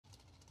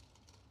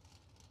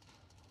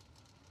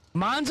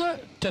Monza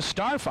to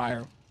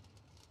Starfire.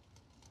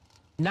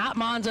 Not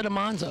Monza to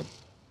Monza.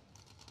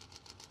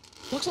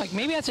 Looks like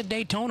maybe that's a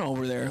Daytona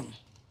over there.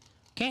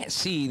 Can't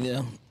see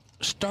the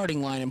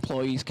starting line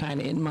employees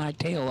kind of in my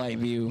taillight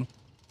view.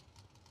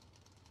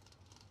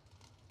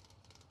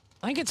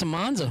 I think it's a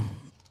Monza,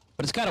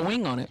 but it's got a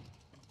wing on it.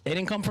 They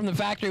didn't come from the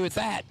factory with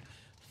that.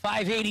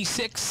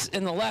 586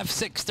 in the left,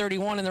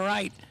 631 in the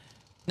right.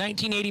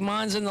 1980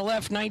 Monza in the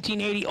left,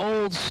 1980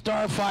 old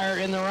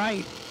Starfire in the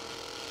right.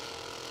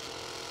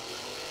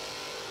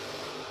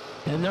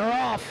 And they're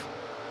off.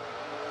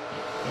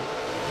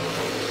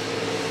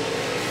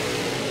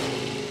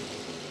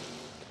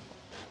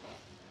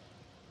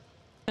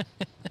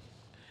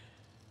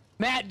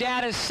 Matt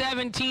Data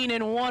 17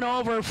 and 1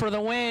 over for the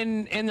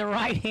win in the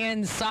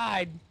right-hand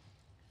side.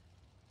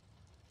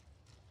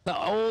 The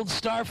old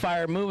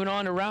Starfire moving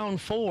on to round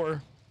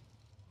 4.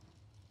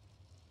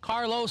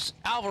 Carlos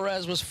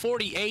Alvarez was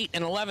 48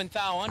 and 11th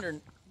thou under.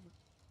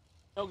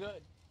 No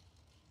good.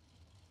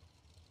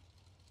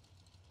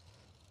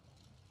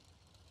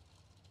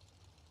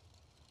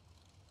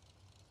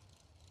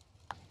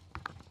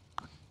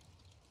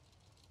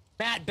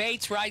 Matt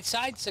Bates, right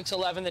side,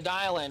 6'11", the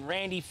dial in.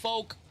 Randy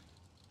Folk,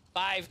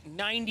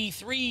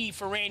 593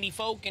 for Randy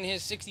Folk in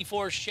his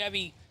 64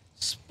 Chevy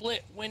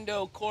split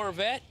window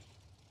Corvette.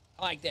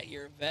 I like that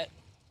year vet.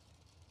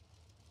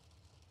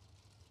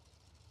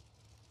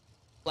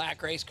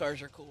 Black race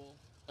cars are cool.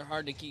 They're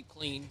hard to keep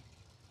clean.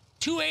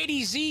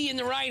 280Z in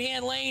the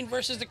right-hand lane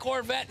versus the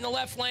Corvette in the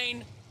left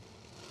lane.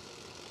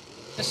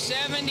 The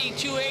 70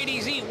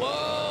 280Z.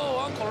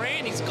 Whoa, Uncle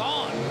Randy's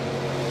gone.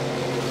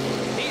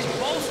 He's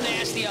both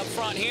nasty up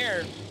front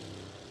here.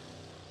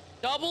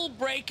 Double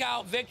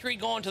breakout victory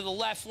going to the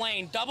left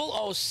lane.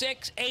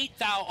 006, 8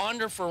 thou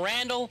under for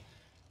Randall.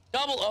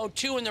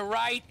 002 in the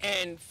right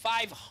and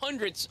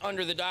 500ths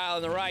under the dial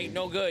in the right.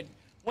 No good.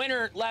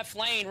 Winner left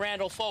lane,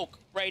 Randall Folk,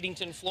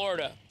 Bradenton,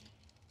 Florida.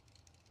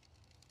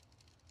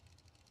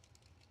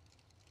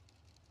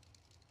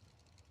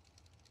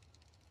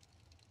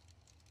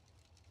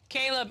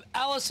 Caleb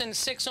Ellison,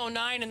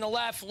 609 in the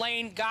left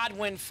lane.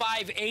 Godwin,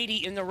 580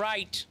 in the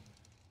right.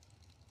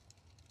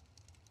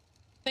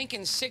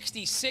 Thinking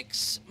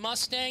 66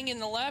 Mustang in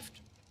the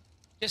left.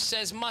 Just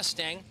says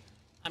Mustang.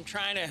 I'm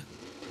trying to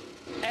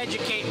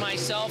educate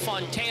myself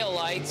on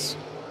taillights.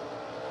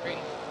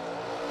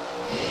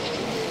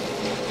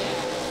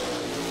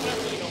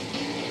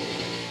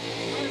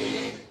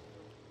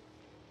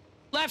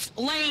 Left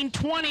lane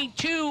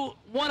 22,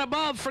 one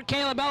above for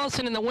Caleb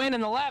Ellison in the win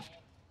in the left.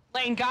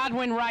 Lane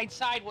Godwin right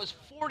side was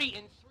 40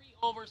 and 3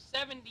 over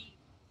 70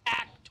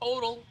 pack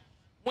total.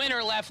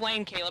 Winner left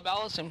lane Caleb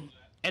Ellison.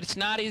 It's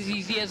not as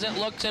easy as it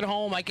looks at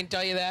home, I can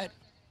tell you that.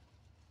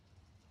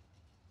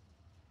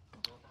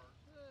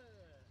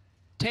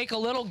 Take a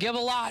little, give a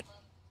lot.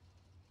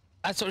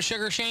 That's what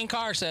Sugar Shane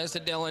Carr says to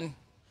Dylan.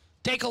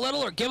 Take a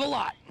little or give a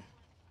lot.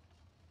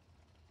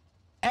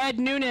 Ed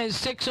Nunez,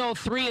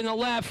 603 in the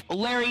left.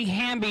 Larry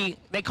Hamby,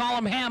 they call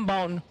him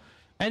Hambone,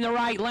 in the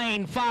right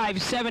lane.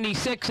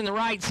 576 in the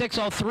right,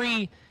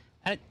 603.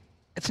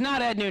 It's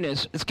not Ed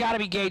Nunez. It's got to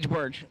be Gage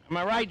Burge. Am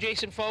I right,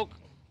 Jason Folk?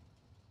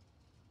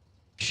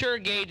 Sure,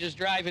 Gage is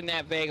driving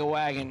that Vega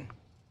wagon.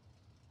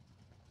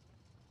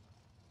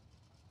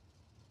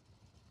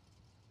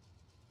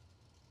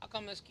 How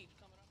come this keeps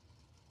coming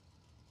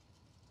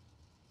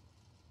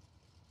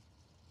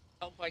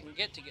up? Hope I can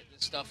get this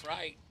stuff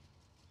right.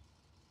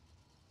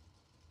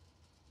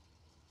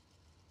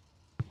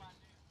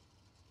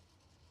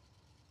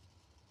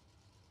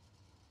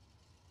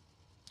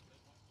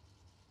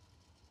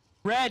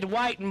 Red,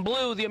 white, and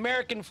blue, the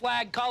American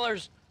flag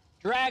colors.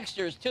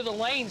 Dragsters to the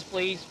lanes,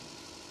 please.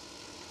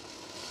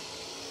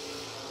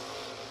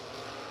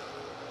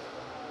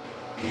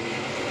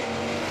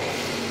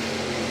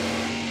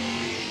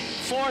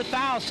 Fourth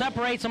thou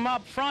separates them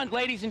up front.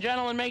 Ladies and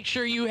gentlemen, make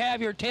sure you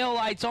have your tail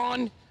lights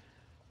on.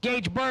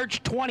 Gage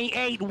Birch,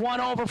 28,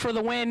 1 over for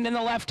the win in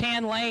the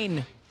left-hand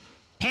lane.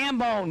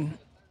 Hambone,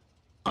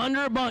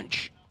 under a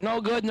bunch.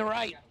 No good in the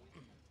right.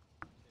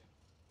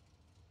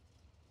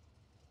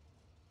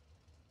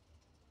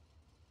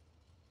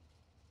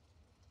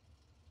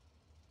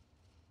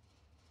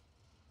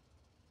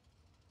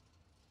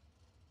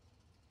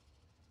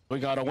 We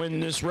gotta win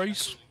this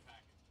race.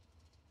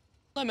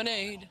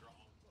 Lemonade.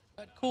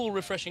 A cool,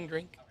 refreshing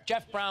drink.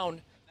 Jeff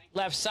Brown,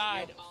 left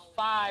side,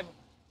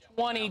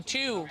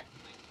 522.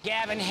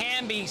 Gavin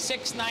Hamby,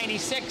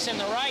 696 in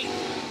the right.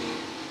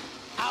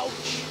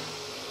 Ouch.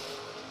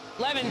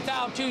 11th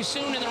out too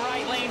soon in the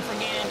right lane for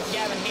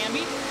Gavin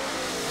Hamby.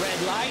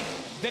 Red light.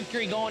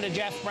 Victory going to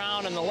Jeff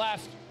Brown in the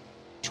left.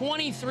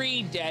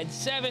 23 dead,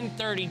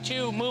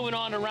 732. Moving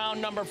on to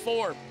round number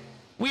 4.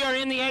 We are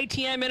in the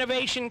ATM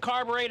Innovation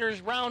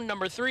Carburetors round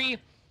number 3.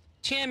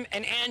 Tim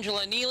and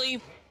Angela Neely.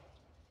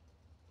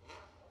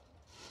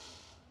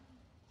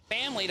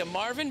 Family to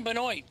Marvin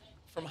Benoit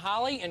from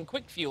Holly and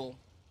Quick Fuel.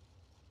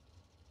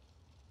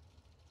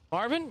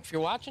 Marvin, if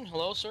you're watching,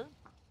 hello, sir.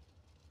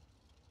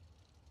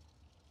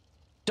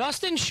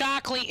 Dustin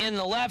Shockley in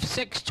the left,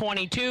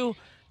 622.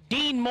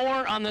 Dean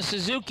Moore on the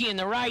Suzuki in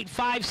the right,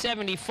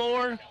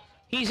 574.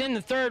 He's in the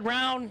third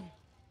round.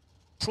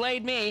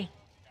 Slayed me.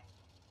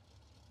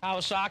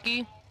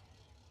 Kawasaki.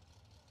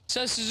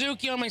 Says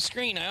Suzuki on my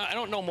screen. I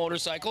don't know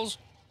motorcycles.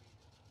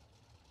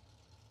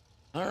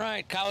 All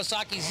right,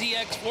 Kawasaki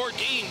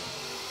ZX14.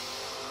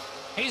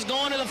 He's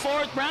going to the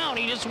fourth round.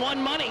 He just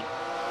won money.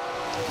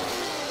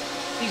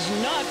 He's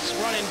nuts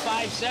running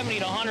 570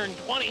 to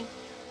 120.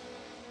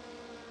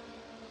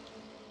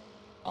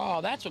 Oh,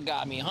 that's what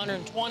got me,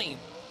 120.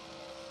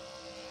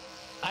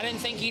 I didn't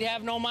think he'd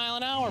have no mile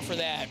an hour for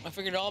that. I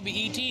figured it'd all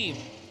be ET.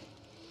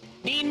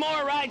 Dean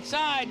Moore, right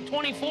side,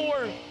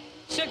 24.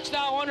 6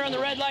 now under on the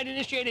red light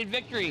initiated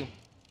victory.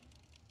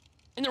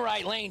 In the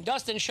right lane,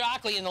 Dustin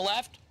Shockley in the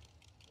left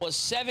was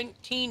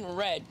 17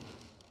 red.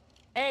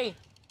 Hey,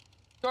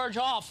 George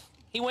Hoff,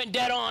 he went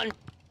dead on.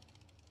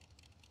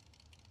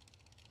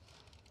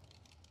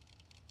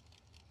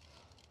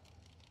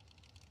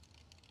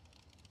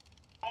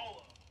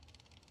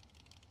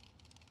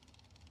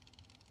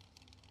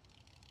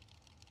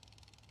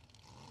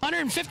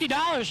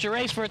 $150 to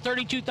race for a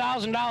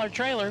 $32,000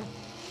 trailer.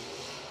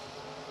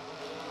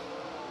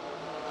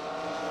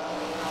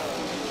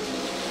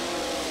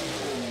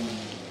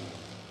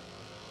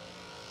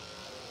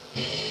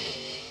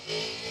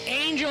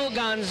 Angel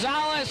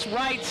Gonzalez,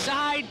 right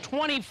side,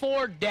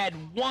 24 dead,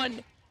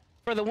 1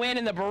 for the win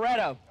in the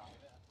Beretta.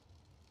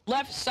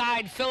 Left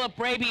side, Philip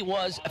Raby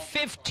was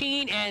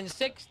 15 and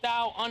 6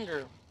 thou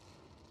under.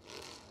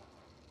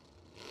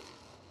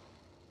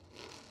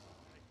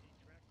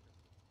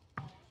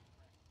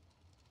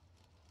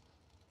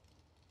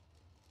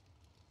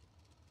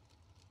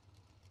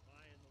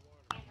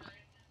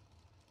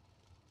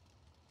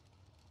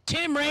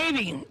 Tim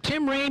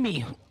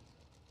Ramey.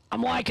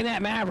 I'm liking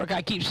that Maverick.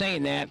 I keep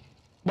saying that.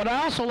 But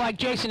I also like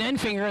Jason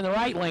Enfinger in the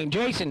right lane.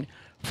 Jason,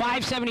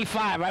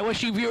 575. I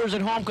wish you viewers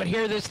at home could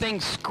hear this thing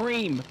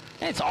scream.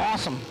 It's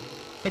awesome.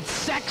 It's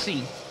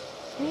sexy.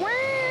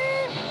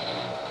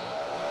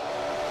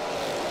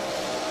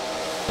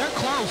 They're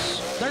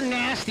close. They're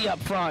nasty up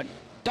front.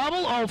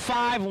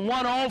 005,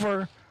 1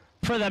 over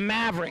for the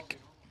Maverick.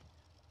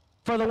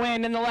 For the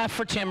win in the left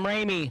for Tim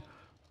Ramey.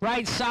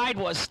 Right side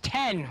was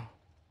 10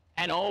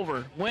 and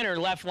over. Winner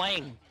left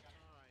lane.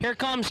 Here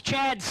comes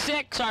Chad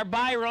 6, our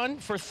buy run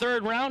for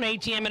third round.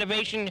 ATM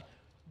Innovation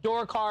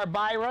door car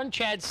buy run.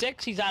 Chad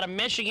 6, he's out of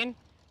Michigan.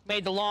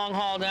 Made the long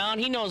haul down.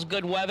 He knows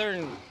good weather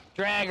and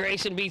drag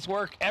racing beats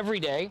work every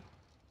day.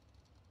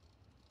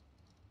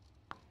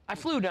 I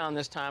flew down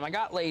this time. I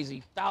got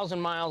lazy. 1,000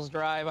 miles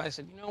drive. I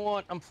said, you know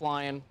what? I'm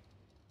flying.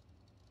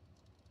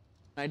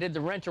 I did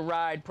the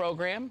rent-a-ride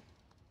program.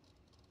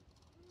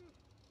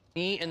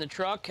 Me and the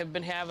truck have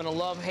been having a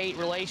love-hate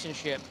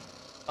relationship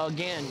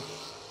again.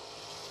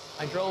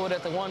 I drove it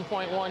at the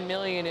 1.1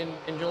 million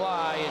in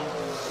July,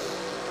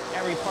 and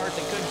every part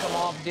that could come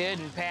off did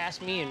and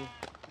passed me, and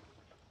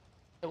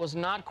it was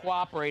not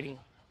cooperating.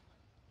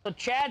 So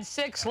Chad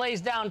 6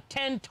 lays down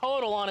 10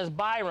 total on his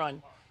buy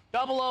run.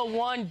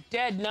 001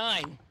 dead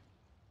 9.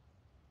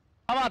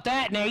 How about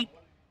that, Nate?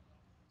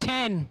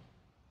 10.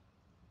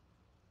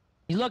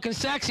 He's looking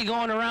sexy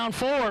going to round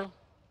 4.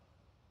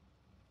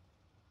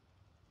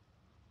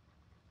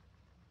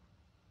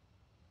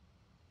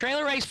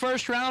 Trailer race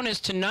first round is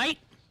tonight.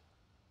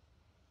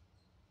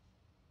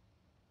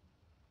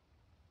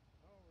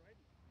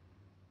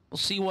 We'll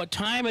see what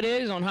time it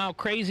is on how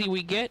crazy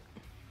we get.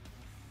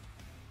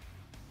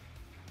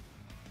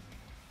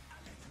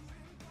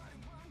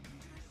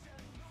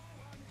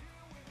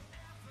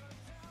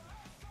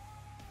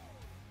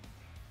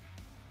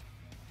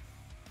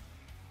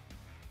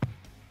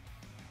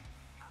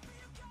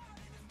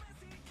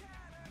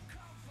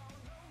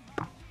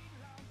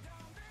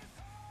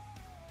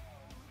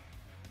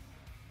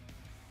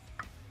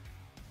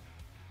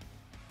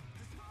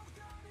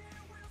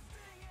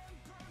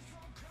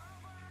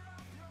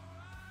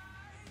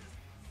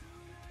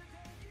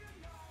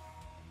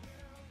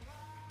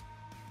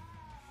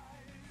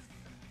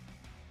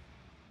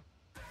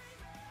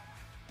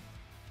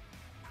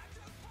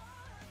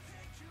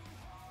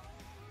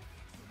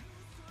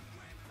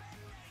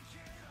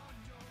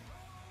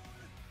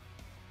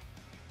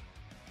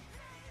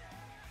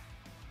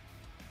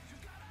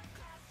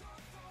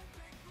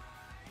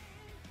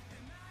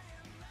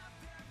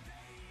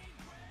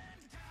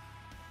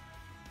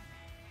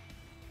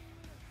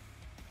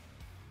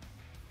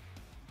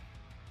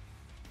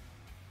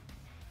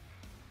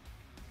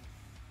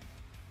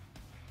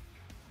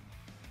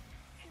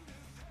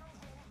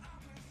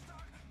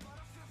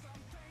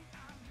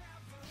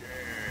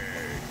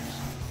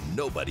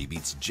 Nobody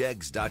beats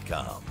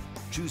Jegs.com.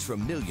 Choose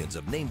from millions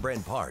of name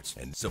brand parts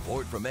and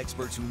support from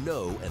experts who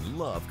know and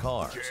love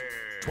cars.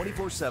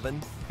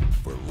 24/7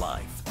 for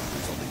life.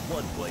 There's only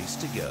one place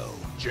to go.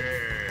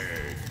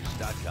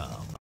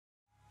 Jegs.com.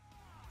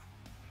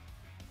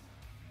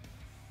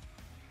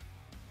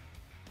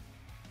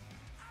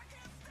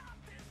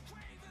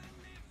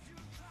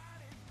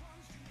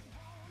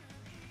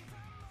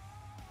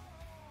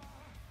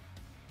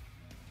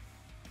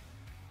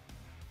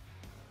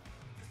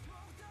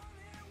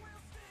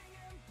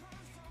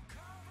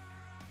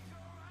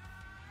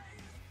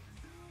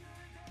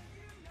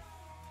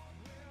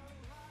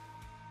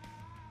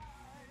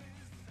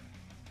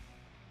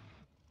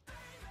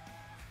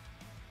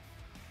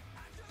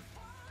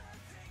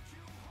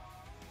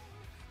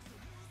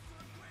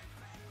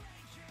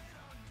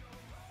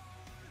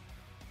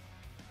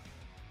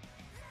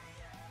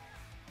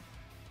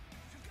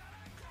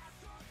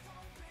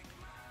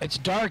 It's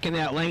dark in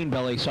that lane,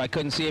 Billy, so I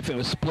couldn't see if it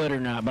was split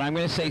or not. But I'm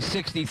going to say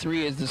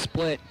 63 is the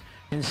split,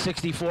 and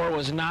 64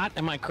 was not.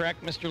 Am I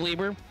correct, Mr.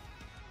 Lieber?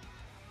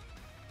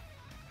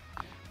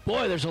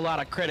 Boy, there's a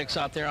lot of critics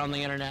out there on the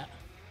internet.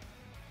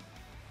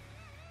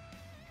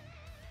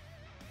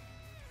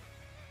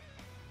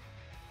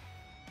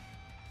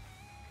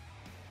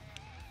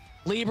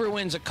 Lieber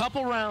wins a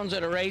couple rounds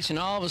at a race, and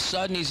all of a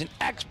sudden he's an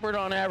expert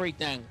on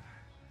everything.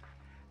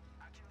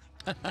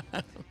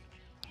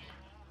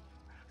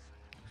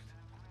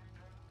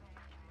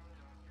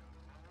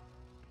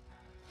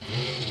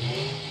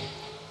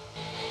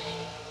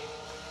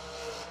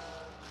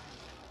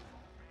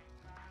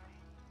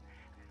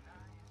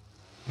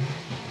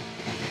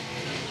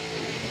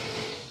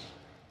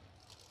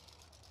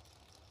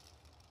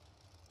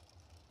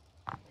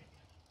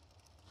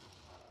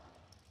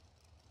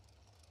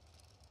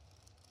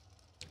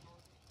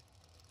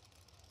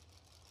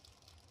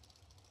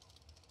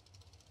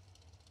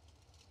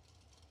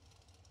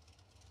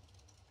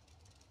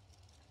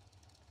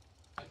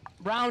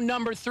 Round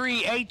number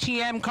 3,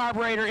 ATM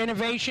Carburetor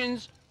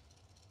Innovations.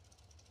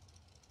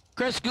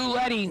 Chris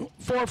Gouletti,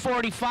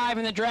 445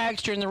 in the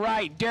dragster in the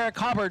right. Derek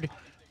Hubbard,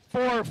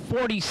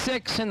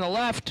 446 in the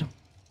left.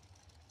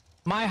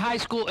 My high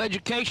school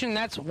education,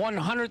 that's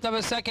 1/100th of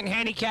a second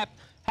handicap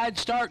head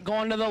start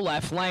going to the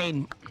left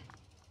lane.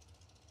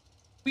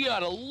 We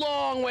got a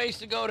long ways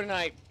to go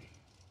tonight.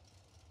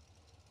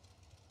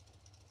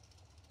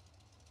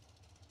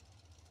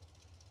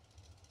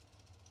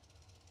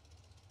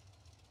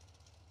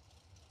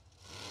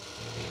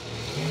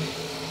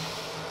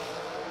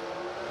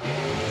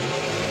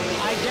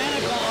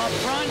 Identical up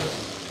front.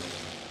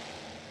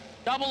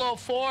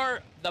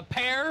 004, the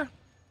pair.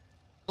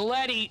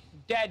 Gouletti,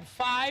 dead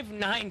 5,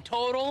 9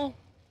 total.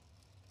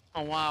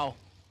 Oh, wow.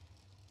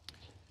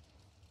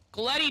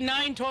 Gouletti,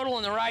 9 total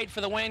in the right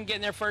for the win,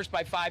 getting there first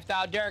by 5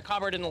 thou. Derek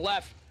Hubbard in the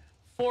left,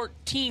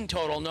 14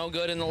 total, no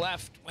good in the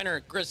left.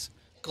 Winner, Chris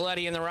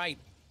Gouletti in the right.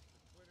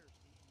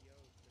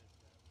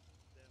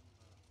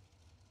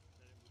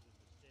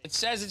 It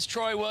says it's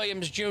Troy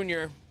Williams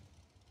Jr.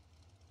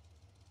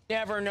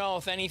 Never know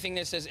if anything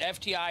that says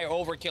FTI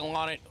or overkill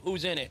on it,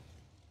 who's in it.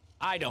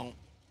 I don't.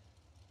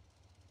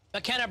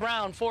 McKenna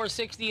Brown,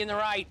 460 in the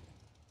right.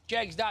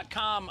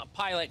 Jegs.com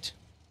pilot.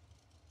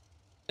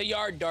 The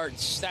yard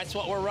darts. That's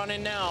what we're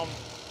running now.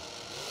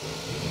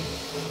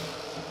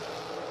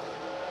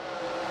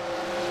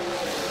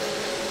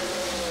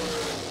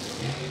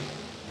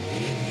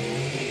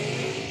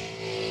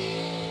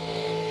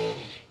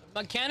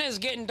 McKenna's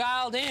getting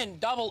dialed in.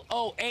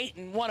 008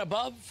 and 1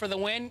 above for the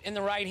win in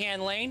the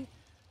right-hand lane.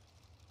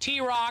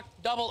 T-Rock,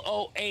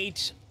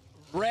 008,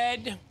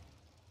 red,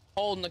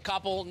 holding a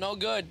couple, no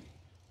good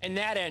in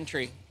that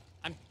entry.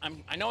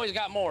 I know he's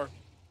got more.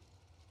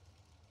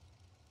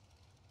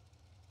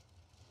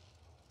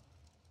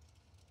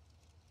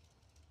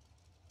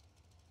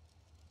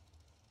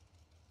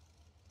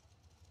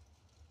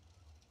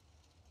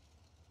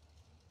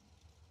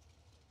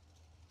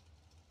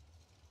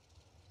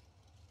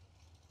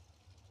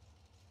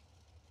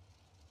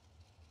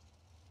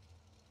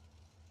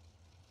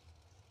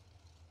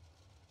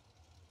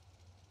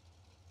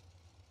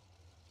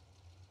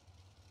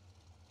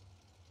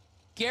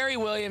 Gary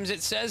Williams,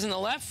 it says in the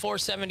left,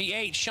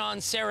 478.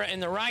 Sean Serra in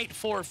the right,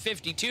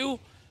 452.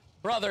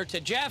 Brother to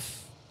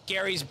Jeff.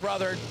 Gary's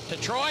brother to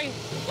Troy.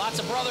 Lots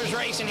of brothers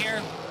racing here.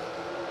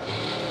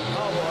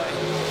 Oh,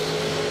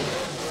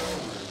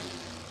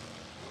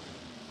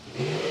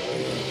 boy.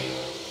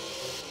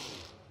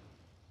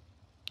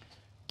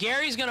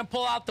 Gary's going to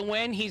pull out the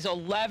win. He's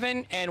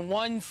 11 and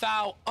 1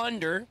 thou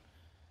under.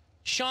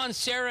 Sean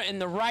Serra in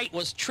the right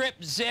was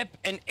trip, zip,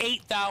 and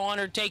 8 thou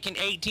under, taking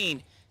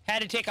 18.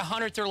 Had to take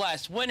 100th or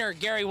less. Winner,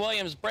 Gary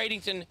Williams,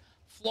 Bradenton,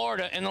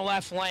 Florida, in the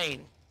left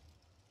lane.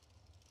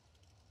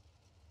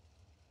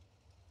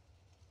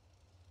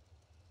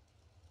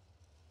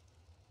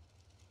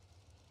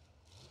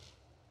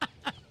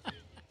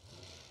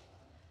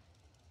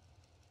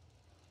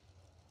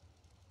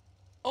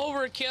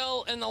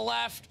 Overkill in the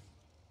left.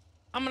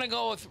 I'm going to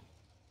go with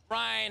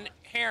Ryan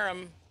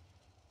Harem,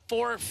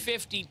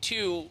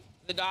 452,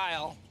 the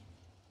dial.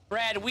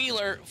 Brad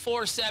Wheeler,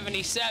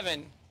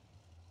 477.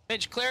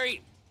 Mitch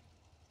Clary,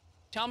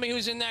 tell me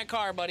who's in that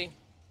car, buddy.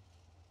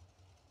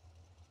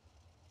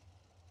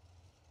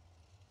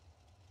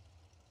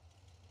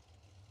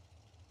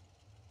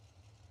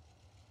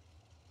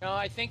 No,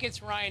 I think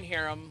it's Ryan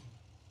Harem.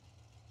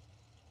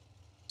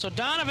 So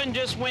Donovan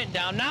just went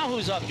down. Now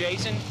who's up,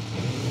 Jason?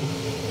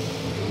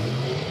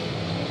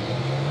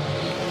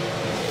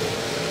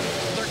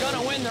 They're going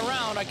to win the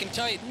round, I can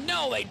tell you.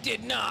 No, they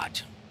did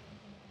not.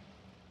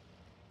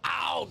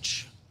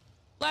 Ouch.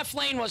 Left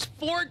lane was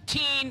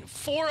 14,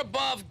 4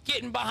 above,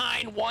 getting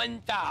behind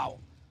 1 thou.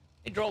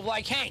 They drove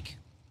like Hank.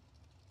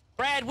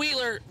 Brad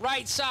Wheeler,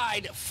 right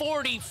side,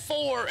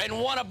 44 and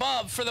 1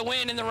 above for the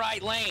win in the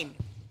right lane.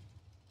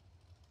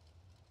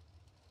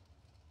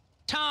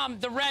 Tom,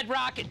 the Red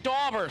Rocket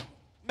Dauber,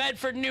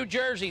 Medford, New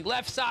Jersey,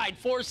 left side,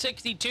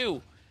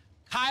 462.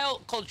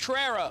 Kyle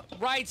Coltrera,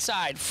 right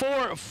side,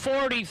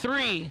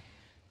 443.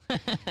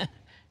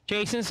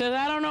 Jason says,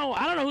 I don't know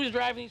who's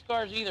driving these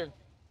cars either.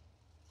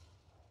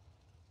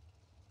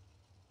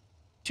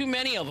 Too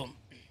many of them.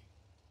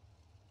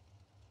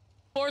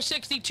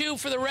 462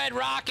 for the Red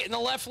Rocket in the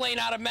left lane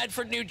out of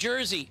Medford, New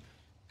Jersey.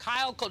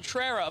 Kyle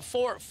Coltrera,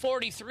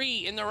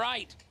 443 in the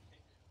right.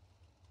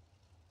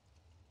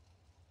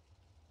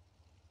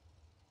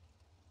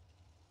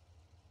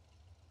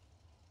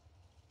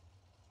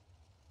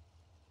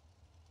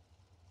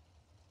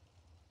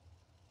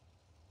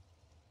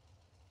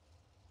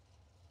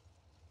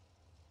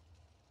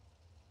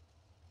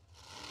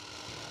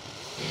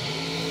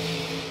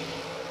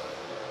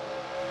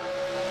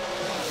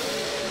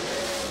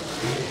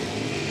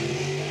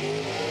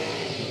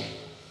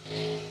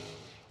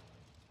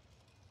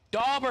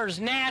 Dauber's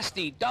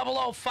nasty,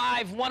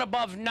 005, one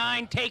above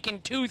 9,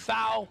 taking 2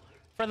 thou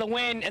for the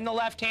win in the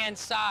left-hand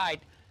side.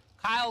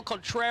 Kyle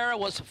Coltrera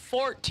was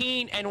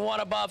 14 and 1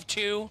 above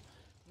 2.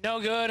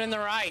 No good in the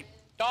right.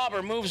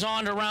 Dauber moves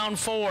on to round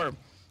 4.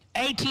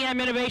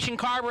 ATM Innovation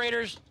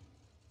Carburetors,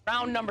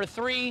 round number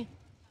 3.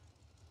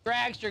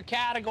 Dragster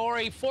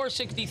category,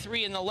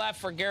 463 in the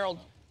left for Gerald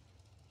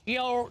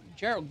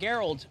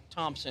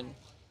Thompson.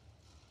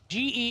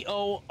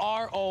 Georold.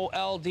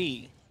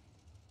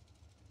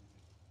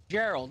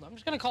 Gerald. I'm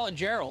just going to call it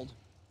Gerald.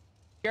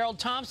 Gerald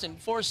Thompson,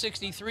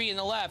 463 in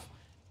the left.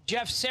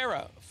 Jeff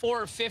Serra,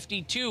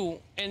 452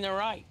 in the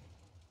right.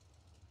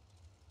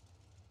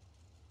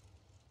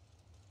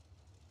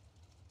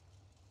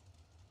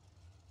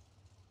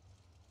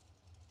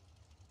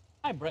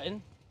 Hi,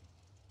 Britton.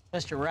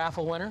 Mr.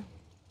 Raffle winner.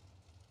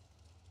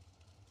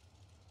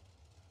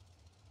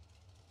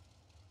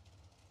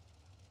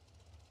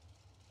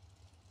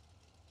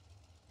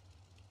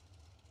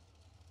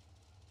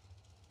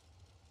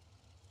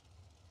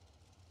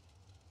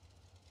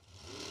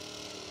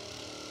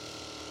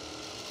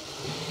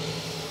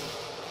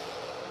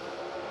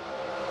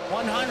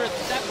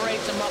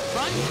 Separates them up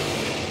front.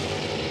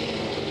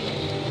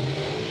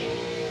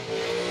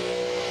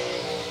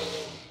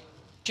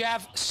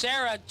 Jeff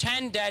Serra,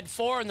 10 dead,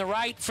 4 in the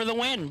right for the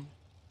win.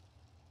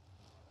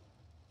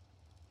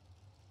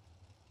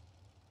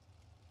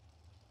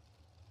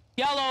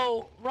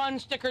 Yellow run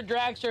sticker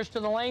dragsters to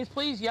the lanes,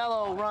 please.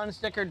 Yellow run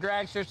sticker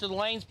dragsters to the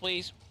lanes,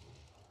 please.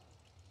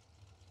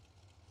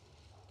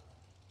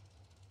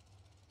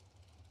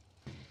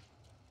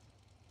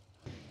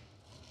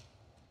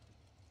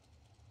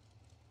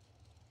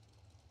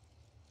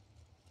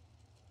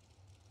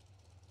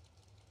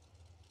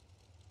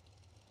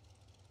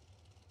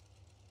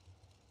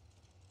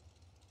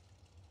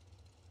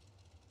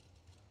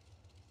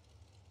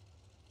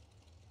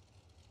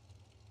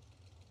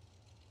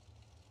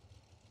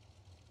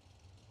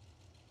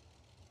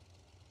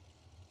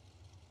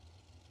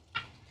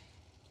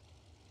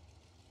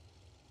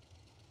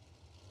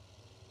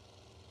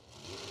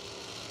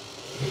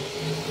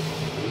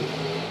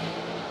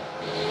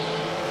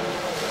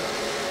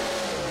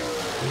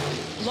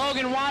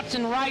 Logan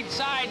Watson, right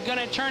side,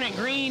 gonna turn it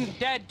green,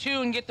 dead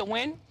 2 and get the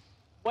win.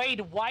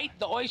 Wade White,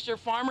 the Oyster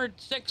Farmer,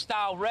 6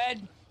 thou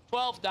red,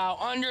 12 thou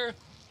under.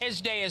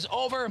 His day is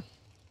over.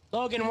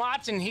 Logan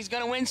Watson, he's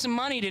gonna win some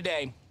money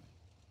today.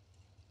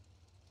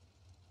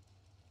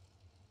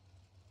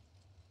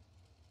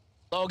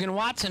 Logan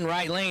Watson,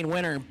 right lane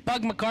winner.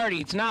 Bug McCarty,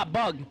 it's not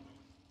Bug.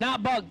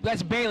 Not Bug,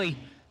 that's Bailey.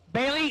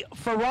 Bailey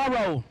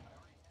Ferraro.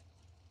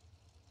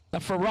 The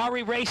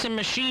Ferrari racing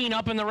machine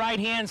up in the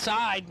right-hand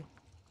side.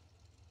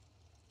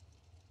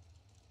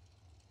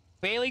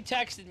 Bailey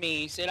texted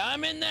me. He said,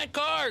 I'm in that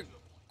car.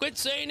 Quit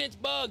saying it's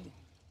Bug.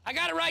 I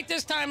got it right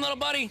this time, little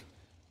buddy.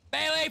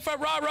 Bailey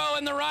Ferraro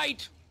in the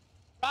right.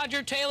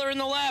 Roger Taylor in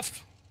the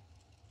left.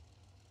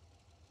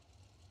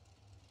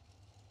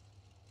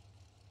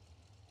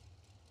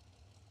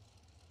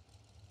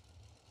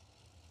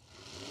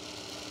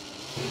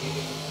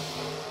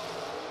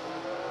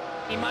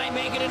 He might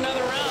make it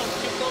another round.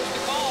 Too close to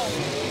call.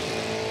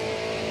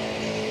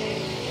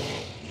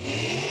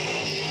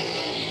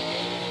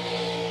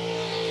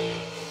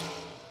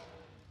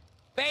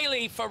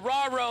 Bailey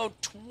Ferraro,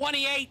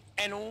 28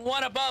 and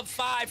 1 above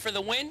 5 for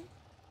the win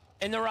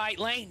in the right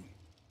lane.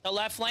 The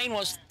left lane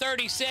was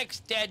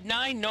 36, dead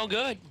 9, no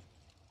good.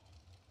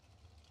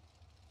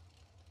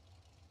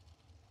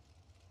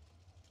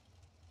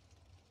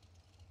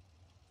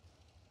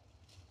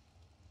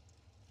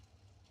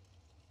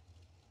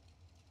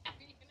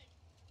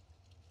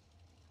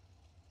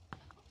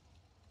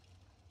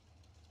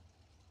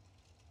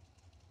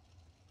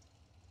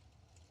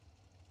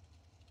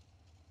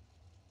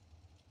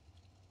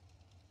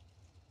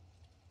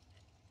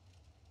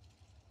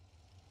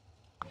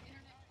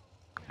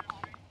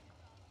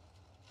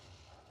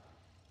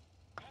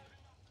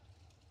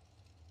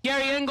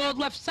 Gary Ingold,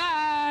 left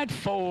side,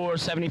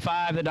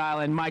 475 the dial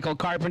in. Michael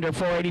Carpenter,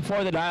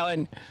 484 the dial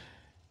in.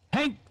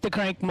 Hank the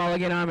Crank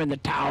Mulligan, I'm in the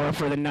tower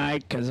for the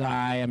night because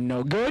I am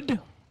no good.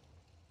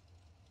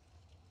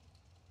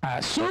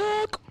 I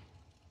suck.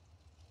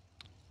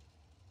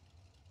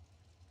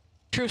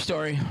 True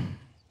story.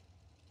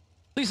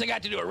 At least I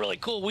got to do a really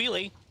cool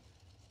wheelie.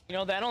 You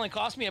know, that only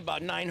cost me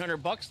about 900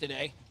 bucks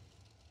today.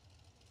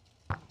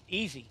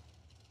 Easy.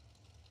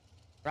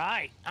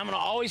 Right. I'm going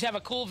to always have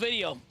a cool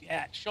video.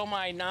 Yeah, show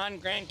my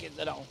non-grandkids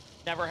that I'll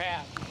never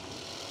have.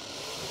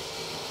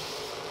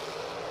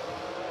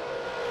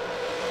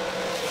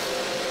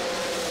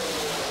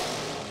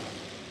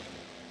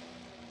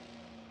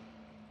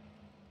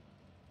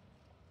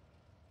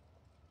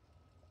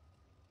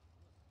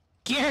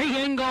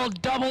 Gary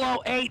Ingold,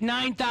 008,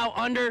 9th out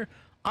under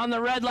on the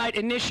red light,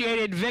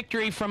 initiated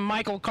victory from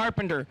Michael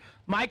Carpenter.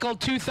 Michael,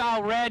 2th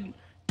out red,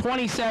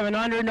 27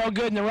 under, no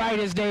good in the right.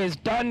 His day is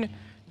done.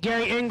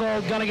 Gary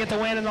Ingold gonna get the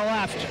win in the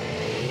left.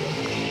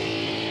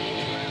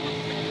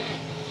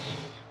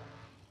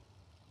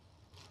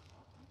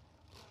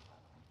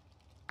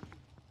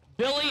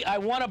 Billy, I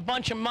won a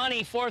bunch of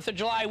money 4th of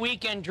July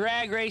weekend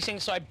drag racing,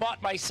 so I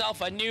bought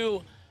myself a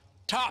new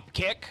top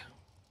kick.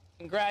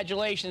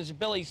 Congratulations,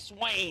 Billy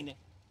Swain.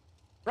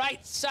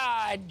 Right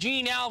side,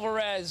 Gene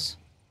Alvarez.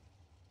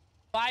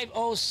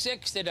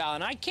 506 to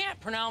down. I can't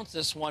pronounce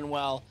this one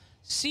well.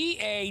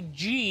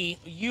 Cagues.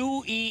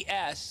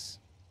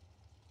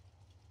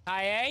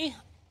 Calle,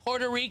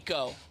 Puerto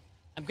Rico.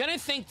 I'm going to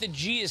think the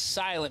G is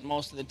silent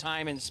most of the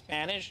time in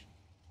Spanish.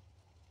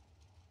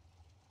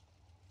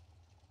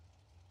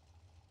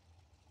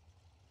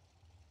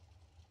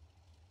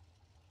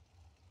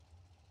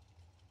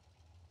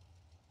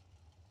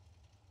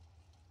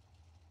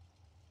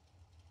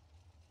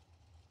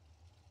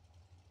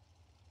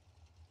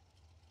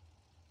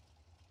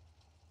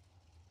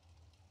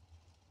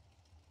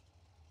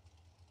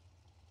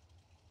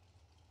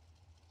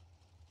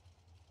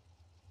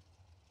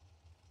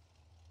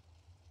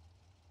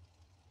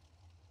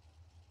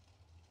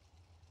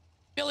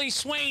 Billy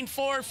Swain,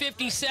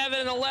 457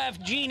 in the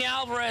left. Gene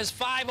Alvarez,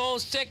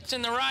 506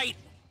 in the right.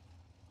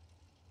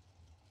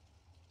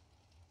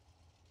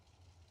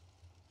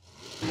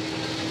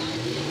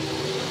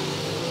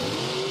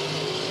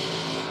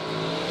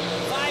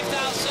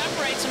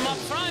 Separates him up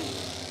front.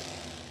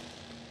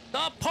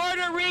 The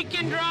Puerto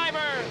Rican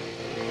driver.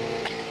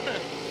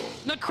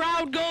 The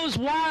crowd goes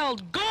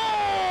wild.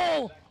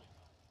 Goal!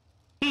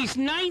 He's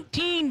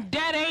 19,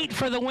 dead 8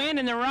 for the win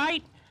in the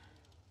right,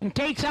 and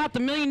takes out the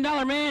 $1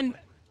 Million Man.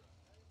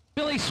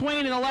 Billy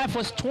Swain in the left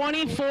was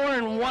 24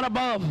 and 1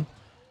 above.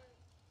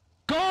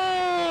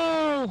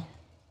 Goal!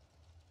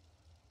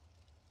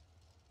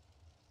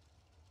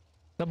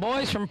 The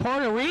boys from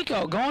Puerto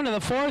Rico going to the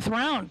 4th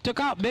round. Took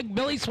out Big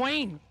Billy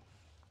Swain.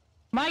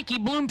 Mikey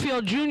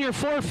Bloomfield Jr.,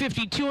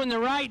 452 in the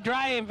right,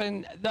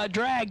 driving the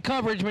drag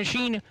coverage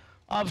machine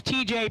of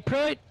TJ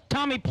Pruitt.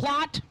 Tommy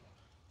Plott,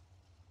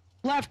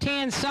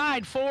 left-hand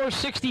side,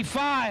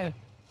 465.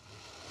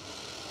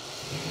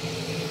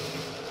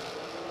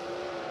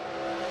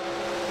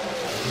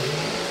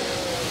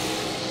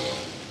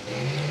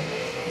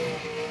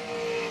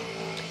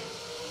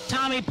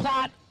 Tommy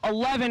Plott,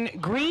 11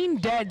 green,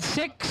 dead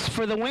 6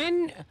 for the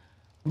win.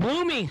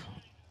 Bloomy,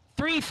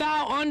 3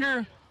 thou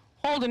under,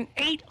 holding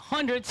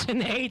 800ths in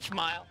the H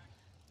mile.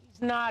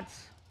 He's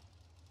nuts.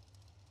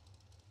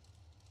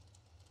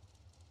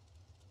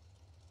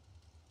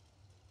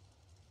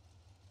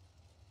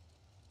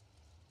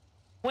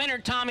 Winner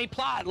Tommy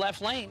Plott,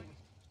 left lane.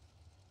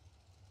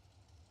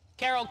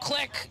 Carol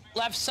Click,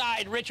 left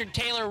side. Richard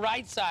Taylor,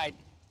 right side.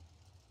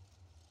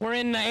 We're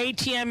in the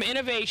ATM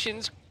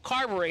Innovations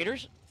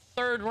Carburetors,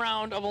 3rd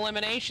round of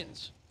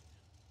eliminations.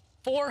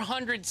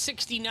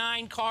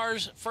 469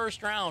 cars,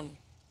 1st round.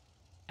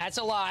 That's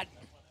a lot.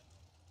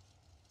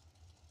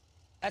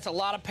 That's a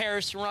lot of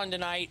pairs to run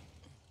tonight.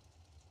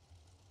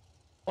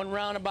 1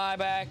 round of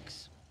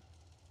buybacks.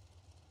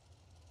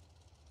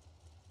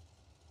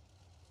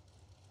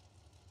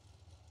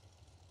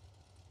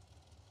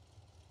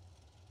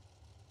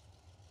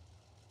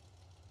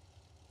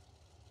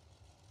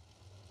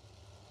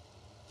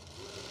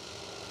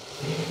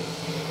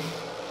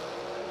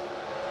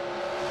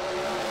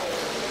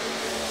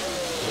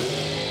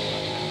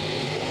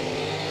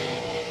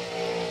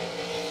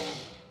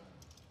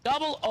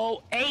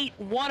 .008,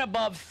 1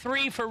 above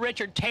 3 for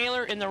Richard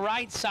Taylor in the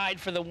right side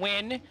for the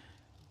win.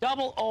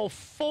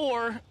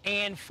 004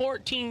 and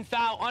 14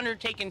 thou under,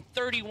 taking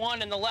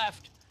 31 in the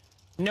left.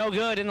 No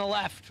good in the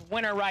left.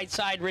 Winner right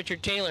side,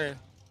 Richard Taylor.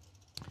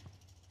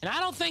 And I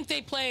don't think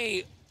they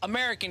play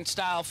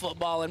American-style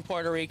football in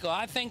Puerto Rico.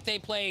 I think they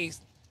play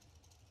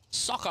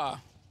soccer.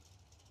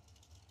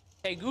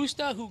 Te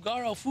gusta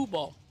jugar al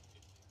fútbol.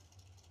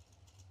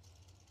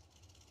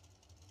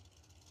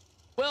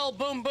 Will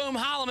Boom Boom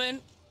Holloman,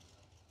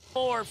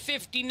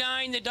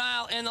 459 the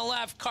dial in the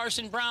left.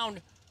 Carson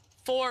Brown,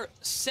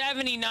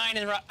 479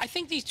 in the right. I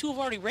think these two have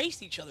already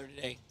raced each other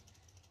today.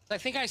 I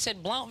think I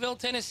said Blounteville,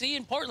 Tennessee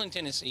and Portland,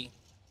 Tennessee.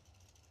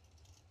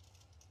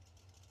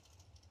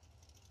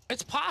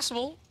 It's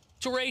possible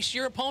to race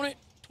your opponent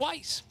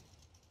twice.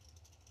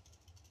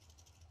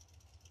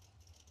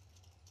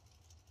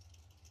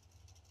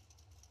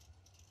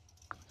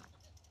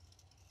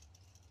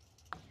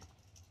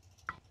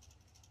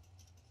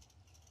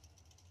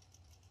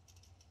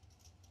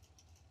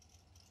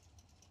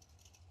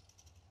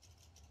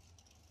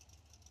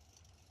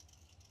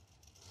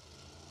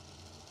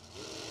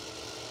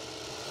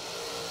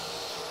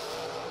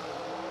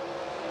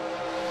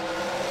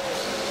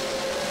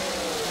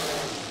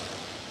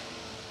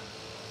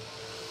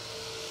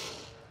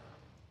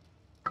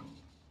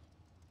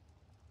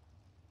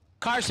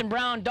 Carson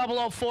Brown,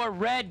 004,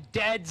 red,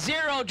 dead,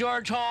 0,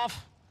 George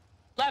Hoff.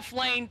 Left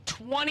lane,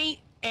 20,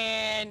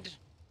 and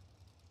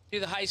do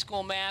the high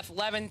school math,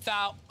 11th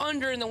out,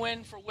 under in the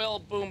win for Will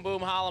Boom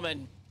Boom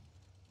Holloman.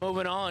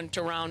 Moving on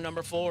to round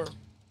number 4.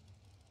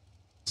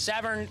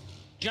 Severn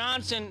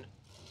Johnson,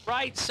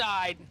 right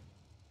side,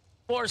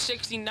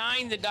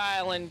 469 the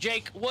dial-in.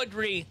 Jake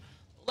Woodry,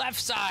 left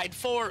side,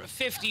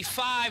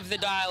 455 the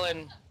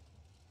dial-in.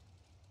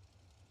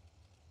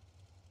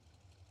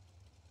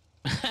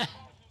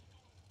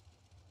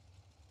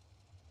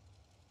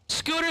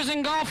 Scooters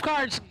and golf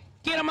carts,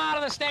 get them out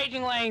of the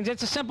staging lanes.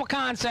 It's a simple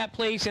concept,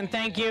 please, and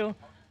thank you.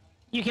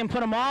 You can put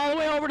them all the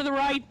way over to the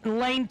right in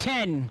lane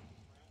 10.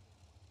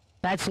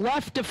 That's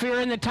left if you're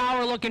in the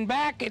tower looking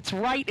back. It's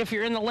right if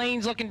you're in the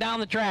lanes looking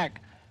down the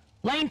track.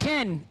 Lane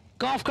 10,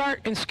 golf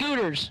cart and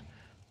scooters.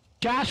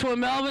 Joshua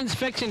Melvin's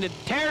fixing to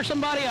tear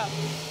somebody up.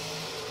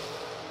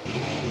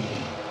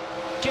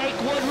 Jake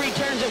Woodry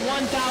turns it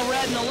 1 thou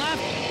red in the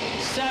left.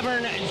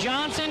 Severn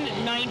Johnson,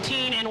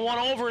 19 and 1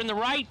 over in the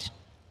right.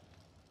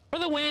 For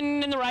the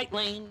win in the right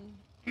lane.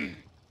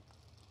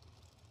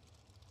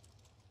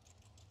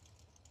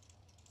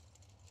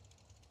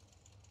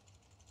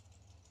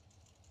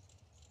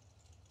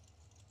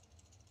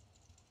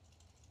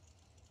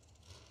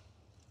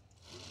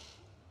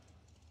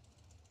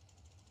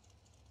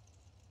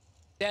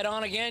 Dead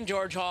on again,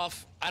 George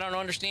Hoff. I don't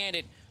understand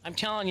it. I'm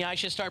telling you, I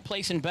should start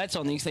placing bets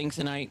on these things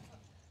tonight.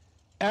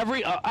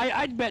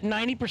 I'd bet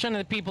 90% of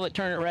the people that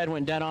turn it red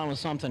went dead on with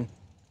something.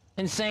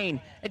 Insane.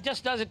 It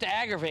just does it to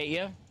aggravate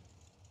you.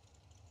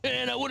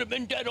 And I would have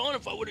been dead on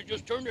if I would have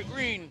just turned it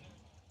green.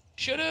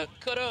 Shoulda,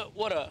 coulda,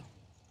 woulda.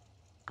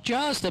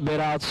 Just a bit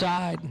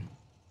outside.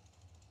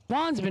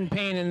 Vaughn's been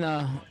paying in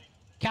the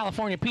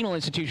California Penal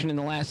Institution in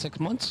the last 6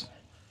 months.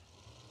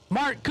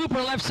 Mark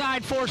Cooper, left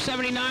side,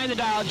 479 the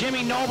dial.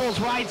 Jimmy Nobles,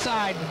 right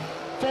side,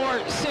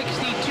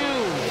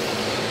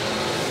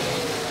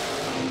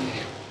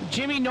 462.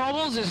 Jimmy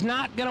Nobles is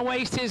not going to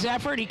waste his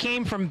effort. He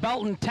came from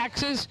Belton,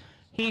 Texas.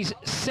 He's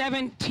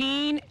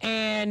 17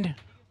 and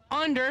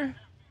under.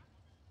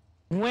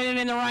 Winning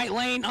in the right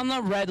lane on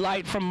the red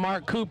light from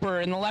Mark Cooper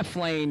in the left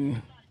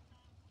lane.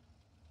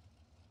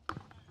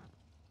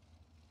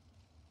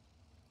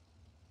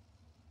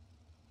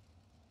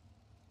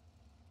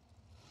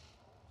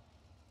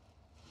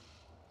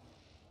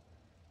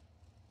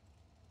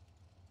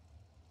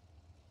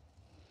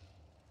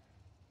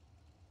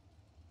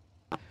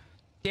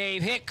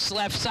 Dave Hicks,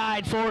 left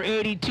side,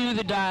 482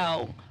 the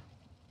dial.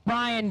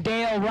 Brian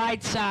Dale,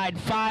 right side,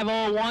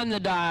 501 the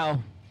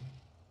dial.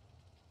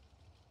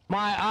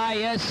 My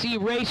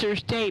ISC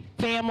Racers tape,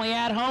 family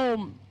at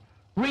home,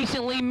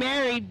 recently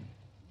married,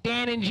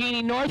 Dan and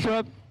Jeannie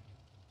Northrup.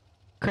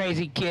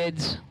 Crazy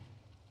kids.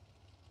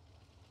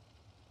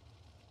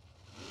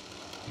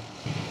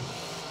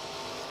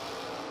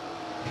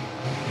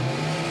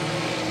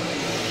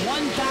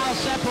 One thou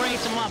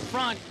separates them up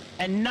front,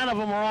 and none of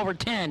them are over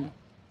 10.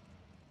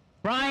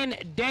 Brian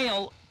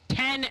Dale,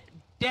 10,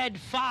 dead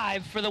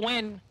 5 for the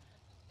win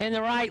in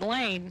the right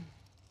lane.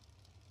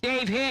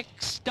 Dave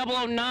Hicks,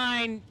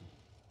 009,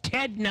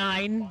 Ted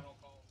 9.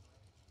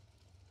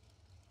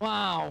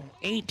 Wow,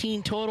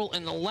 18 total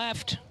in the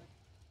left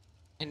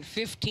and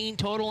 15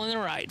 total in the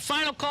right.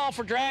 Final call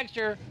for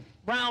Dragster,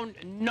 round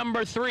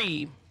number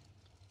 3.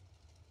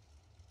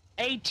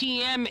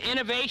 ATM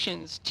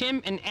Innovations,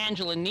 Tim and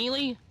Angela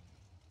Neely.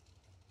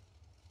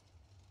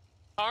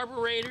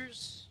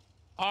 Arborators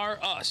are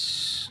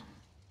us.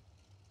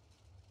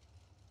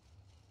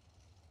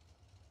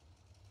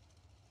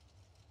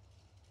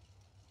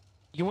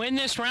 You win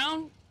this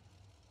round,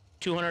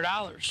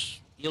 $200.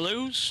 You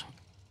lose,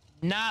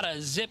 not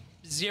a zip,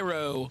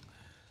 0.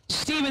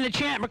 Stephen the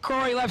Champ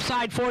McCrory, left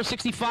side,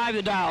 465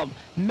 the dial.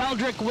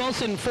 Meldrick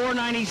Wilson,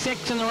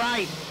 496 in the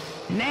right.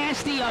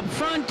 Nasty up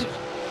front, 4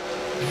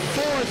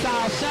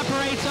 thou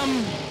separates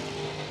them.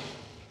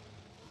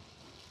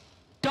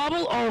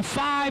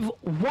 005,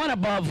 1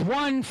 above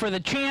 1 for the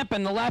Champ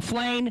in the left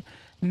lane.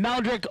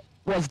 Meldrick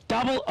was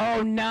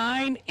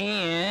 009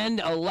 and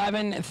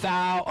 11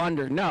 thou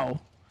under. No,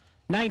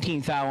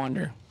 19 thou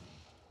under.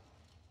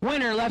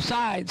 Winner, left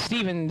side,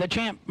 Stephen the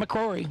Champ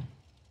McCrory.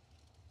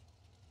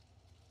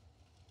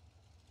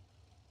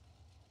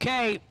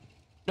 Okay,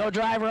 no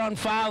driver on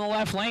file in the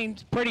left lane.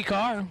 Pretty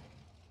car.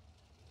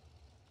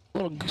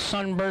 Little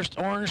sunburst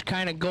orange,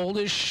 kind of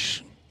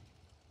goldish.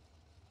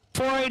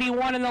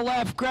 481 in the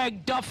left.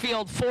 Greg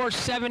Duffield,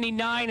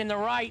 479 in the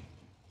right.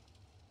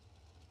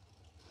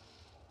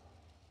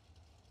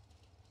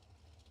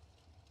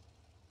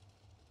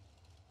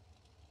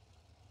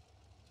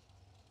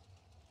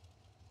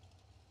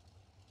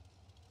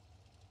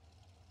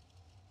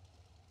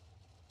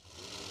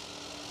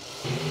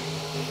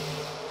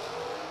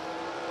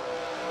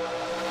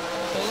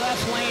 The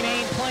left lane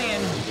ain't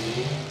playing.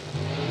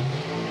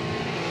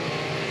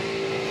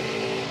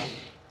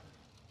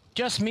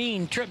 Just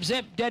mean. Trip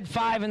zip, dead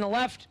 5 in the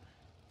left.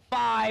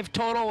 5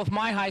 total with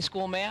my high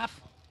school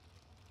math.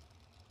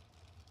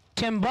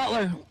 Tim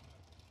Butler,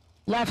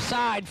 left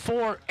side,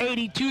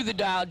 482 the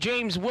dial.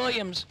 James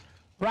Williams,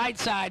 Right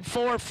side,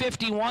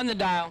 451 the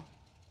dial.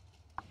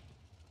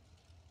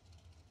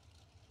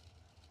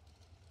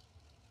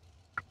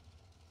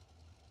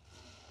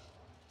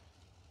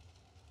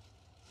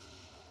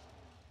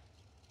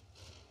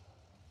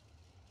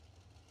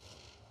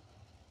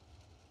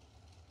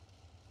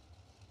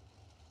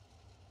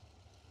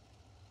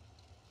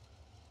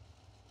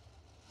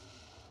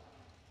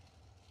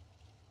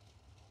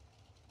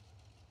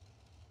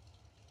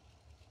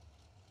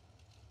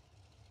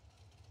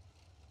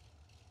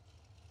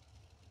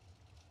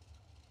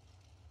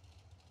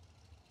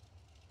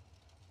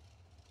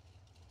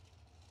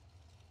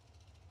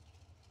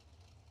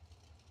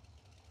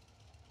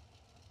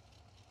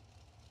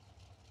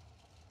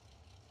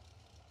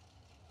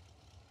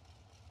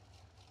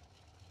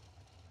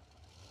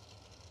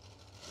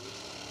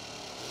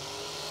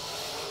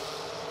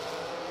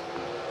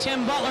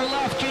 Tim Butler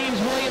left, James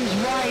Williams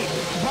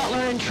right.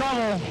 Butler in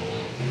trouble.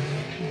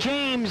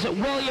 James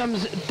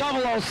Williams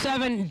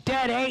 007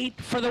 dead 8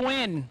 for the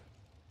win.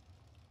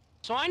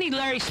 So I need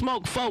Larry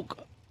Smoke Folk.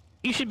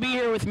 You should be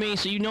here with me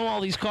so you know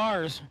all these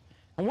cars.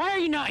 And why are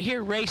you not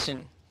here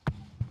racing?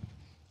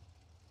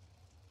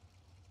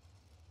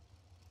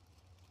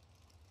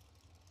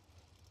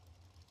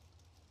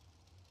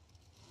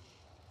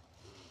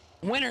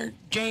 Winner,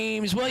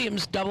 James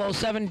Williams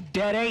 007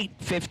 dead 8,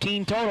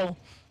 15 total.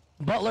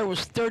 Butler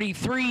was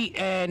 33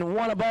 and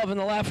one above in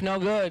the left, no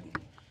good.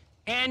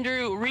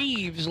 Andrew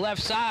Reeves,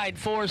 left side,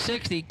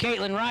 460.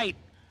 Caitlin Wright,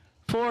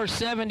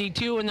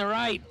 472 in the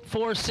right,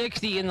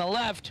 460 in the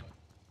left.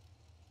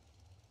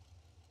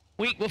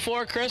 Week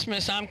before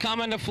Christmas, I'm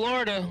coming to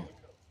Florida.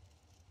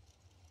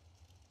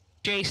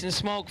 Jason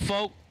Smoke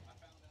Folk.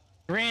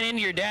 Ran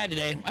into your dad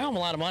today. I owe him a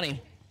lot of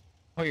money.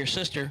 Or your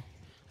sister.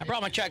 I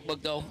brought my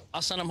checkbook, though.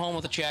 I'll send him home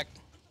with a check.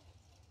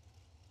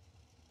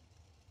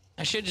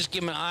 I should just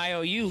give him an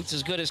IOU. It's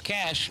as good as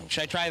cash.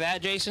 Should I try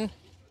that, Jason?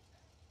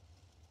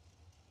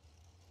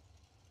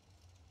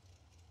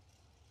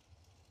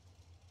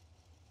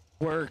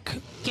 Work.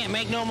 Can't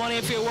make no money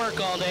if you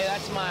work all day.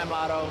 That's my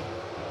motto.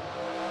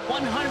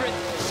 100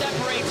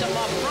 separates them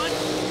up front.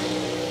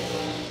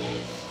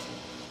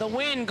 The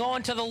win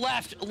going to the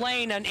left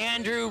lane on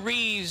Andrew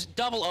Reeves,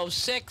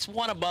 006,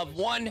 one above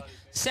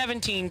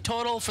 117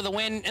 total for the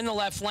win in the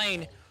left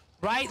lane.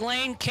 Right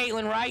lane,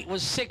 Caitlin Wright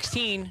was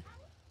 16.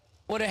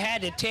 Would have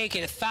had to take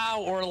it a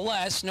foul or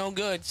less. No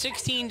good.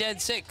 16 dead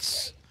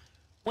 6.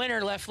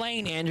 Winner left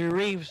lane, Andrew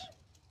Reeves.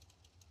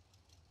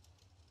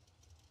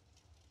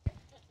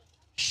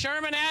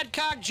 Sherman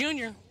Adcock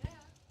Jr.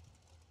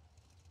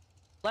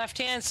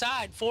 Left-hand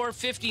side,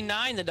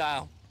 459 the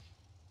dial.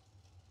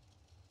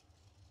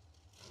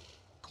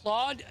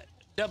 Claude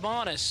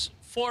DeBonis,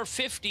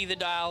 450 the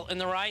dial in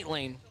the right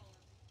lane.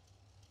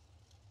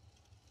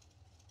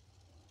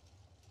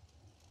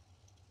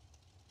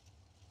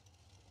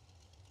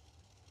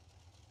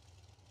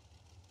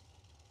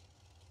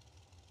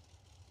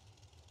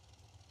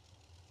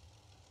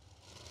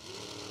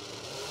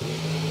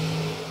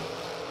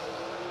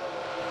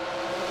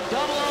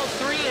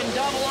 And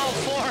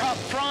 004 up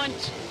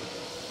front.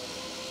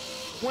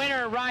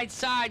 Winner right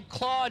side,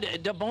 Claude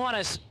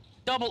DeBonis,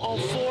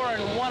 004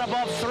 and one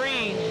above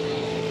 3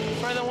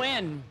 for the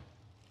win.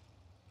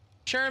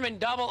 Sherman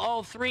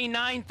 003,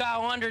 9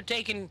 thou under,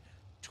 taking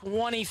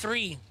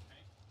 23.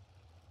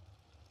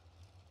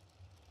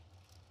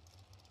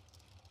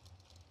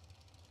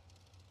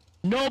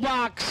 No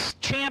box,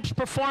 Champs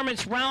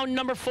Performance, round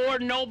number 4,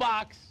 no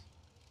box.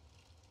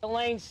 The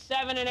lanes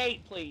 7 and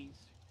 8, please.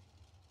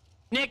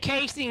 Nick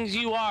Hastings,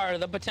 you are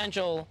the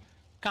potential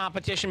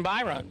competition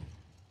buy run.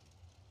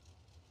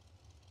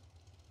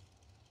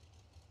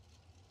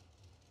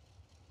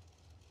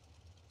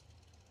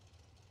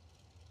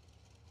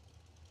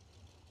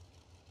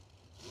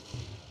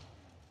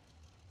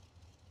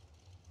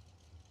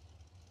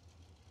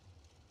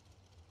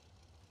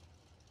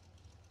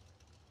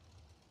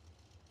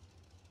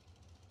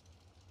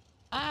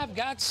 I've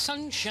got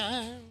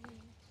sunshine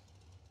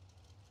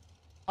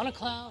on a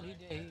cloudy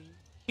day.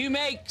 Hugh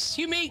Meeks,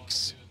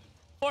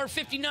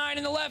 459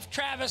 in the left.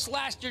 Travis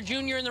Laster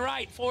Jr. in the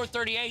right,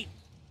 438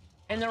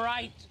 in the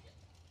right.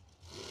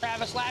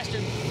 Travis Laster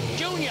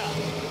Jr.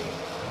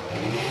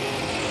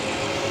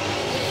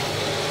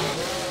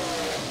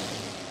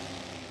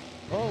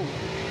 Oh.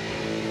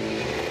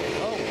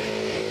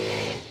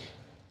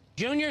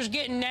 Junior's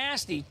getting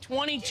nasty.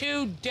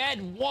 22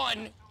 dead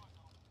 1,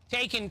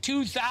 taking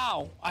 2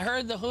 thou. I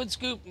heard the hood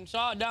scoop and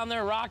saw it down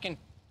there rocking.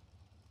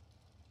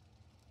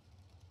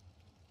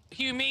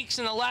 Hugh Meeks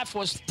in the left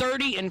was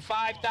 30 and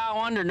 5 thou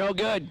under, no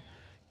good.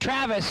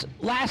 Travis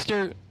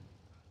Laster,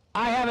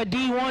 I have a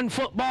D1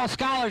 football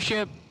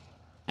scholarship,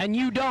 and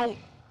you don't.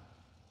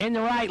 In the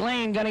right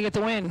lane, gonna get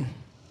the win.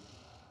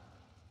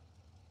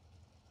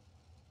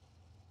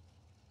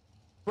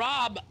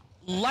 Rob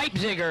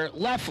Leipziger,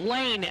 left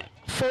lane,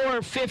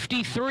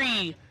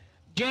 453.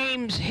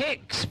 James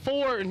Hicks,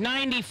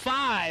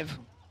 495.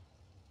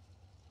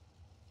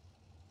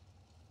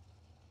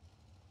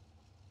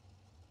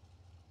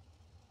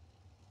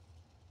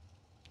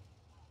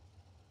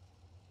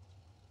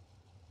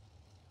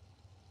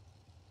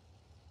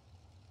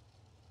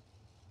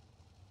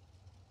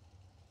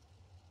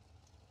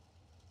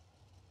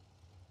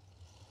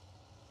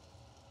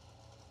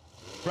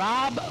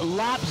 Rob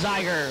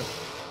Lopziger.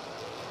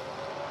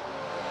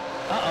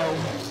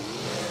 Uh-oh.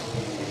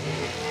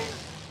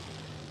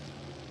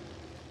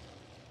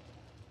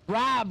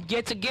 Rob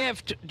gets a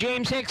gift.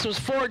 James Hicks was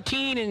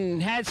 14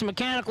 and had some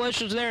mechanical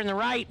issues there in the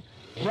right.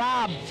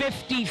 Rob,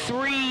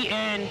 53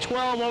 and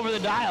 12 over the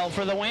dial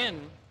for the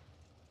win.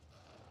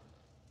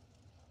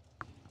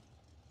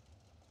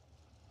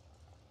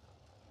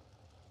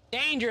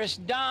 Dangerous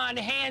Don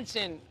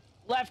Hansen,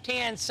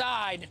 left-hand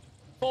side,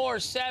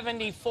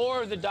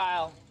 474 the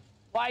dial.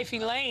 Wifey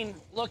Lane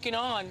looking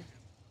on.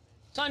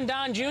 Son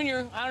Don Jr.,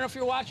 I don't know if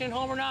you're watching at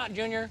home or not,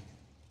 Junior.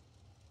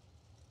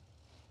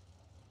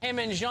 Him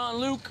and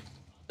Jean-Luc,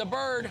 the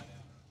bird,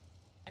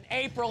 and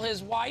April,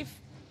 his wife.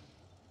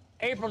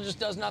 April just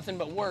does nothing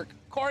but work.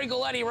 Corey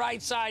Galletti,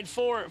 right side,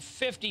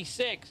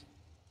 456.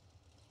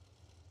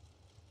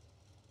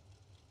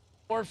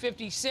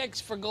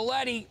 456 for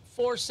Galletti,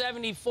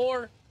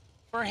 474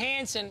 for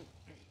Hansen.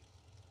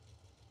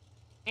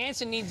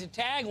 Hansen needs to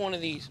tag one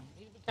of these.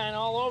 He's been kind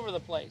of all over the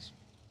place.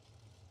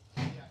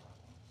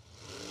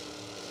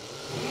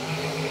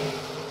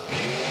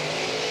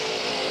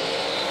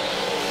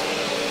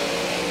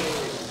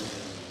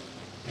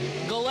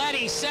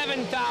 Galletti,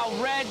 7th thou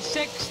red,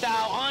 6th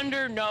thou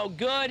under, no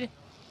good.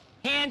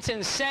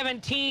 Hansen,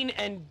 17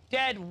 and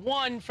dead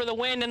 1 for the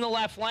win in the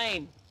left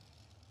lane.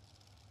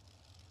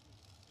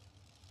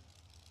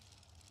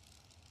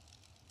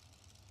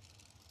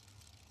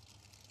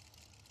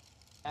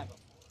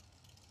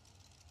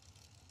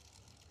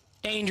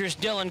 Dangerous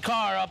Dylan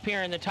Carr up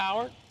here in the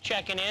tower,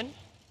 checking in.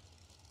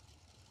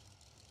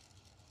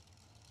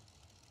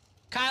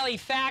 Kylie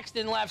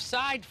Thaxton left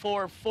side,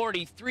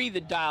 443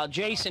 the dial.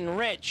 Jason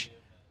Rich,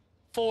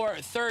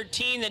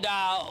 413 the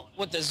dial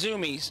with the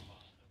zoomies.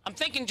 I'm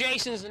thinking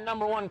Jason's the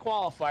 #1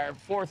 qualifier,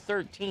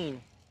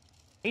 413.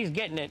 He's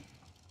getting it.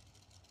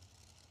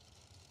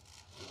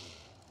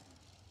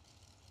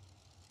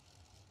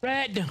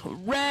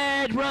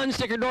 Red run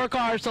sticker door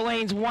cars to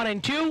lanes 1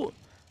 and 2.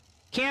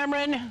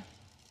 Cameron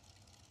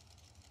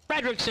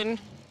Fredrickson,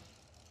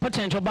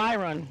 potential buy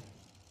run.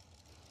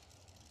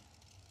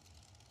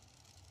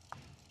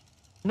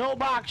 No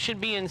box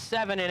should be in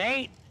 7 and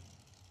 8.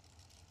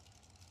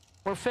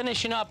 We're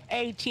finishing up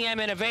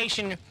ATM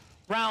Innovation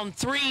round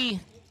 3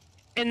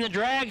 in the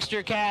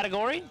dragster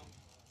category.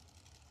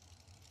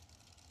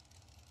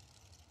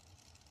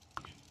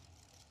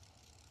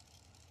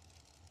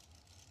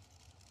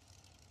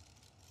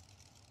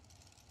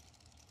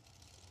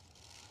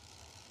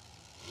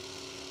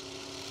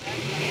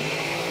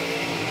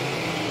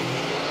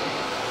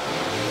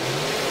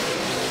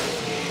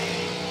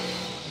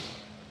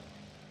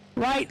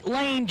 Right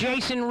lane,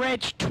 Jason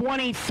Rich,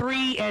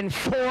 23 and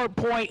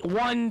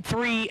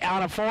 4.13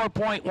 out of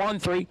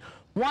 4.13.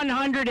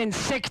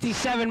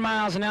 167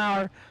 miles an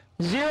hour.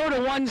 0 to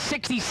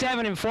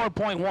 167 in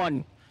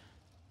 4.1.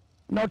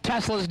 No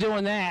Tesla's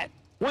doing that.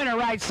 Winner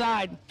right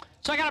side.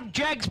 So I got up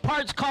Jegs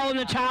Parts calling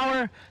the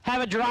tower.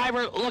 Have a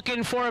driver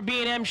looking for a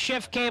B&M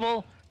shift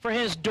cable for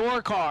his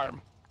door car.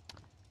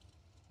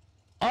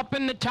 Up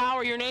in the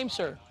tower, your name,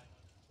 sir?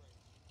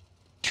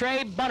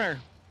 Trey Bunner.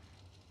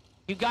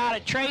 You got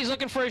it. Trey's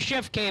looking for a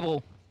shift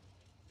cable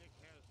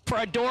for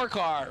a door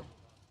car.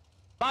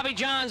 Bobby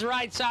John's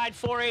right side,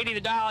 480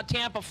 the dial,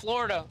 Tampa,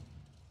 Florida.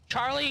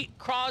 Charlie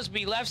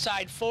Crosby, left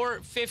side,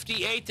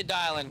 458 the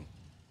dialing.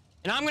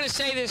 And I'm going to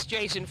say this,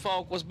 Jason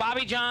Folk, was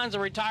Bobby John's a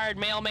retired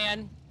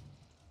mailman?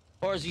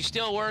 Or is he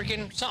still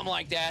working? Something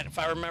like that, if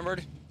I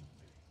remembered.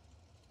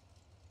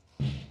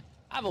 I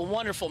have a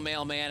wonderful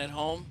mailman at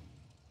home.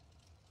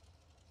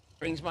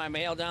 Brings my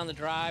mail down the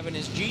drive in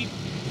his Jeep,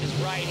 his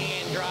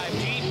right-hand drive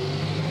Jeep.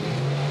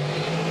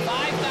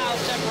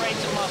 5,000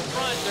 separates them up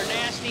front. They're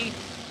nasty.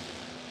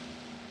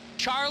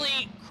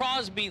 Charlie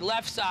Crosby,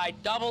 left side,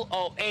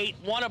 008,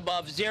 1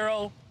 above,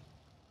 0.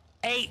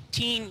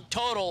 18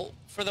 total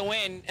for the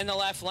win in the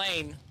left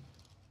lane.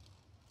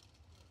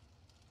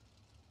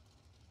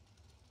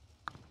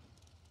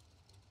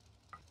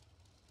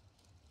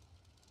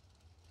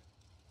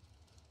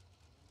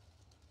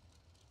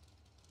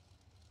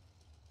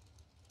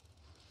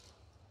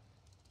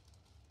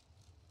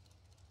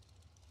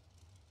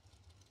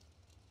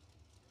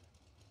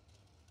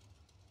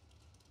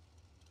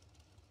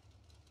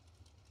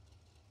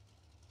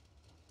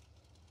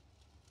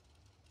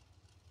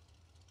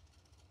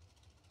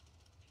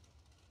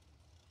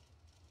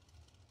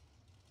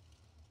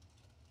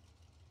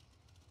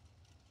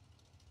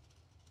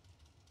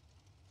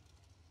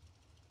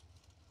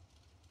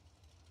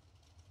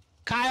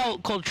 Kyle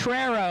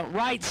Coltrera,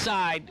 right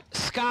side.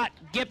 Scott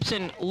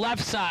Gibson,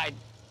 left side.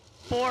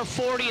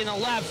 440 in the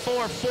left,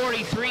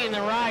 443 in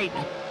the right.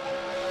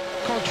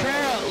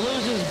 Coltrera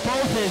loses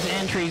both his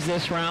entries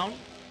this round.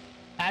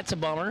 That's a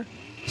bummer.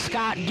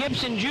 Scott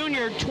Gibson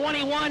Jr.,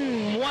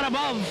 21, 1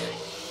 above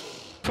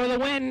for the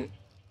win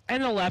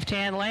in the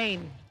left-hand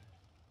lane.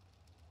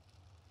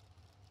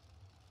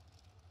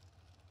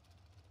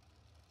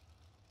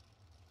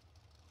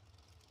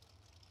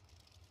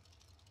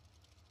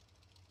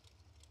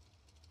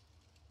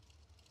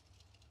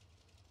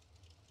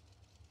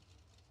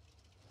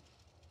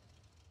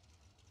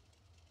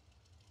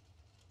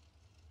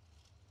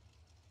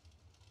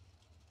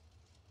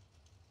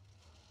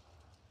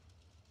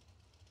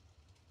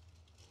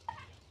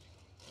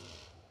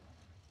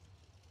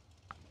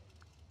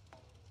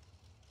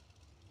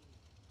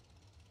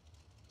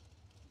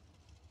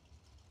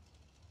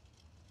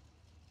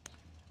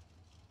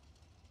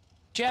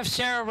 Jeff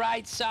Serra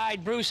right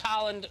side, Bruce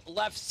Holland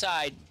left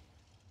side.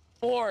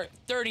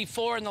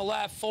 434 in the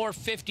left,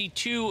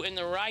 452 in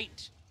the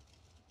right.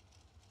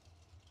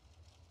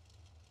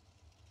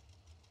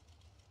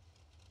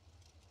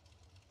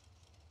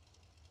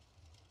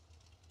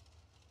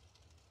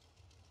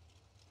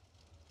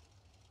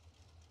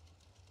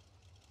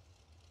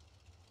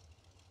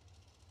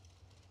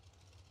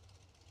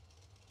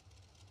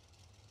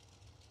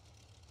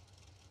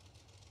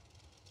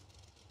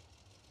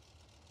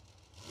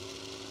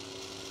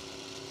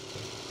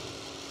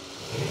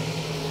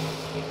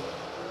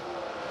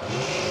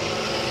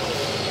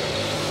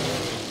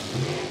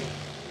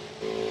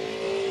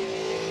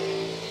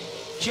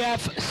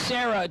 Jeff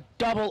Serra,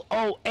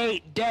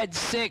 008, dead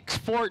 6,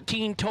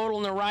 14 total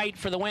in the right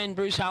for the win.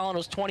 Bruce Holland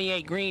was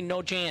 28 green,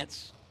 no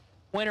chance.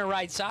 Winner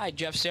right side,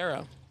 Jeff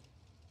Serra.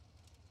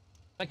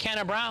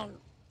 McKenna Brown,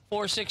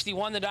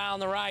 461 the dial on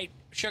the right.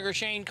 Sugar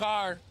Shane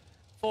Carr,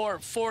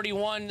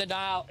 441 the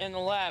dial in the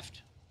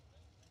left.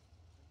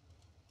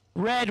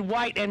 Red,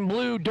 white, and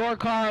blue door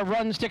car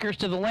run stickers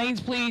to the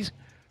lanes, please.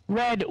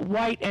 Red,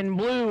 white, and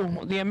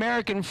blue, the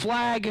American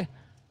flag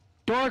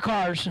door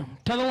cars to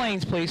the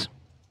lanes, please.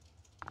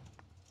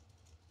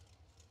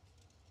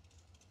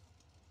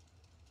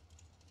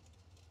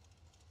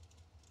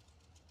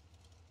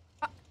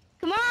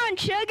 Come on,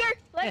 Sugar.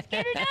 Let's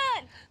get her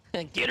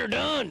done. Get her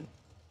done.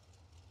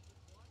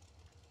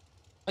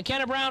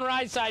 McKenna Brown,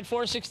 right side,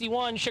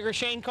 461. Sugar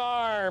Shane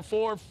Carr,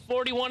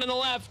 441 in the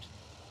left.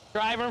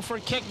 Driver for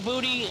Kick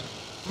Booty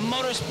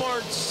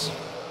Motorsports.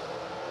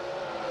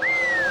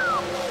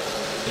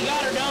 He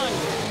got her done.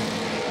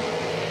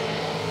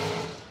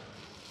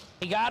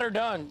 He got her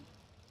done.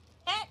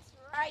 That's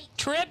right.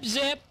 Trip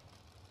zip.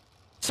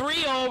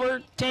 3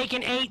 over,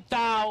 taking 8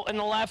 thou in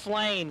the left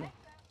lane.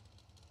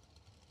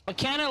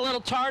 McKenna, a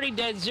little tardy,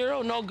 dead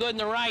 0, no good in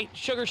the right.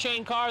 Sugar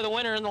Shane Carr, the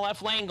winner in the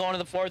left lane, going to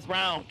the 4th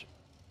round.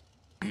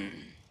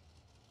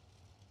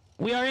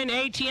 We are in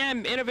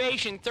ATM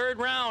Innovation, 3rd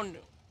round.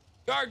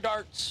 Yard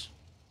darts,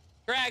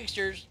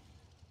 dragsters,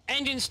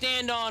 engine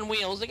stand-on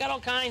wheels. They got all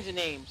kinds of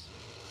names.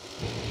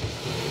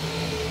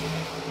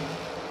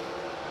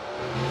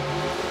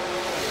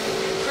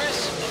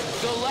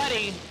 Chris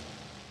Goletti.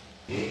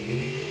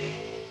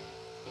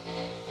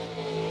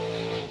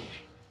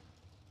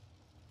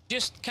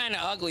 Just kind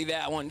of ugly,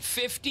 that one.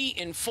 50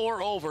 and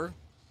 4 over.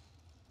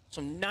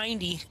 So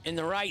 90 in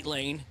the right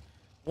lane.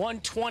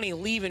 120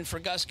 leaving for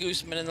Gus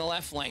Gooseman in the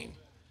left lane.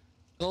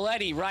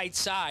 Goletti, right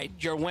side,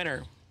 your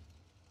winner.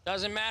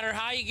 Doesn't matter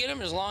how you get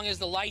him as long as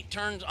the light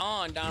turns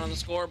on down on the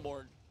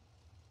scoreboard.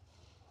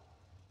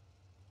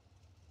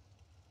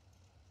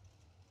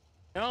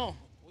 No,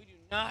 we do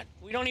not.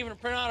 We don't even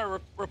print out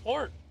a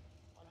report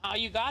on how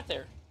you got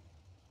there.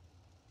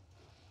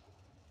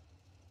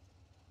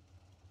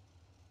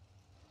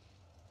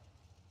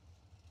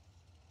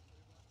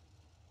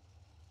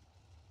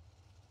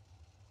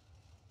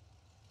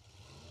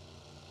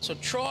 So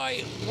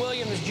Troy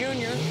Williams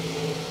Jr.,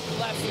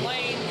 left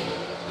lane,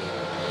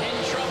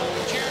 in trouble.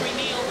 Jeremy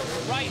Neal,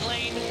 right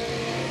lane.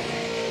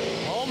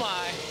 Oh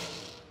my.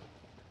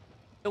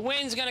 The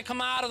win's gonna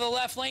come out of the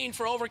left lane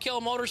for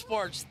Overkill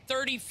Motorsports,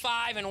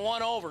 35 and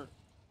 1 over.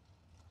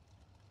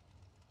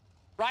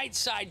 Right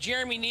side,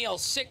 Jeremy Neal,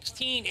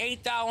 16,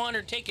 8 thou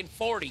under, taking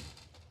 40.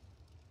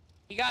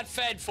 He got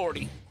fed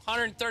 40,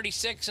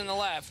 136 in the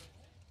left.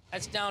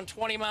 That's down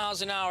 20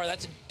 miles an hour.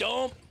 That's a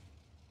dump.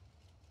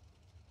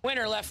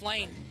 Winner left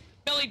lane.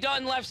 Billy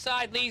Dunn left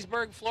side,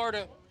 Leesburg,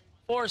 Florida,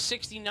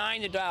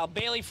 469 the dial.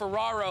 Bailey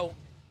Ferraro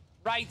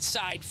right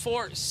side,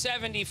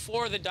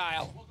 474 the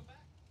dial.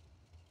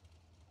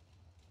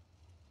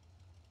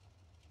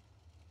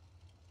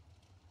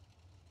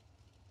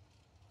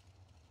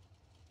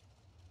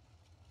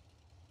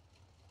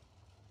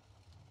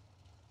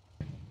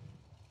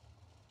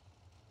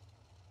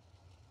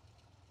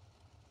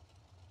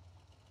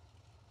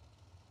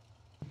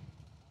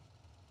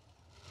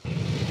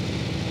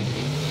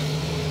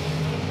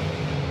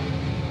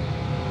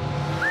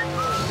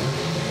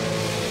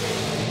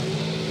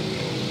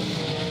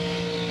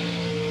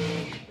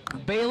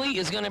 Bailey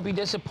is going to be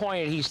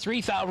disappointed. He's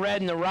 3 thou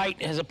red in the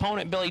right. His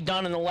opponent, Billy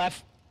Dunn, in the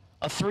left,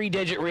 a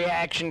 3-digit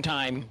reaction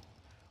time.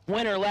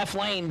 Winner left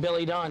lane,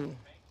 Billy Dunn.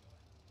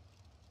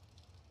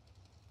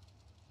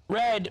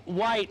 Red,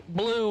 white,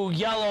 blue,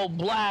 yellow,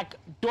 black,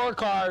 door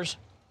cars,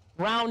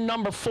 round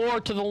number 4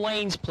 to the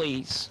lanes,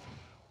 please.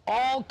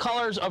 All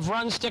colors of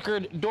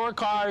run-stickered door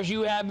cars,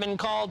 you have been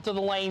called to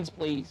the lanes,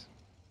 please.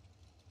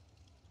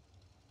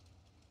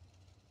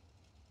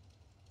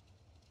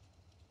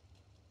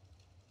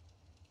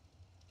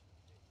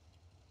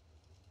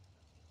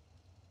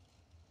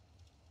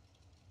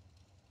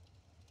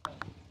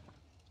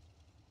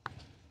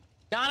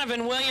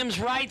 Donovan Williams,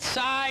 right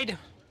side.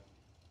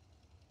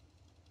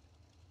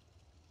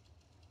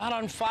 Out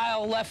on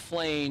file, left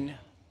lane.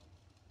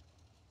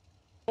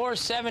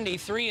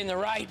 473 in the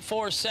right,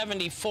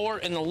 474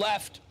 in the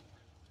left.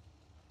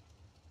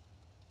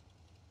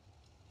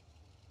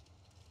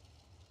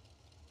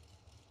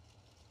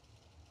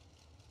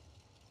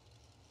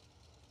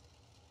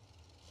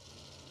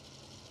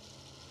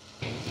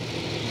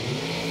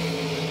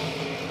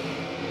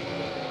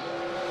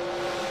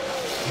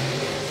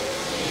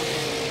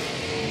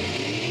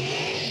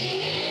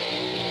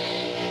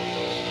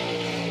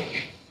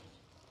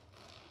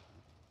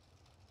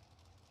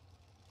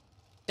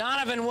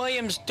 Donovan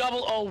Williams,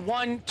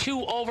 001,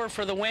 2 over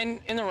for the win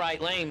in the right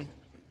lane.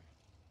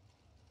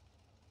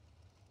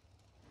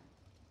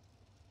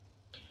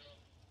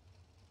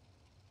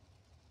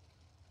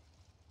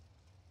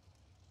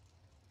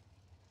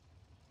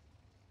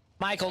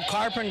 Michael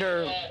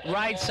Carpenter,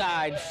 right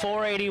side,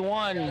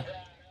 481.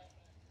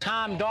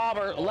 Tom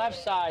Dauber,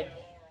 left side,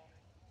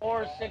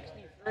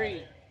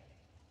 463.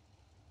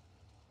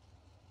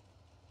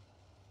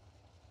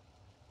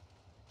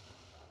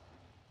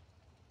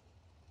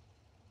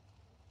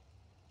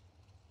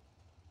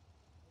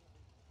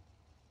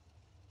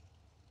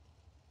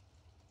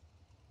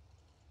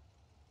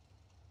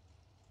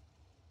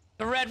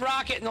 The Red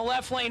Rocket in the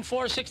left lane,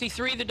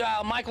 463 the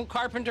dial. Michael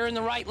Carpenter in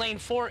the right lane,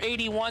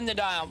 481 the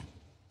dial.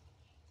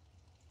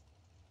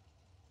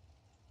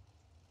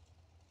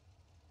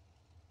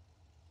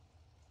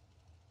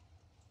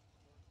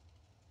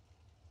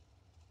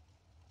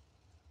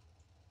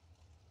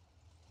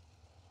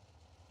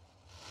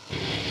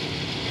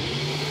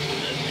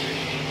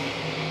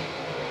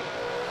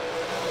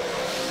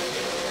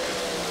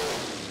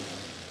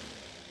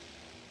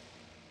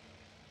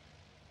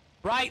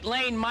 Right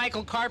lane,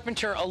 Michael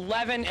Carpenter,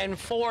 11 and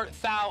 4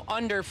 thou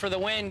under for the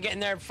win, getting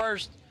there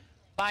first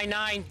by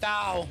 9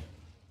 thou.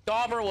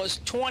 Dauber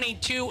was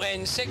 22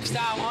 and 6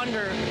 thou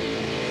under.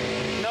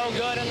 No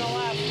good in the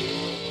left.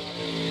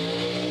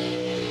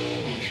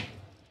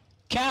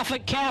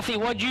 Catholic Kathy,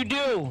 what'd you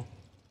do?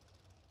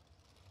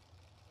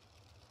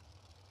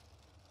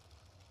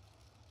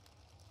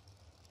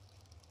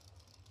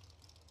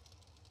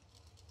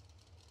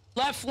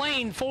 Left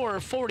lane,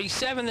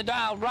 447 the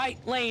dial. Right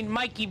lane,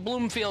 Mikey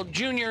Bloomfield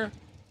Jr.,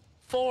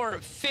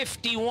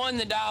 451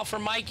 the dial for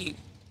Mikey.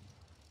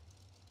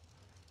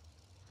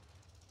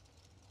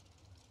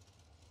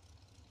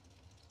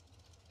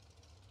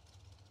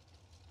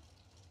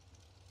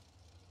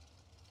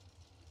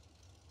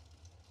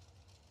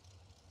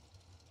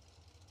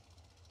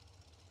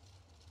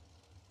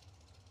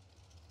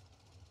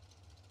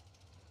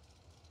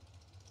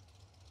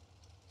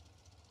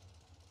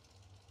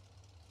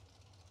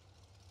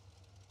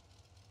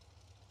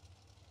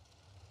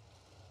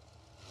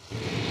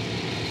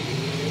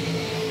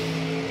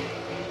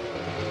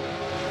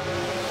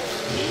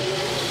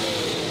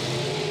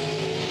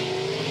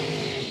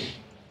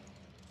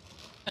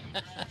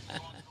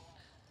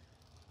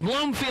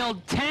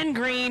 Bloomfield, 10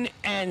 green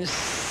and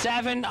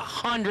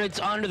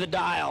 700s under the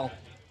dial.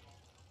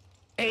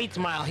 8th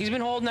mile. He's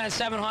been holding that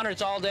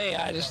 700s all day.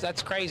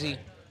 That's crazy.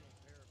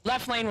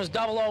 Left lane was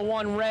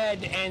 001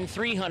 red and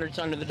 300s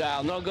under the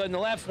dial. No good in the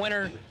left.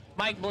 Winner,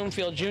 Mike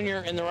Bloomfield Jr.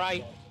 in the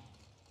right.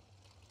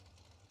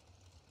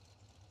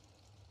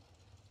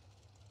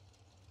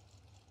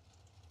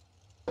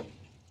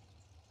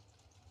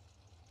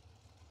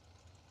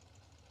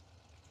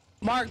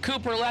 Mark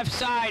Cooper, left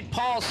side.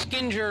 Paul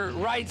Skinger,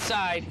 right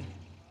side.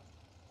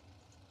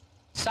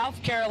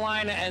 South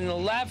Carolina in the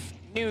left.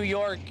 New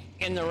York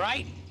in the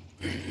right.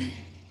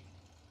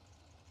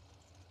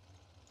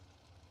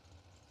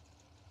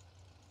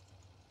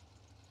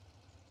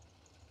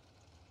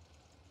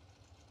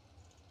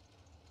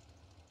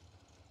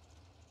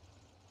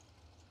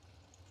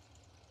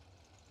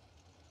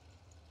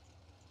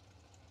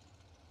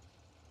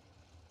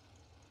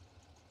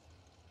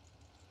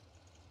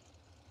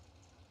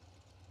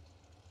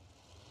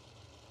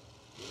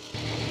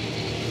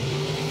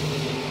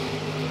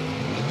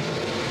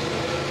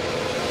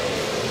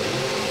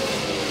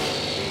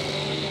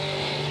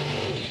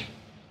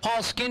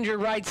 Paul Skinger,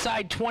 right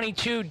side,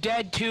 22,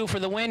 dead 2 for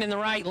the win in the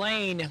right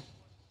lane.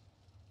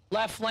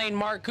 Left lane,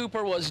 Mark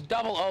Cooper was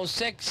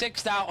 006,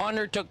 6 thou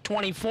under, took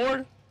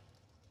 24.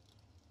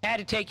 Had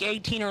to take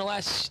 18 or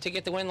less to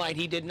get the win light.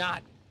 He did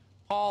not.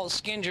 Paul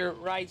Skinger,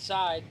 right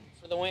side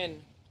for the win.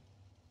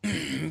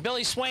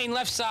 Billy Swain,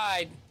 left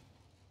side.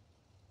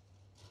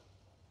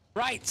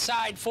 Right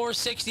side,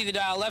 460 the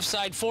dial. Left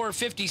side,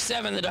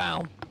 457 the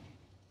dial.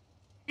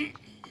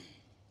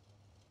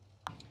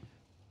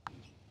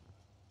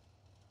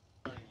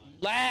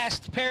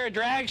 Last pair of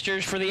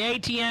dragsters for the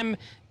ATM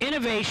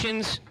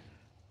Innovations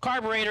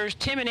carburetors.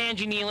 Tim and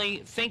Angie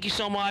Neely, thank you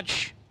so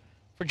much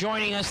for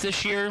joining us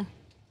this year.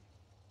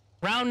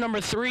 Round number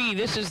 3,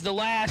 this is the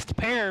last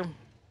pair.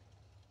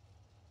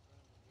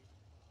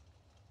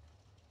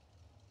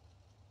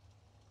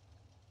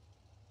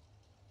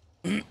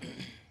 Break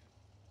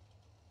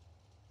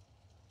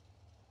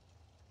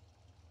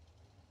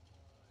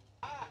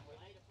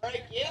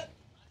yet?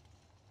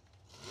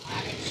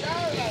 I can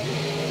show you.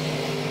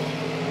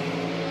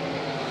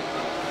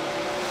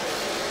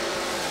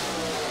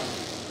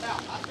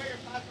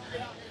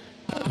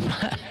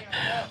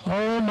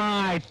 Oh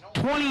my,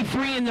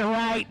 23 in the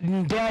right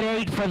and dead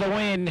 8 for the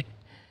win.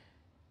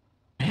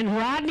 And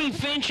Rodney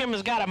Fincham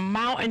has got a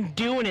Mountain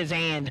Dew in his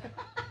hand.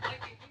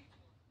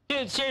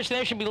 Dude, seriously,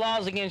 there should be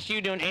laws against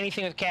you doing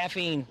anything with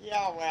caffeine.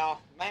 Yeah,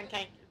 well, man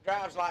can't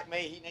drives like me.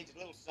 He needs a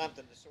little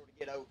something to sort of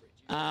get over it.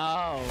 You know?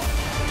 Oh.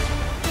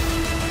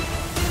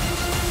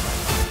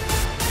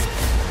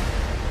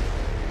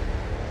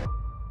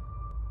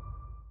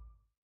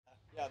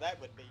 Yeah, that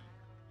would be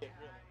it,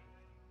 really.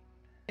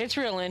 It's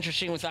real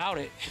interesting without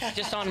it,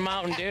 just on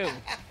Mountain Dew.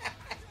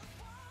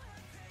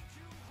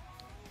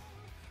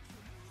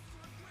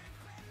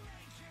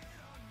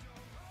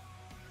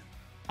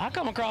 I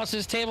come across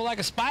this table like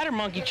a spider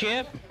monkey,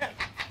 Chip.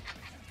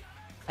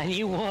 And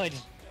you would.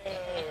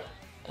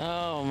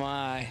 Oh,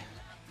 my.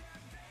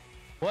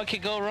 What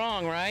could go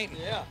wrong, right?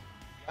 Yeah,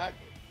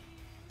 exactly.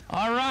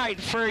 All right,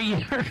 for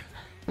your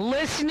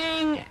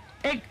listening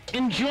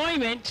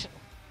enjoyment,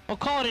 we'll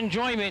call it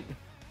enjoyment,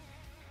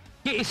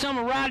 get you some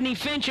of Rodney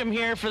Fincham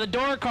here for the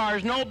door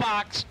cars, no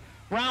box,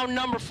 round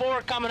number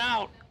 4 coming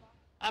out.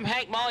 I'm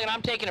Hank Mulligan,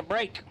 I'm taking a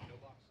break.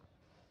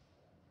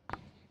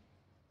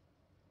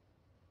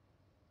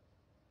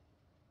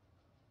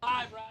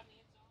 Live, Rodney.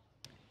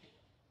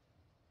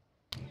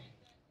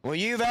 Well,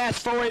 you've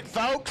asked for it,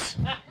 folks.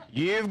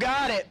 You've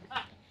got it.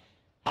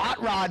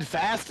 Hot Rod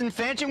Fast and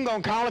Fincham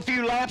gonna call a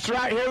few laps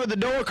right here with the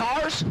door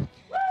cars.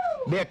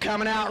 Be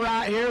coming out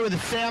right here with the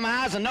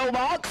semis and no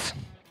box.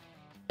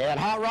 And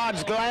Hot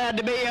Rod's glad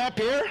to be up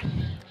here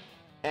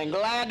and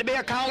glad to be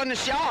calling the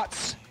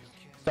shots.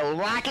 So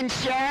like and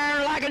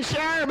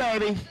share,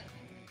 baby.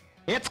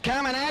 It's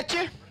coming at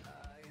you.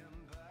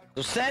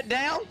 So sit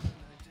down,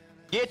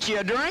 get you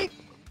a drink,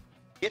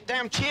 get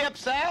them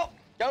chips out,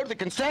 go to the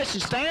concession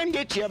stand,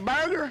 get you a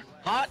burger,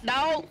 hot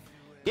dog,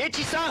 get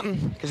you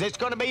something, because it's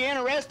going to be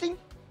interesting.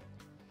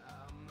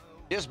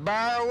 Just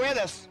bear with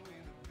us.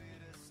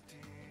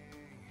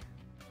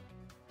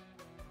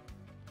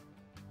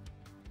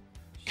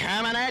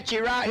 Coming at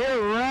you right here,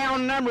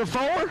 round number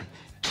 4,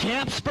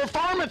 Champs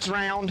Performance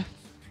Round.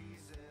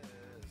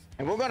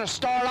 And we're going to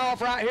start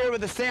off right here with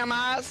the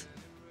semis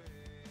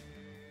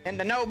in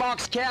the no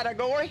box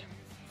category.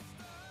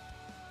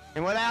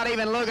 And without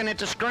even looking at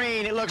the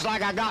screen, it looks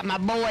like I got my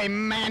boy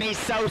Manny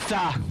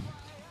Sosa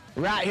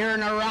right here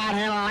in the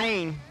right-hand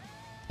lane.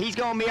 He's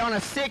going to be on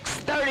a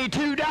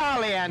 632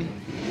 dial-in.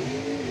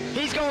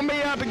 He's going to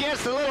be up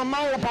against the little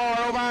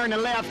Mopar over in the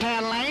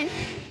left-hand lane.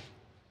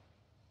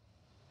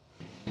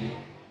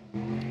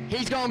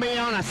 He's going to be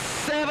on a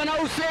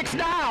 706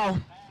 dial.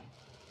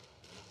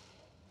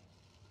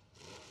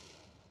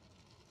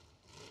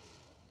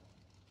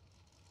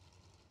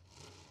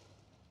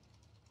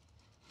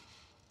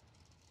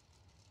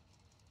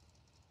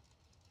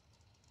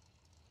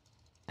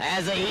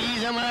 As they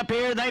ease them up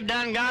here, they've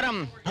done got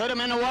them, put them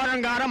in the water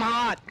and got them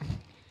hot.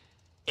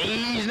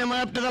 Easing them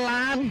up to the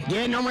line,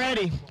 getting them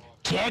ready.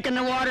 Checking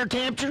the water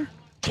temperature,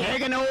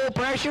 checking the oil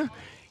pressure.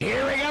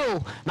 Here we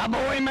go. My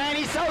boy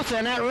Manny Sosa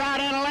in that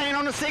right-hand lane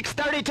on the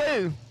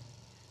 632.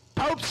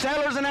 Pope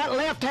Sellers in that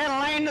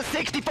left-hand lane, the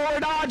 64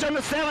 Dodge on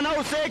the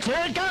 706.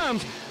 Here it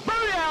comes.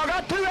 Booyah,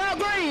 got 2 out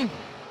green.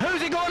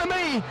 Who's it going to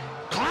be?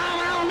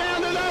 Climbing on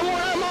down to that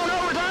one of them on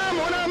overtime,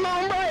 one of them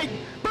on break.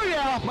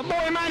 Booyah, my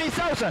boy Manny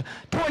Sosa.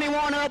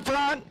 21 up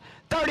front,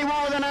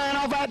 31 with a 9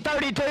 off that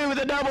 32 with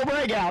a double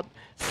breakout.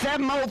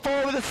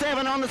 704 with a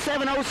 7 on the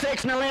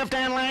 706 in the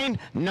left-hand lane.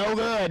 No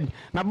good.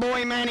 My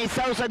boy Manny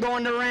Sosa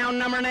going to round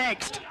number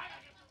next.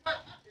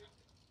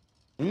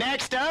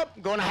 Next up,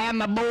 going to have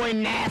my boy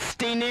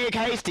Nasty Nick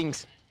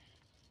Hastings.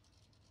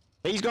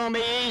 He's going to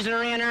be easing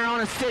her in there on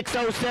a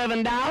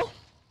 607 dial.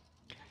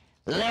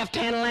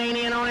 Left-hand lane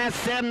in on that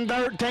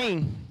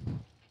 713.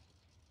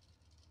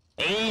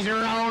 Easing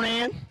her on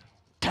in.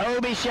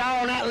 Toby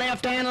Shaw on that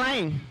left-hand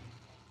lane.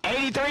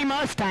 83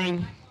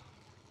 Mustang.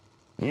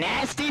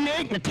 Nasty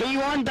Nick, the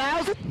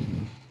T1000.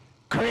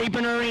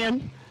 Creeping her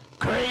in.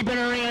 Creeping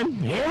her in.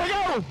 Here we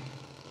go.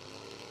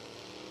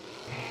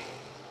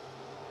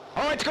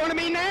 Oh, it's going to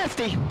be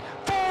Nasty.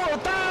 4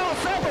 fouls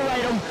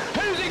separate them.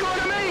 Who's he going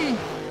to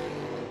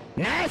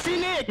be? Nasty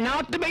Nick,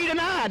 not to be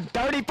denied.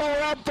 34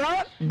 up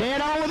front,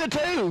 dead on with a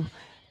 2.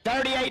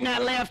 38 in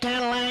that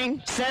left-hand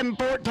lane.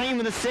 714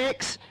 with a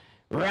 6.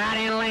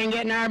 Right-hand lane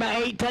getting there by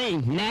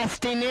 18.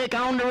 Nasty Nick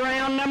on to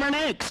round number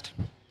next.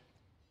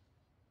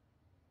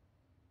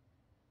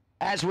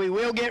 As we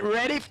will get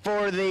ready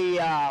for the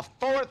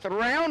 4th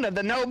round of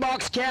the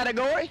no-box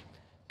category.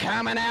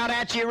 Coming out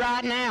at you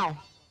right now.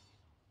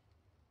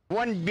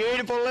 One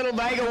beautiful little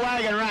Vega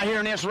wagon right here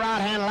in this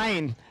right-hand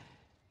lane.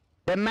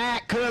 The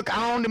Matt Cook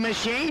on the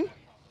machine.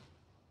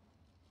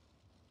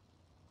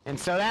 And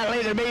so that'll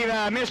either be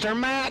Mr.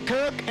 Matt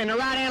Cook in the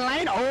right-hand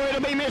lane or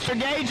it'll be Mr.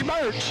 Gage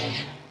Birch.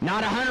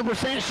 Not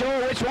 100%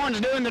 sure which one's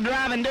doing the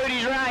driving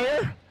duties right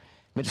here.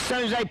 But as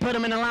soon as they put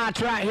them in the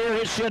lights right here,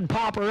 it should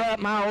pop her up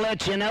and I'll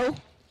let you know.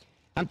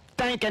 I'm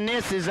thinking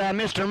this is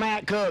Mr.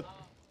 Matt Cook.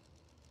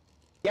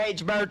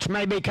 Gage Birch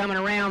may be coming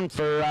around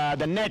for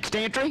the next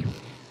entry.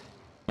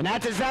 And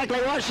that's exactly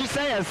what she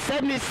says.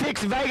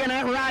 76 Vega in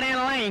that right-hand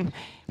lane.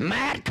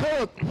 Matt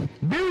Cook.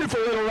 Beautiful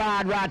little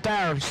ride right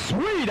there.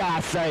 Sweet, I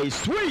say.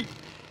 Sweet.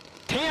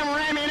 Tim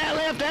Ramey in that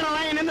left-hand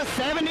lane in the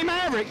 70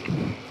 Maverick.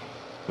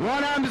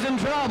 One of them's in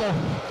trouble.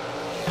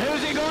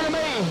 Who's he going to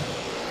be?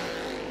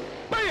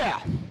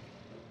 Booyah!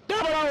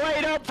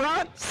 008 up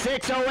front.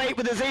 608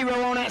 with a 0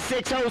 on that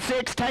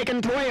 606,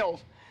 taking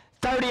 12.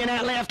 30 in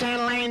that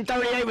left-hand lane,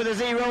 38 with a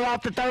 0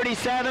 off the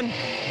 37.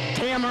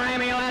 Tim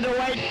Ramey will have to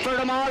wait for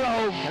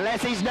tomorrow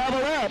unless he's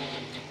doubled up.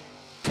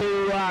 2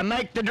 to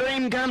make the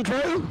dream come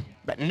true.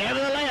 But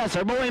nevertheless,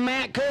 our boy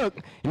Matt Cook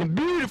in a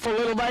beautiful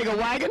little Vega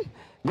wagon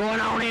going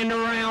on into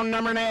round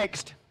number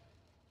next.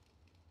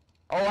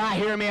 Oh, I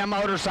hear me a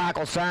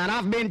motorcycle sign.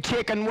 I've been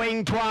chicken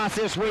winged twice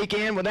this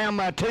weekend with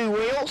them 2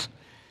 wheels.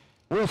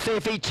 We'll see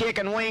if he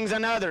chicken wings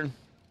another.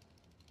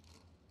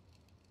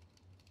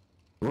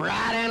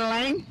 Right in the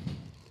lane,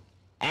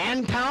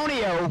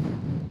 Antonio,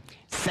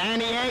 San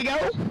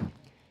Diego,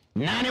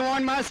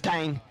 91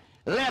 Mustang.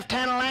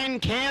 Left-hand lane,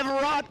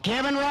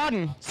 Kevin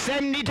Rodden,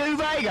 72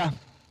 Vega.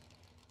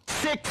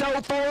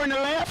 604 in the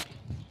left,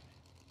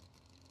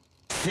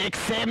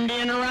 670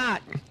 in the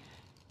right.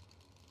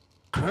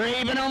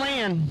 Creeping them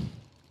in,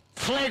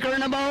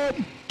 flickering the bulb,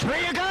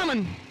 tree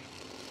a-coming.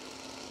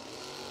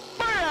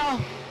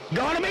 Well,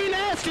 gonna be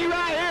nasty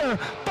right here.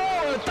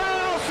 4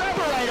 thorough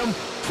separate them.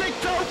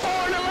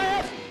 604 in the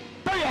left,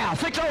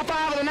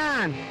 605 with a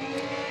 9.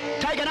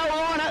 Taking 010.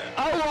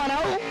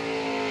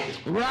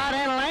 Right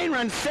hand lane,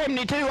 runs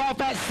 72 off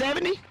that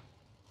 70.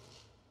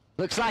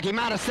 Looks like he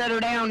might have set her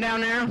down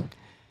there.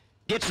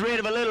 Gets rid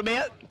of a little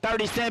bit.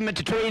 37 at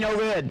the tree, no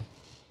good.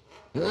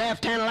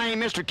 Left-hand lane,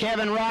 Mr.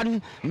 Kevin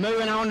Rodden,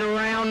 moving on to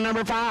round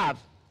number 5.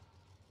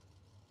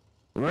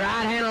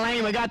 Right-hand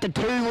lane, we got the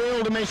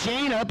 2-wheeled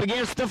machine up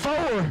against the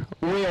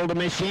 4-wheeled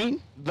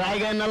machine.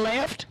 Vega in the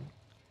left,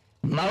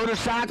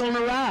 motorcycle on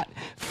the right.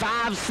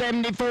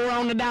 574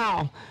 on the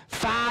dial,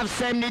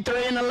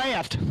 573 in the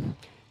left.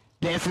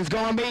 This is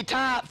going to be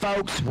tight,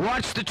 folks.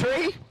 Watch the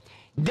tree.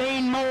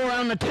 Dean Moore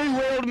on the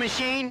 2-wheeled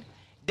machine.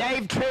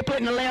 Dave Triplett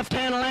in the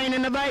left-hand lane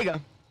in the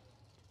Vega.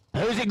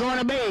 Who's it going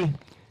to be?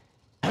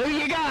 Who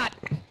you got?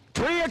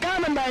 Tree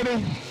a-coming,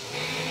 baby.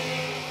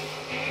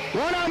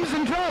 One of them's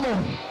in trouble.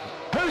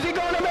 Who's it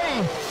going to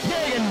be?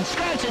 Digging,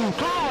 scratching,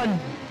 clawing.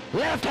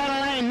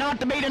 Left-hand lane, not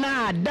to be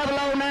denied.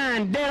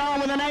 009, dead on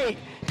with an 8.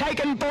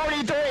 Taking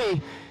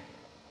 43.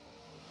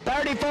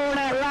 34 in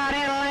that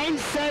right-hand lane.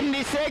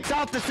 76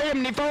 off the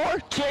 74.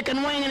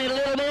 Chicken winging it a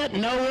little bit.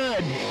 No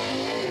good.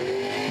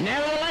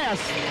 Nevertheless,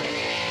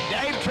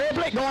 Dave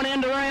Triplett going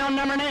into round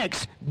number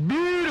next.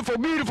 Beautiful,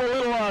 beautiful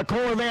little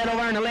Corvette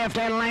over in the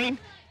left-hand lane.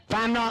 If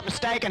I'm not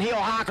mistaken, he'll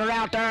hike her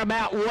out there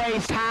about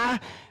waist high.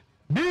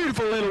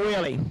 Beautiful little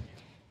Willie.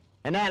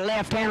 In that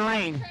left-hand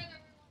lane.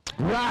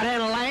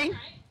 Right-hand lane.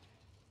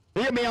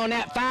 He'll be on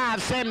that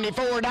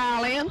 574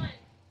 dial in.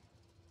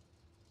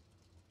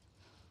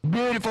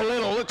 Beautiful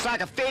little, looks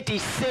like a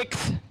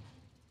 56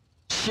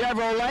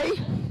 Chevrolet.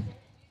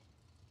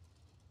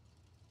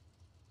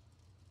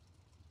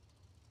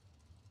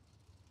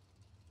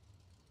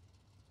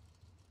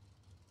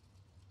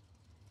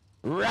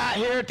 Right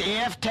here at the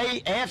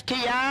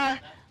FTI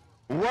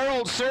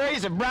World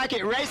Series of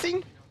Bracket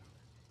Racing.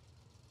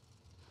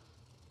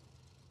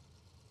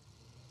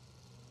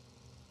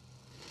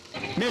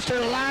 Mr.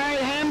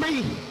 Larry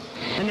Hamby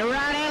in the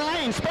right-hand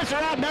lane. Spencer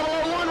out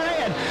 001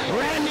 red.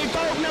 Randy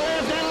Folk in the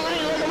left-hand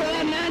lane. Look over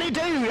that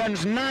 92.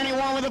 Runs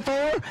 91 with a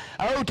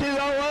 4. 020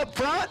 up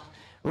front.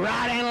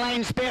 Right-hand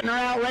lane spitting her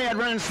out red.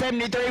 Running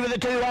 73 with a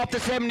 2 off the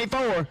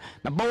 74.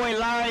 My boy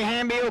Larry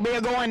Hamby will be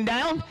going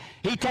down.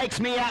 He takes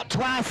me out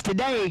twice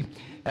today.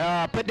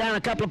 Put down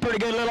a couple of pretty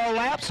good little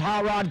laps.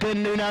 Hot Rod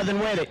couldn't do nothing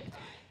with it.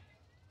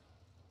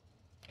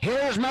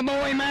 Here's my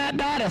boy Matt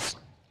Dattis.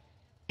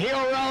 He'll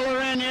roll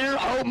her in here,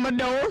 open the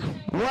door,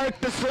 work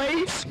the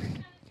sleeves.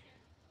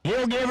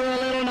 He'll give her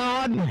a little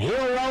nod. He'll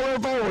roll her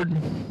forward.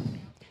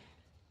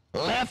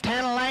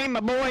 Left-hand lane, my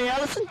boy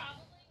Ellison.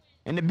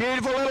 And the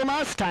beautiful little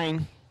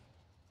Mustang.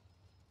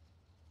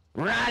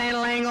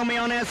 Right-hand lane gonna be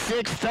on that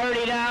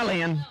 630 dial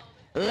in.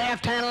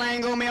 Left-hand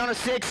lane gonna be on a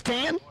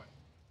 610.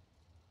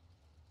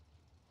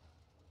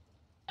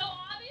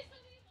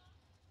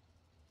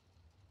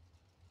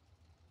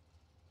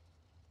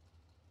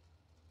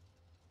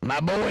 My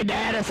boy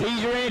Dattis,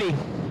 he's ready.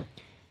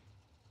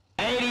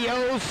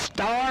 80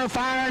 star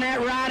firing that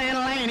right-hand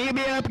lane. He'll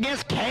be up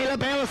against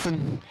Caleb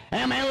Ellison.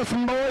 Them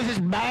Ellison boys is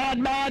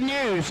bad, bad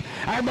news.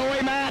 Our boy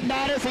Matt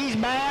Dattis, he's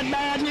bad,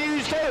 bad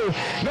news too.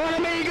 Gonna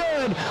be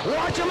good.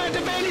 Watch him at the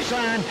finish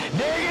line.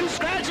 Digging,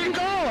 scratching,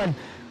 clawing.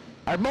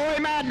 Our boy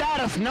Matt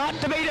Dattis, not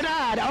to be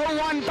denied.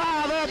 015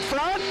 up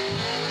front.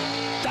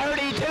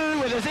 32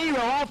 with a 0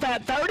 off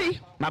that 30.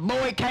 My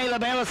boy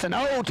Caleb Ellison,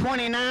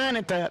 029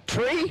 at the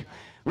tree.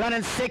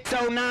 Running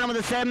 609 with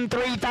a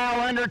 7-3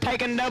 thou under,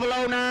 taking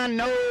 009,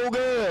 no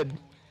good.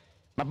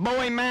 My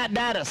boy Matt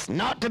Dattis,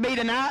 not to be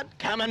denied,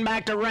 coming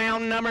back to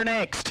round number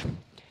next.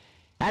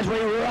 As we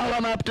roll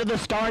them up to the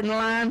starting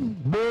line,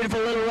 beautiful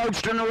little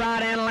roadster in the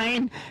right-hand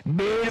lane,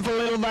 beautiful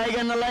little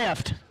Vega in the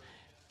left.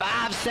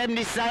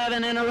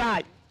 577 in the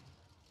right,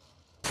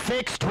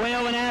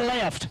 612 in that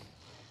left.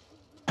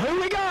 Who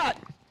we got?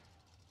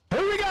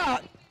 Who we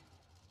got?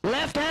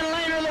 Left-hand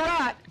lane or the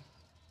right?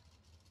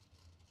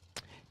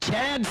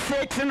 Chad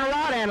 6 in the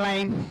right-hand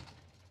lane.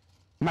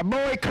 My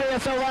boy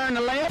Chris over in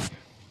the left.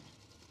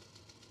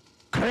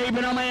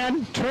 Creeping them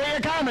in. Tree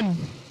a-coming.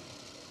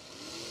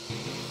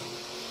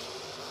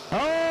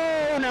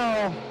 Oh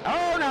no.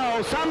 Oh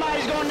no.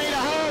 Somebody's going to need a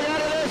hug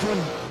out of this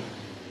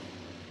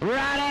one.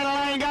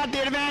 Right-hand lane got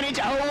the advantage.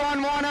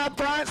 011 up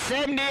front.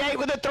 78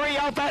 with a 3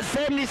 off that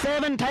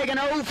 77, taking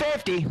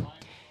 050.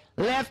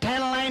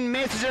 Left-hand lane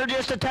misses her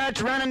just a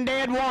touch, running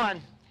dead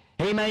 1.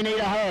 He may need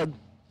a hug.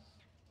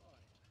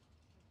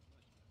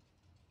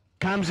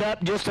 Comes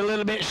up just a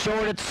little bit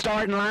short at the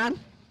starting line.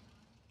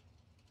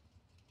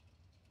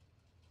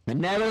 But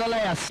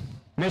nevertheless,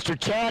 Mr.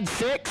 Chad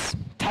 6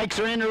 takes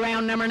her into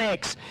round number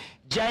next.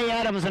 Jay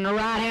Adams in the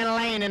right-hand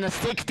lane in a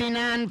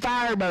 69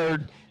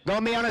 Firebird.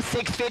 Gonna be on a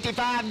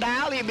 655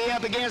 dial. He'll be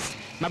up against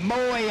my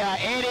boy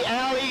Eddie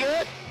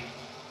Alligood.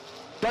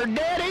 They're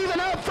dead even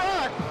up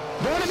front.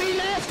 Gonna be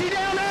nasty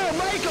down there.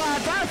 Brake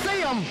lights, I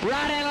see them.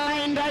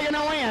 Right-hand lane taking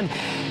a win.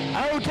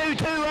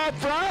 022 up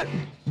front.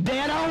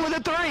 Dead on with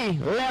a 3.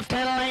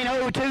 Left-hand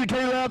lane 022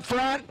 up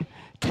front.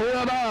 2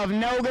 above,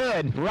 no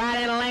good.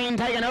 Right-hand lane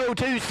taking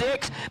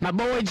 026. My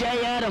boy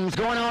Jay Adams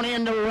going on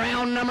into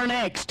round number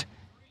next.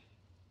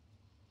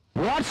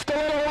 Watch the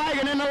little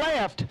wagon in the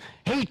left.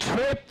 He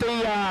tripped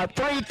the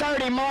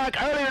 330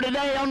 mark earlier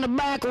today on the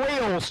back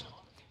wheels.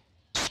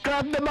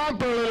 Scrubbed the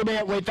bumper a little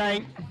bit, we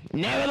think.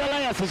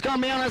 Nevertheless, it's going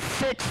to be on a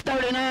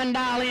 639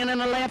 dial in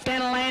the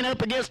left-hand lane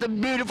up against a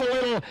beautiful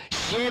little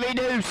Chevy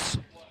Deuce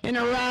in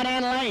the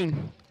right-hand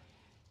lane.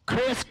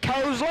 Chris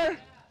Kozler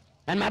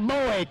and my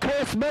boy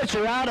Chris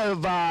Butcher out of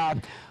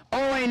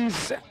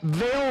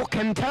Owensville,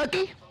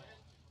 Kentucky.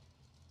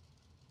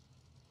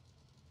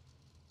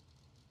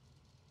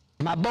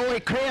 My boy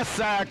Chris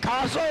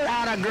Kozler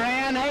out of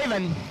Grand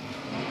Haven.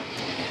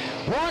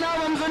 One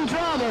of them's in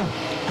trouble.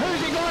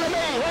 Who's he going to be?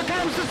 Here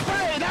comes the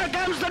spray. There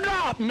comes the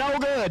drop. No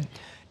good.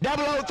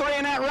 003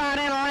 in that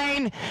right-hand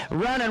lane,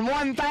 running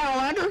 1 thou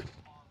under.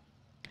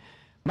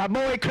 My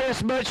boy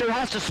Chris Butcher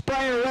has to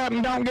spray her up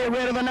and don't get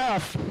rid of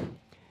enough.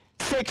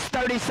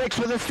 636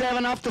 with a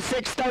 7 off the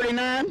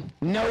 639.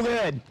 No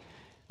good.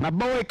 My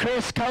boy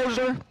Chris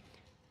Kozler,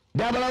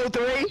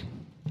 003.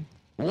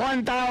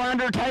 1 thou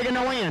under, taking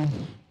the win.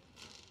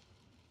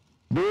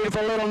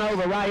 Beautiful little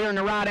Nova right here in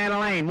the right-hand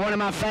lane. One of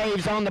my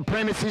faves on the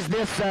premises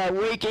this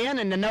weekend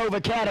in the Nova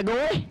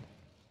category.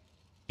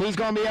 He's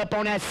going to be up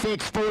on that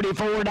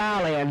 644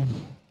 dial-in.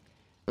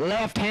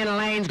 Left-hand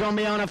lane's going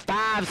to be on a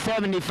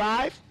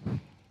 575.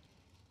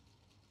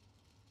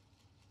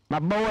 My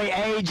boy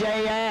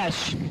A.J.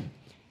 Ash.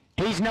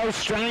 He's no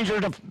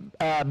stranger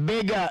to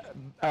big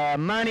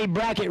money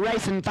bracket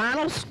racing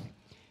finals.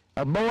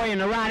 A boy in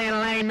the right-hand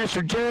lane,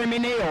 Mr. Jeremy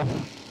Neal.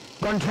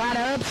 Going to try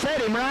to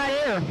upset him right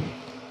here.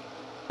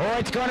 Oh,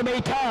 it's going to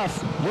be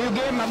tough. You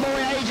give my boy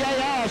A.J.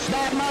 Ash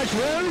that much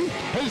room,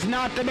 he's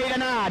not to be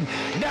denied.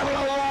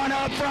 001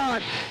 up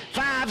front.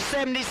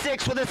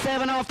 576 with a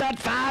 7 off that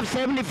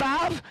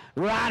 575.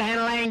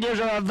 Right-hand lane gives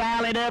her a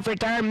valid effort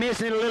there,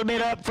 missing it a little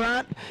bit up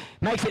front.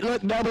 Makes it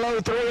look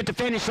 003 at the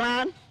finish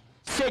line.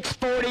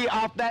 640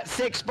 off that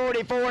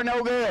 644,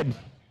 no good.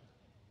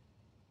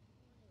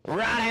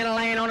 Right-hand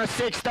lane on a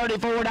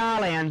 634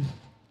 dial-in.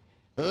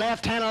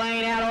 Left-hand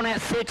lane out on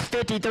that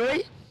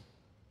 653.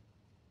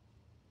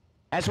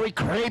 As we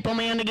creep them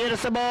in to get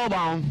us a bulb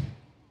on.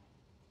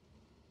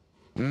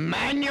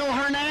 Manuel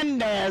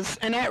Hernandez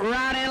in that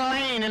right-hand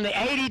lane in the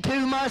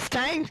 82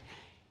 Mustang.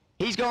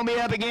 He's going to be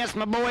up against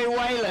my boy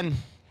Waylon.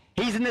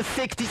 He's in the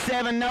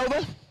 67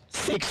 Nova.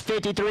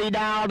 653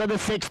 dial to the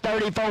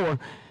 634.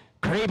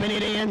 Creeping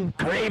it in,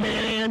 creeping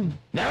it in.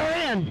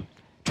 They're in.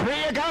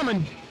 Tria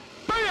coming.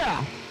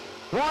 Booyah!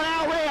 1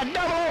 out red,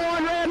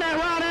 001 red in that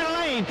right-hand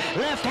lane.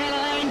 Left-hand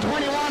lane,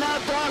 21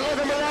 up front,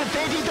 looking for that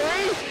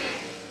 53.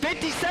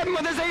 57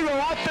 with a 0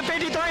 off the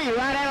 53.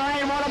 Right-hand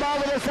lane, 1 above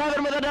with a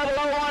 7 with a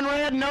 001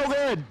 red, no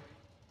good.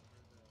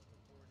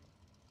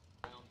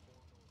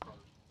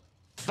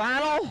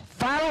 Final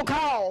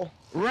call.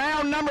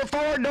 Round number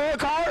 4 door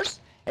cars.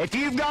 If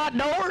you've got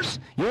doors,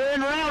 you're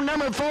in round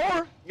number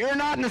 4. You're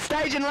not in the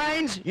staging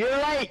lanes, you're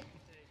late.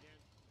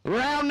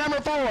 Round number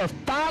 4,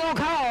 final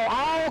call,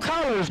 all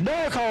colors,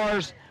 door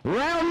cars.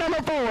 Round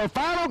number 4,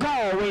 final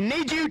call. We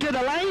need you to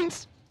the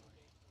lanes.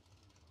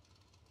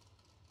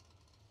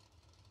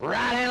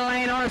 Right-hand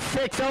lane on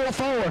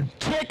 604.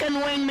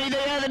 Chicken winged me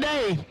the other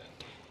day.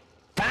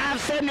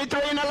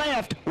 573 in the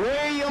left.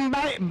 William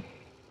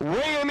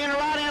in the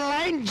right-hand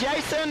lane.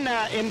 Jason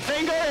in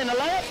finger in the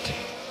left.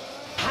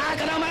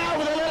 Hiking them out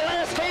with a little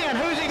S10.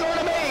 Who's he going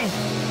to be?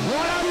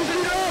 One of them's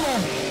in trouble.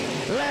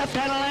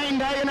 Left-hand lane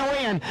taking a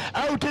win.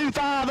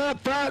 025 up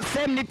front.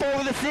 74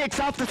 with a 6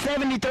 off the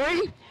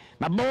 73.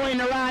 My boy in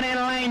the right-hand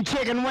lane,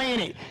 chicken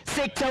winging it.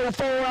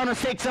 604 on a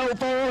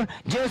 604.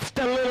 Just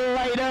a little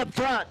late up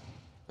front.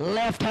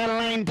 Left-hand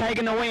lane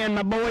taking the win,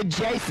 my boy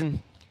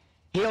Jason.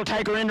 He'll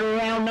take her into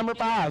round number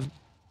 5.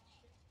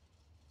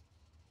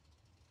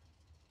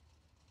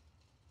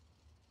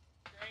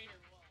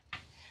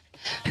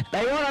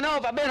 They want to know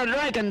if I've been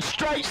drinking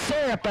straight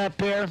syrup up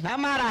here. I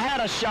might have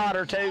had a shot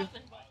or two.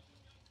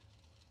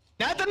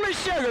 Nothing but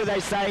sugar,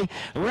 they say.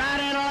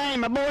 Right-hand lane,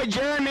 my boy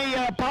Jeremy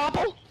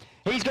Popple.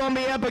 He's going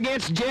to be up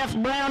against Jeff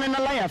Brown in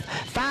the left.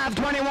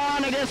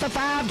 521 against the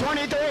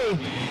 523.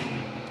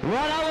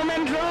 One of them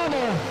in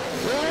trouble.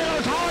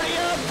 Little tardy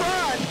up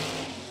front.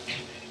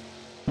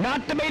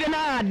 Not to be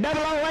denied.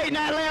 008 in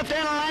that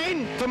left-hand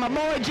lane for my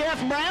boy Jeff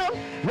Brown.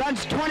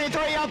 Runs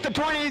 23 off the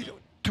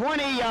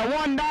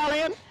 21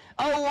 dial in.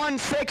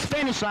 016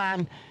 finish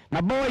line.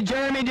 My boy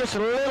Jeremy just a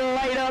little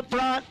late up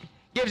front.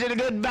 Gives it a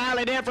good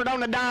valid effort on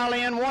the dial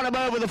in. One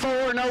above with a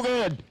 4, no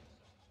good.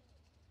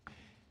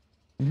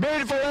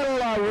 Beautiful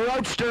little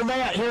roadster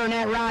vet here in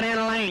that right-hand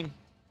lane.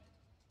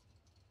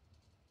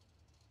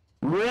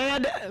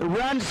 Red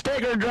run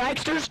sticker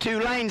dragsters to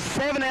lanes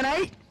 7 and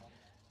 8.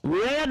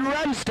 Red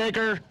run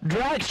sticker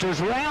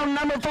dragsters round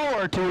number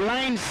 4 to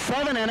lanes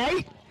 7 and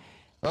 8.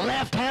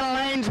 Left-hand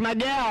lanes, my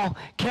gal,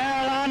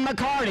 Caroline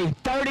McCarty,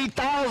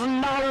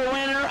 $30,000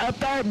 winner up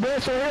there at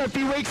Bristol here a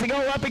few weeks ago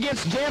up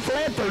against Jeff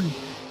Ledford.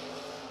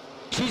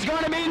 She's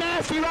going to be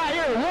nasty right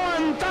here.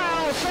 One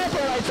foul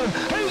separates them.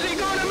 Who's he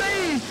going to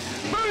be?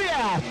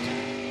 Booyah!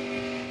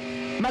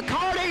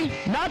 McCarty,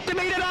 not to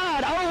be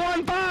denied.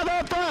 0-1-5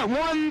 up front.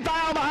 1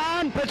 foul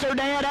behind. Puts her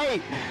down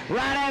 8.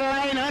 Right out of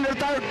lane, under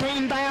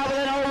 13 foul with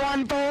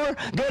an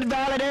 0-1-4. Good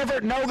valid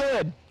effort, no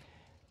good.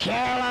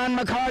 Caroline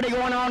McCarty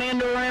going on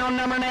into round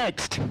number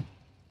next.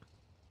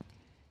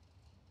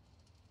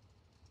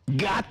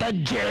 Got the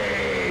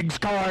Jigs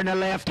car in the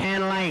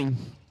left-hand lane.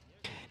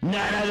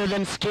 None other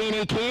than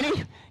Skinny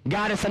Kenny.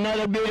 Got us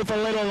another beautiful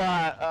little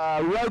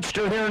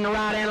roadster here in the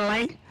right-hand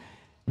lane.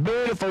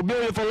 Beautiful,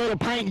 beautiful little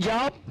paint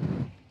job.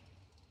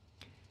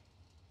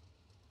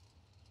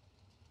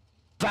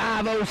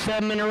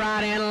 507 in the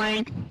right-hand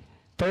lane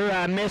for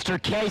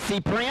Mr. Casey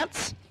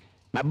Prince.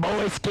 My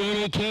boy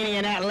Skinny Kenny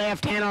in that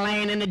left-hand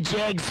lane in the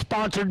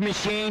Jeg-sponsored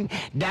machine,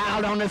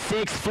 dialed on the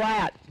 6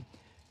 flat.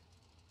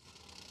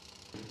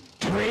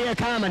 Tria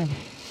coming.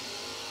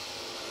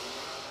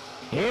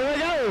 Here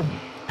we go.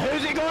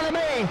 Who's it going to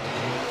be?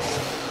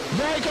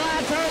 Brake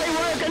lights early,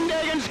 working,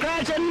 digging,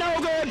 scratching, no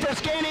good for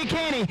Skinny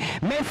Kenny.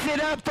 Missed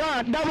it up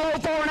front. 004 in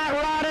that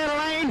right-hand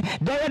lane.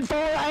 Dead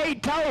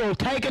 4-8 total,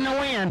 taking the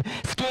win.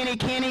 Skinny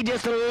Kenny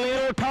just a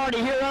little tardy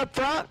here up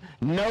front.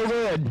 No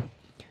good.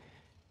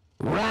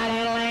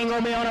 Right-hand lane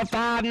going to be on a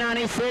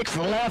 596.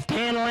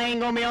 Left-hand lane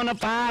going to be on a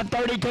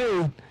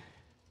 532.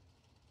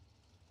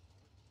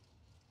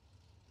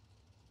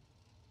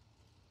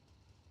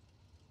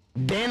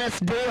 Dennis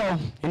Dill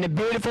in the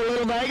beautiful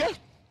little Vega.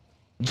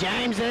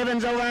 James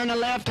Evans over in the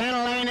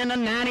left-hand lane in the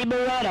 90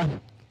 Beretta.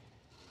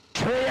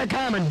 Tria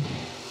coming.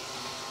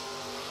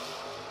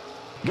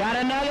 Got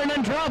another one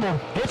in trouble.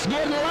 It's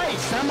getting late.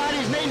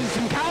 Somebody's needing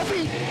some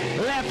coffee.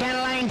 Left-hand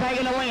lane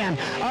taking the win.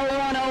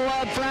 010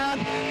 up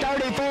front.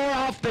 34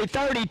 off the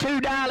 32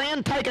 dial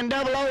in, taking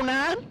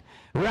 009.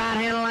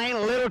 Right-hand lane,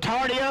 a little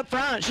tardy up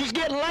front. She's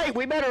getting late.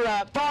 We better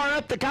fire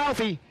up the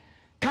coffee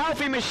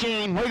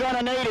machine. We're going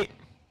to need it.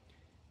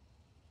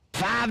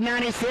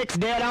 596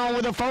 dead on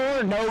with a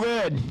 4, no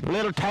good. A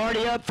little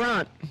tardy up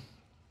front.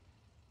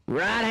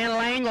 Right-hand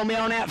lane going to be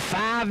on that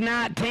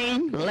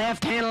 519.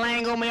 Left-hand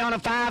lane going to be on a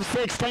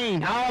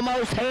 516.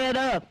 Almost head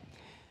up.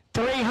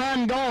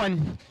 300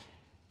 going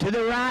to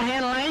the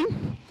right-hand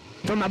lane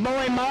for my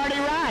boy Marty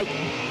Wright.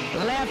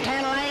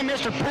 Left-hand lane,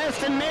 Mr.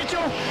 Preston Mitchell.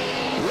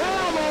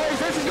 Well, boys,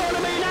 this is going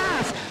to be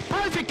nice.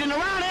 Perfect in the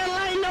right-hand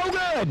lane, no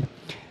good.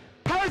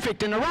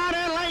 Perfect in the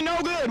right-hand lane,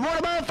 no good. 1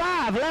 above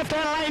 5.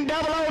 Left-hand lane,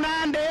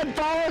 009, dead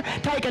 4.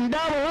 Taking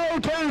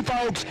 002,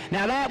 folks.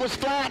 Now that was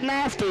flat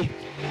nasty.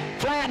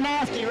 Flat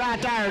nasty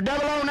right there.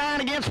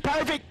 009 against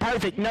perfect.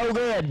 Perfect, no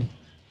good.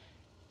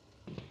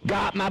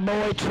 Got my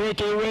boy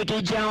Tricky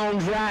Ricky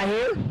Jones right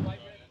here.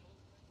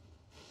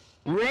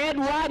 Red,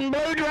 white, and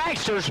blue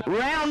dragsters.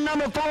 Round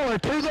number 4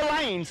 to the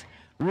lanes.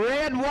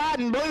 Red, white,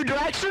 and blue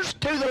dragsters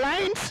to the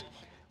lanes.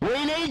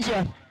 We need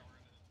you.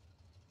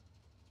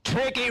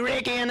 Tricky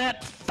Ricky in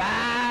that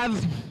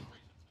 5.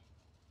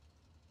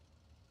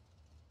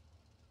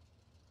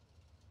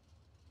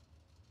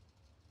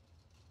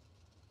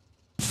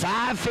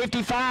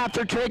 $5.55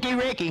 for Tricky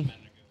Ricky.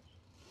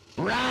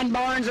 Ryan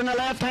Barnes in the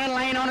left-hand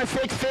lane on a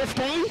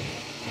 615.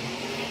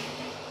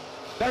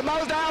 They're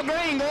both out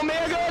green. Gonna be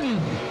a good one.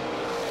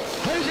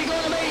 Who's he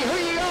gonna be? Who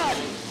you got?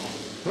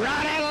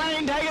 Right-hand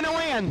lane taking the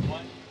win.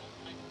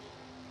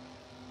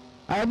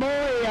 Our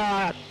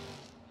boy,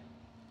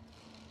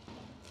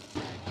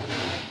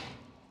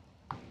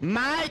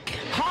 Mike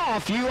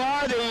Hoff, you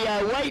are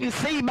the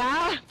wait-and-see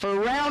buy for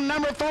round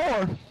number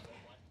 4.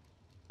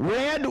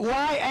 Red,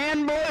 white,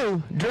 and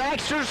blue.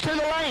 Dragsters to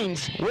the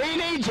lanes. We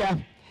need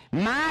you.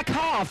 Mike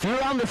Hoff,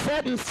 you're on the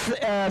set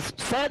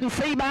and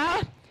see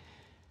buy.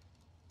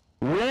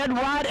 Red,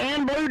 white,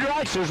 and blue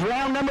dragsters.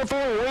 Round number 4.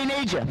 We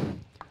need you.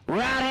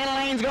 Right-hand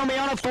lane's going to be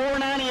on a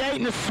 498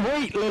 and a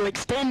sweet little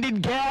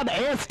extended cab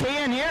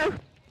S10 here.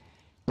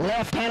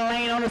 Left-hand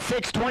lane on a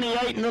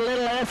 628 and the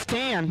little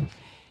S10.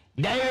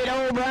 David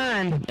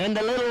O'Brien in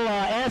the little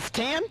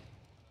S10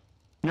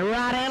 in the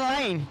right-hand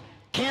lane.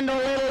 Kendall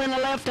Little in the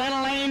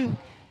left-hand lane.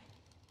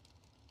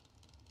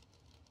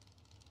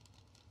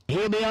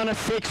 He'll be on a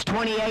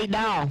 628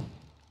 dial.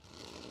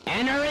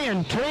 And they're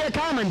in. Tria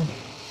coming.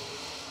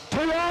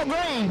 2 all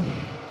green.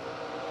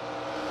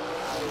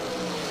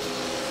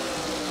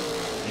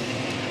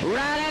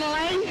 Right-hand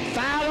lane.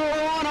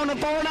 501 on the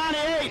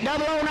 498.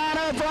 009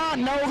 up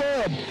front. No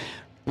good.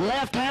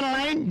 Left-hand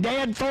lane,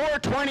 dead 4,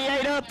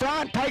 28 up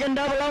front, taking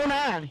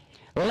 009.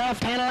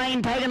 Left-hand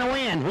lane taking the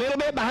win. A little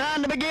bit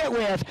behind to begin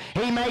with.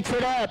 He makes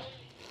it up.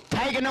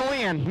 Taking the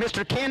win.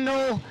 Mr.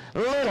 Kendall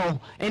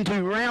Little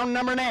into round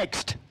number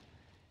next.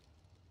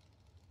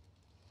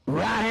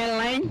 Right-hand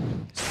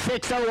lane,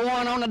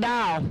 601 on the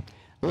dial.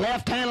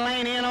 Left-hand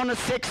lane in on the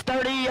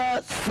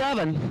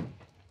 637.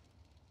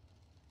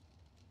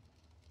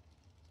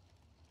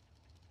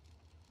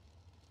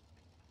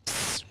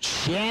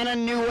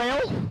 Shannon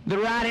Newell, the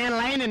right-hand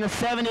lane in the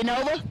 70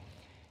 Nova.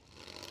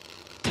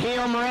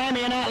 Tim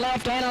Ramey in that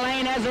left-hand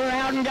lane as they're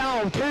out and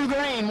gone. 2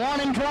 green,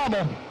 1 in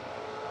trouble.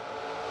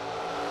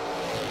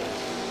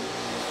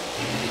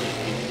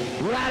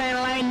 Right-hand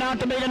lane not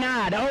to be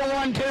denied.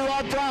 012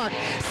 up front.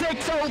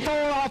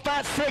 604 off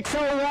that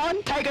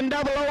 601, taking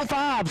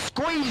 005.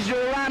 Squeezed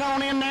her right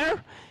on in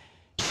there.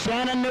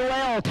 Shannon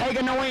Newell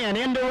taking the win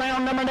into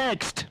round number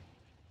next.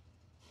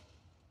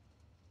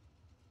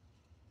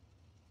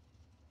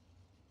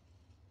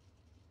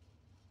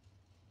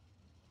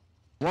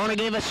 Want to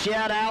give a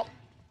shout out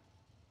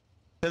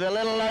to the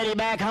little lady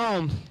back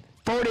home.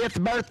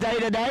 40th birthday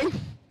today.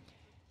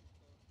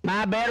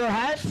 My better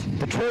half,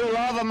 the true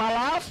love of my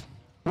life.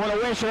 Want to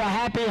wish her a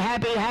happy,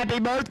 happy, happy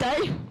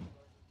birthday.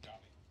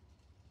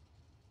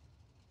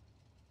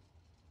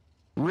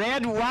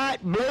 Red,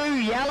 white, blue,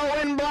 yellow,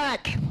 and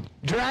black.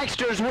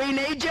 Dragsters, we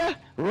need you.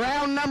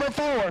 Round number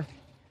 4.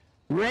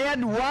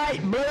 Red,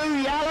 white,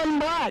 blue, yellow, and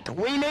black.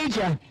 We need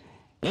you.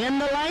 In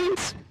the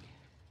lanes.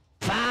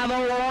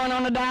 501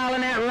 on the dial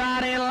in that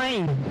right-hand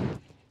lane.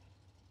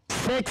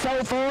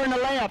 604 in the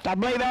left. I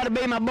believe that'll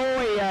be my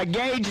boy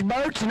Gage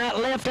Birch in that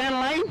left-hand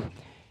lane.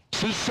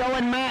 She's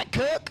showing Matt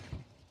Cook.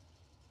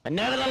 But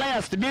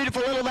nevertheless, the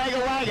beautiful little Vega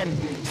wagon.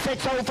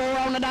 604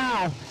 on the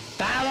dial.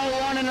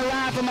 501 in the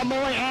right for my boy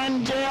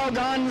Angel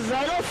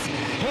Gonzalez.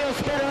 He'll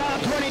spit her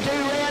out 22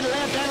 red,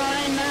 left-hand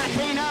lane,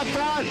 19 up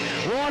front,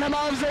 1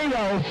 above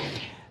 0.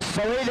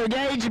 So either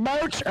Gage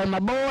Birch or my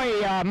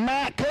boy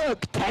Matt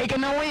Cook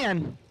taking the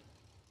win.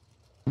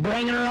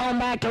 Bringing her on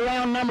back to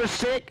round number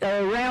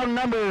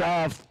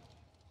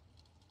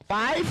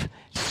 5,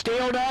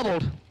 still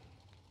doubled.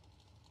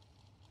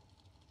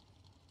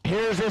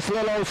 Here's this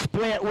little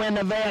split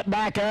window vet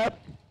back up.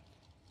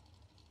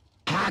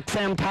 Hikes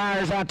them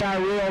tires out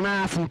there real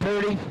nice and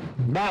pretty.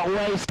 About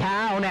waist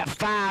high on that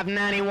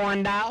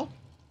 591 dial.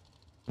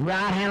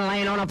 Right-hand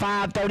lane on a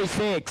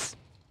 536.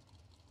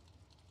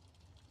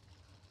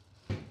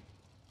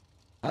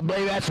 I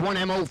believe that's one of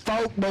them old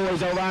folk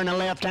boys over in the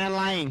left-hand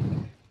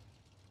lane.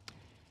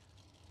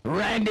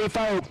 Randy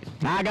Folk,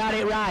 I got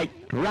it right.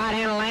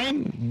 Right-hand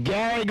lane,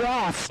 Gary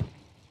Gross.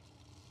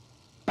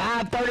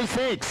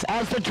 536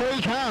 as the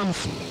tree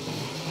comes. 2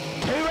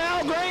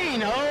 out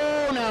green,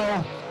 oh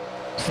no.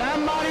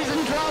 Somebody's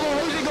in trouble,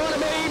 who's it going to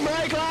be?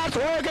 Brake lights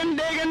working,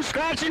 digging,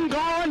 scratching,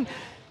 clawing.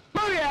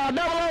 Booyah,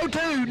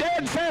 002,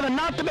 dead 7,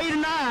 not to be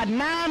denied,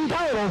 9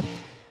 total.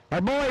 Our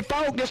boy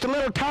Folk just a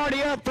little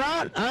tardy up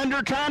front,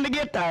 under trying to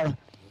get there.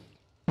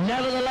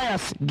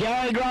 Nevertheless,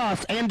 Gary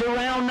Gross into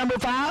round number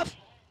 5.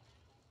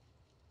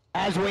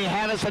 As we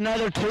have us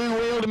another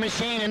 2-wheeled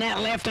machine in that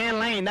left-hand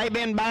lane. They've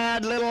been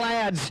bad little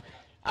lads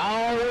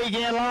all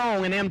weekend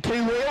long in them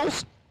 2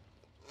 wheels.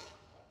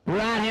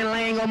 Right-hand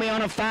lane gonna be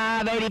on a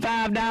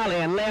 585 dial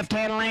in.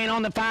 Left-hand lane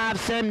on the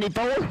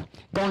 574.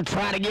 Gonna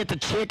try to get the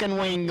chicken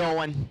wing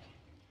going.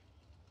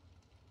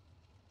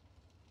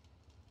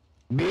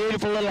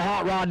 Beautiful little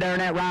hot rod there in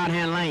that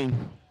right-hand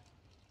lane.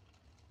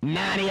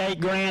 98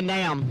 grand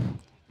down.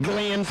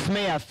 Glenn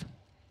Smith.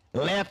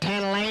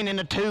 Left-hand lane in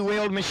the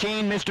 2-wheeled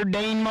machine, Mr.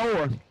 Dean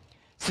Moore.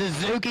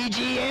 Suzuki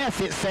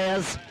GS, it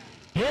says.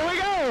 Here we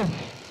go.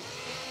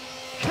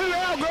 2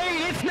 out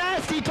green, it's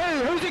nasty too.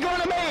 Who's it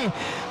gonna be?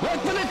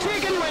 Look for the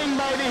chicken wing,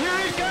 baby.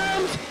 Here it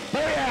comes.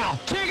 Yeah,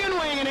 chicken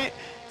winging it.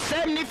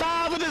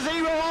 75 with a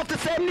 0 off the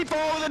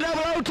 74 with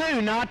a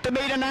 002, not to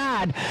be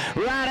denied.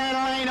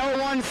 Right-hand lane,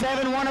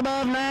 017, 1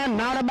 above 9,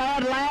 not a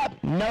bad lap,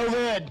 no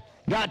good.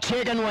 Got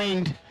chicken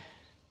winged.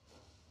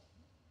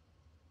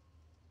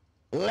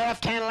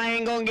 Left-hand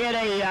lane gonna get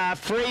a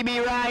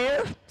freebie right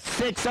here.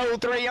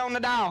 603 on the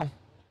dial.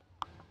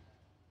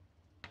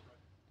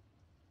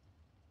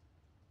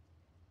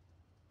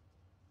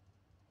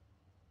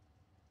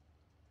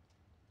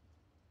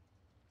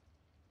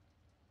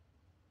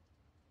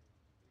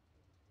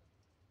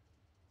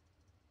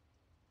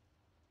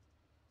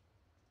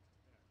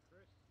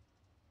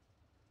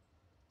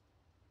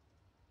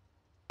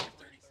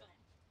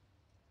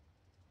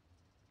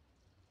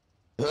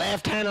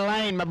 Left-hand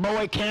lane, my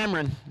boy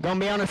Cameron, gonna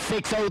be on a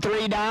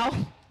 603 dial.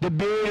 The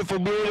beautiful,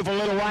 beautiful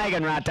little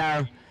wagon right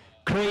there.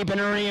 Creeping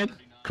her in,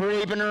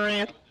 creeping her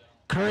in,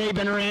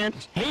 creeping her in.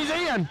 He's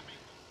in.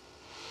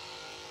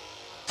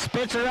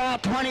 Spits her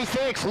out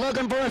 26,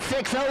 looking for a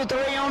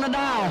 603 on the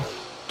dial.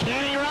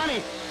 Can he run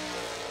it?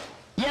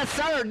 Yes,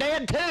 sir,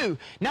 dead 2.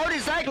 Notice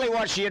exactly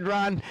what she had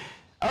run.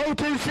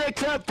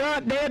 026 up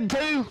front, dead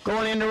 2,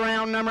 going into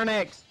round number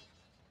next.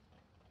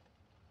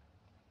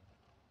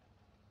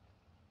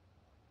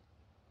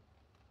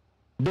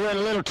 Doing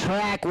a little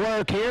track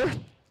work here.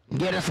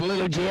 get us a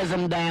little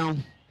jism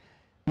down,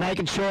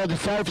 making sure the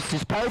surface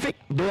is perfect,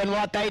 doing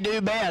what they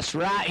do best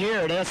right here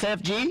at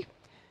SFG,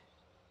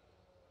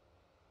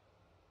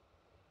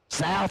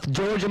 South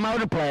Georgia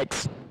Motorsports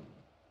Park.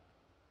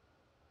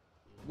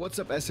 What's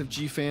up,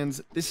 SFG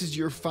fans? This is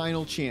your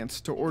final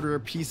chance to order a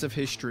piece of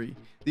history,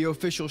 the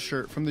official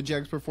shirt from the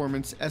Jegs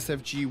Performance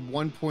SFG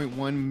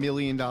 $1.1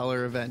 million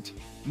event.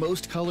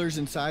 Most colors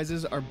and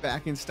sizes are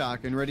back in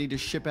stock and ready to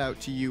ship out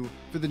to you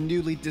for the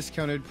newly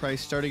discounted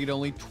price starting at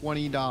only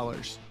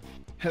 $20.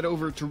 Head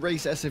over to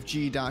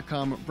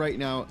racesfg.com right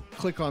now,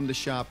 click on the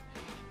shop,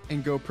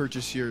 and go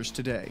purchase yours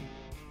today.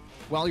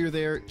 While you're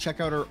there, check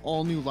out our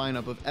all-new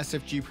lineup of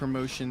SFG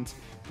Promotions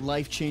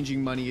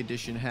Life-Changing Money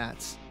Edition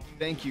hats.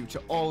 Thank you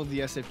to all of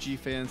the SFG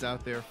fans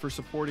out there for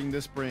supporting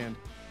this brand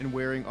and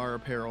wearing our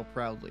apparel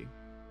proudly.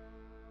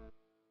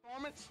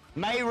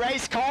 May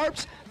race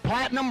carbs,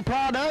 platinum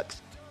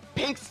products,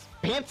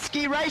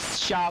 Penske race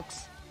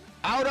shocks,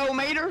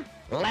 Autometer,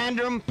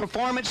 Landrum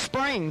Performance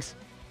Springs.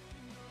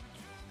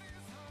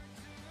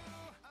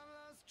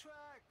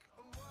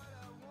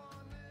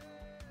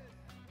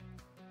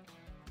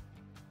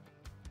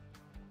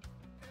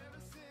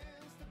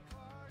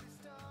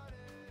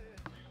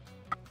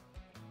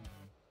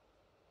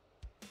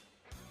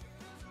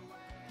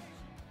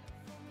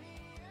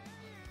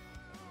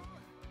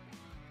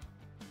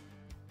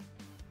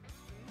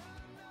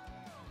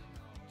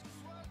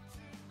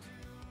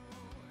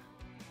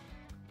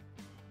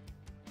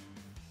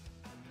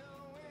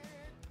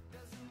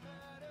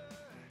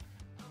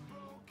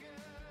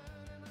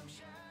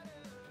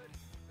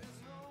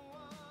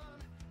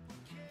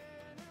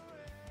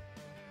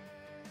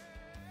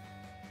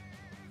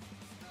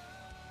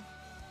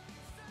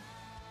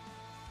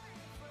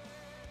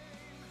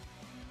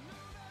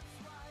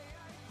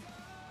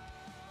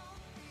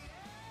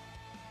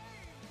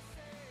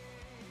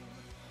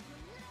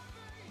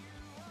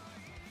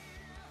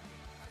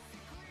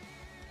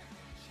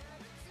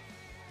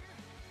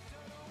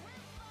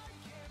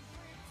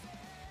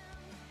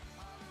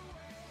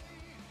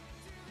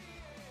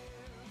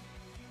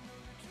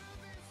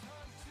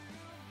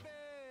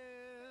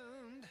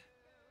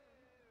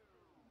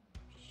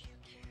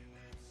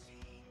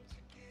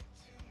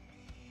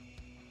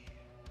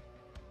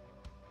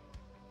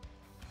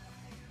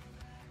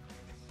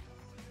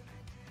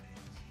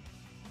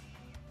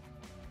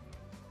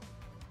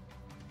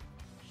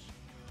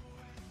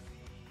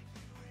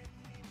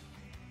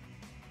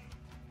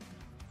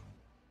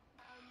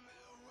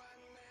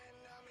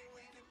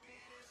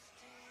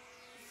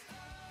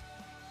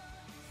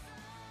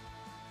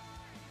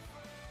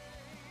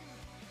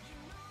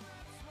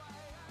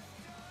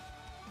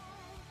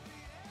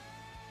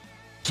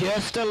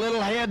 Just a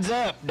little heads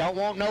up, don't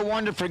want no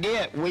one to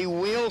forget, we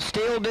will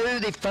still do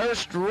the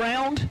first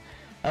round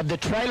of the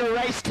trailer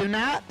race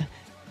tonight.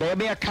 There'll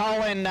be a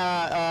calling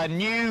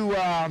new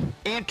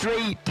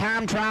entry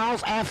time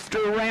trials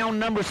after round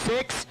number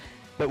 6.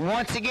 But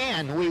once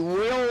again, we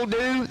will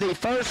do the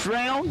first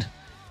round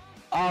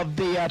of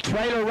the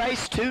trailer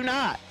race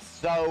tonight.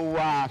 So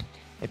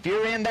if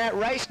you're in that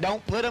race,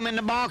 don't put them in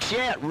the box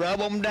yet. Rub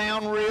them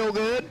down real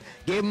good.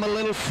 Give them a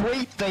little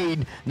sweet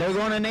feed. They're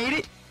going to need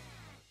it.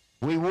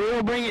 We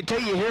will bring it to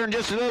you here in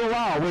just a little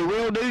while. We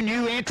will do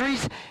new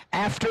entries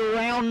after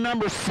round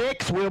number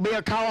 6. We'll be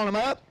calling them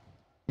up.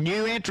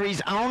 New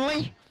entries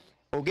only.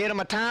 We'll get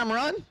them a time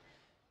run.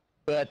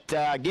 But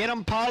get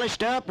them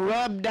polished up,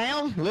 rubbed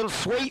down, a little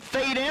sweet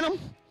feed in them.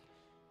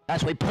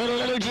 As we put a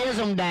little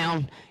jism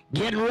down,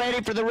 getting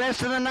ready for the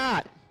rest of the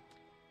night.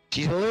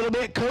 She's a little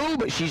bit cool,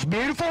 but she's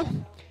beautiful.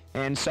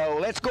 And so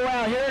let's go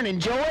out here and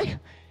enjoy.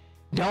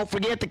 Don't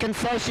forget the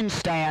concession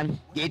stand.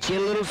 Get you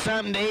a little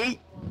something to eat.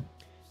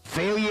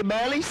 Fill your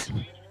bellies,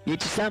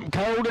 get you something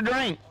cold to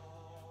drink.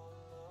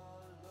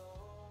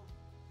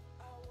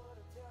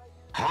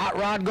 Hot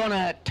Rod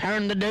gonna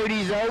turn the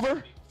duties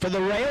over for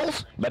the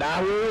rails, but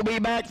I will be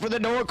back for the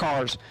door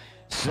cars.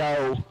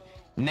 So,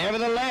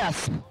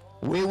 nevertheless,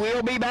 we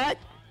will be back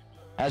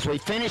as we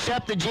finish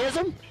up the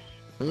jism.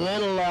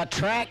 Little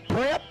track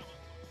prep.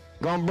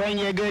 Gonna bring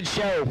you a good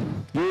show.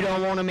 You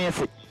don't want to miss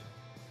it.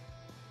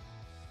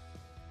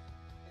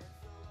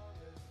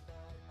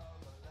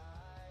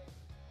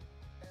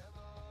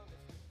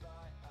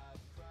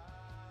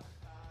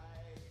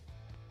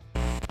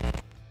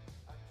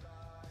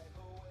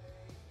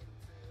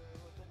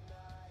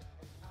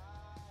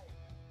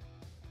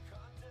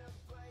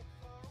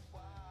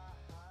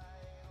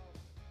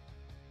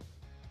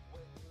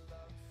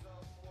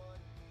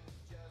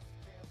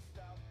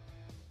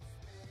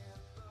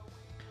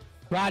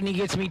 Rodney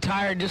gets me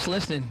tired just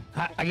listening.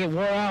 I get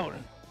wore out.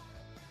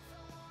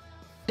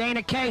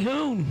 Dana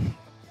Cahoon.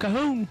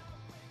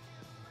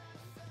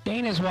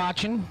 Dana's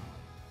watching.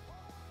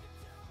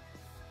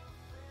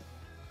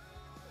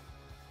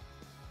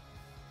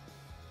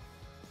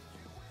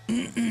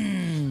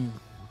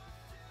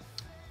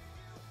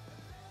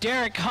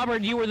 Derek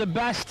Hubbard, you were the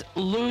best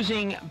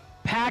losing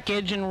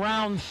package in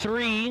round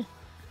 3.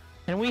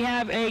 And we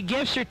have a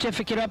gift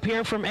certificate up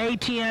here from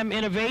ATM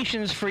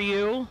Innovations for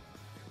you.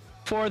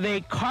 for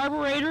the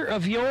carburetor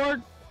of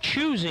your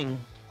choosing.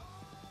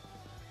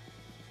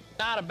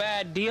 Not a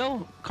bad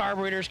deal.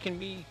 Carburetors can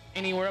be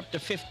anywhere up to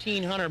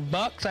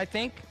 $1,500, I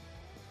think.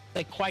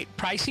 They're quite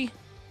pricey.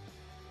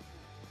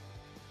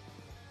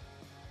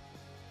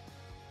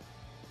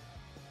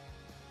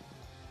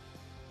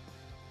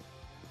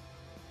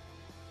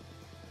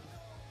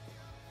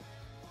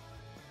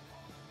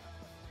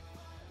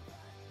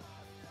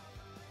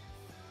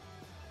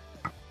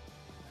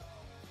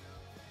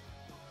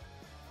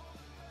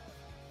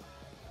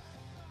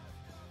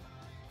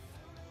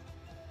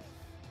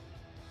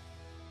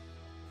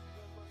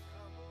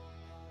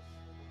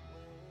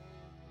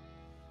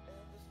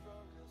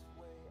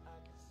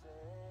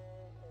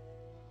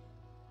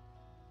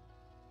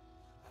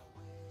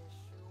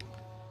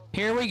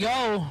 Here we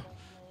go.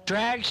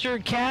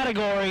 Dragster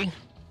category.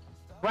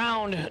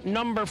 Round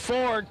number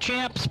 4,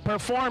 Champs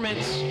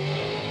Performance.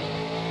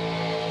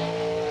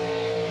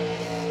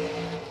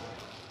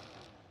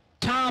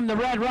 Tom, the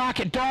Red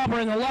Rocket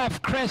Dauber in the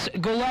left. Chris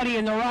Guletti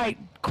in the right.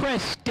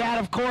 Chris, Dad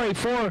of Corey,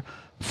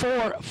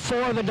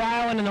 4.44 the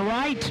dial in the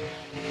right.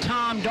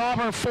 Tom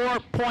Dauber,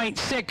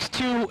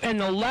 4.62 in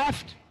the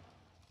left.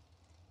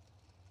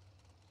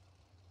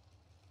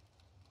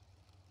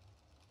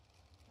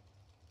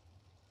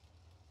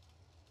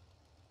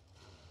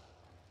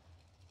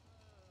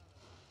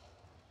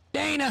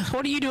 Dana,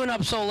 what are you doing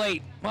up so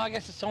late? Well, I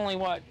guess it's only,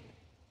 what,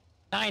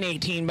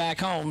 9:18 back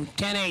home,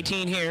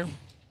 10:18 here.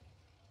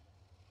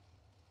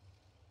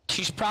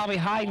 She's probably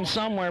hiding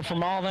somewhere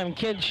from all them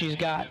kids she's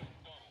got.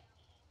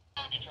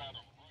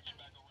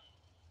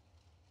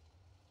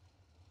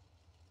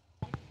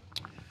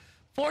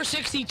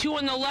 .462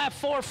 in the left,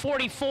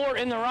 444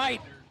 in the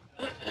right.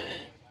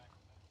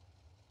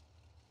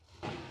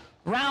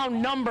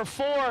 Round number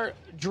 4,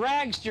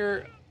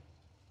 Dragster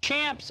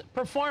Champs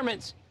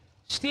Performance.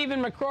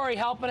 Stephen McCrory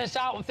helping us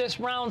out with this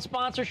round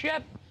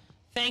sponsorship.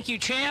 Thank you,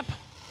 champ.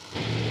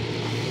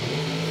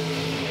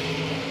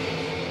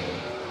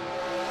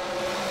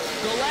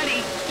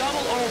 Guletti,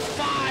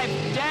 005,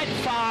 dead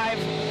 5.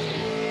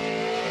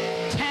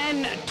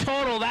 10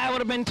 total. That would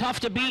have been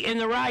tough to beat in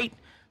the right.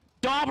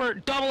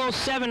 Dauber,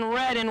 007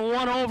 red and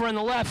 1 over in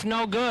the left.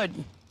 No good.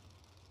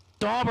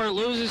 Dauber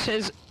loses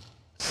his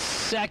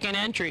second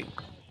entry.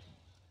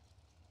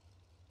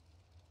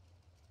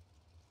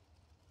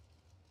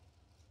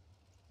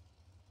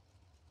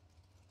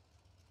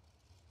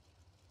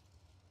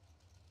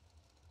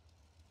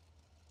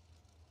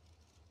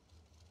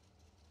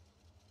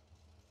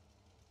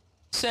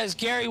 Says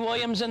Gary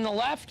Williams in the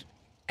left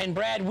and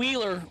Brad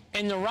Wheeler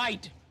in the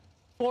right.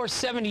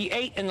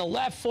 478 in the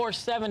left,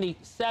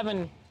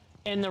 477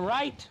 in the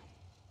right.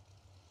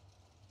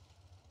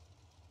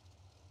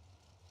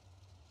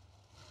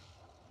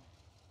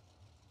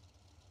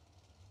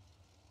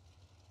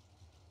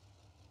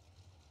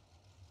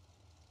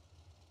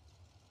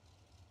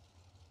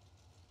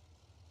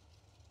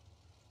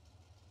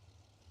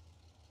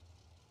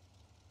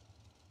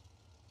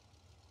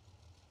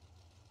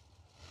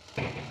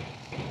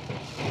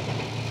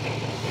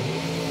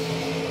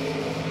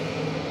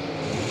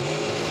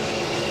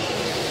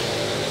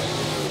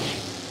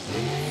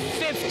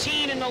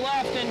 In the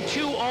left and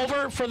 2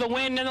 over for the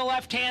win in the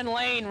left-hand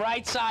lane.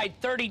 Right side,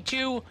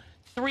 32,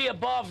 3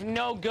 above,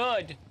 no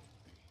good.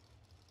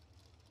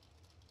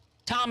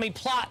 Tommy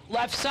Plott,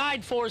 left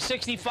side,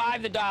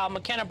 465 the dial.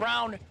 McKenna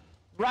Brown,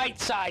 right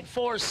side,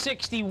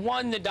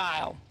 461 the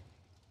dial.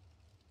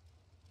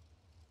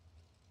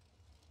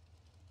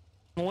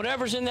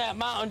 Whatever's in that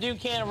Mountain Dew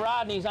can of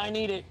Rodney's, I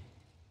need it.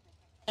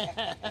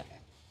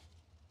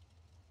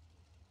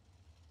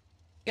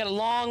 Got a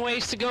long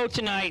ways to go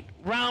tonight.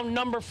 Round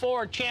number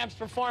 4, Champs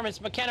Performance.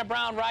 McKenna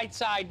Brown, right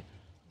side.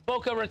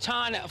 Boca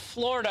Raton,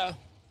 Florida.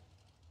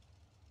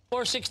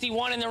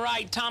 461 in the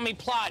right. Tommy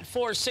Plott,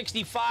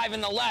 465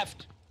 in the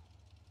left.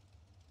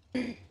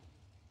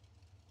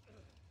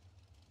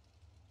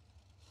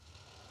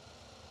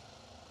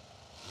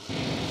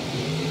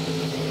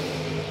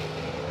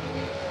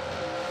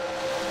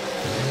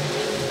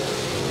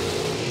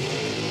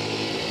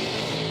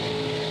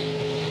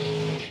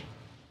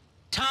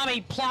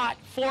 Tommy Plott,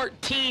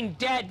 14,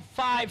 dead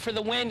 5 for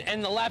the win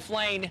in the left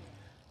lane.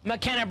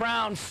 McKenna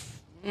Brown,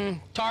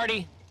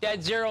 tardy,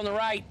 dead 0 on the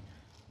right.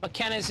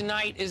 McKenna's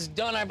night is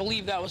done. I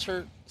believe that was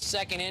her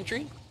second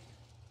entry.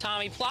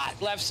 Tommy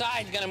Plott, left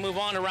side, going to move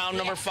on to round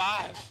number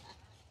 5.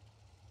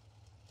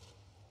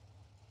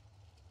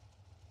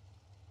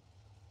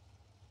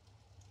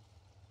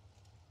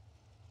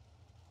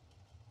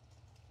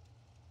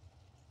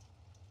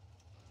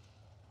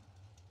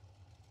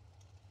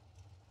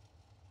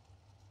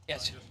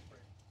 Yes.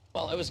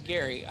 Well, it was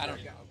Gary. I don't.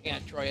 Yeah,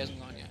 Troy hasn't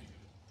gone yet.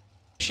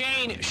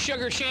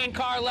 Shane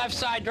Carr, left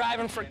side,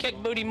 driving for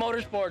Kick Booty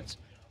Motorsports.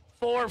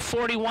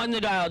 441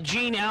 the dial.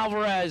 Gene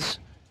Alvarez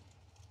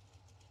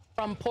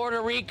from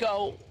Puerto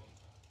Rico.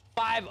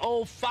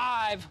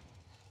 505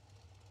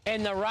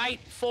 in the right.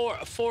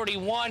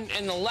 441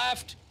 in the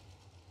left.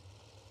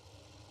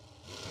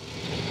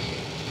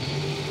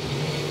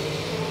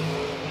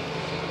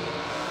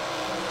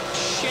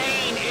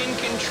 Shane in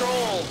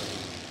control.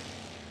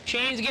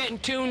 Shane's getting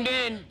tuned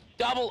in.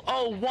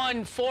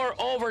 0014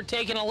 over,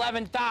 taking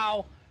 11th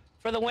thou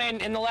for the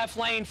win in the left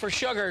lane for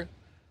Sugar.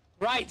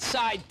 Right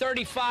side,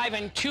 35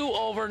 and 2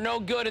 over, no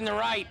good in the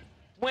right.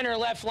 Winner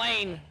left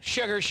lane,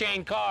 Sugar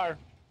Shane Carr.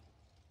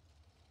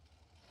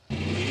 Did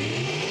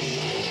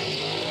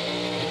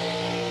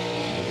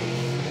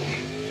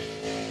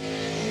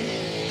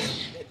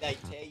they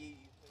tell you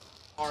put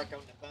a mark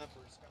on the bumper,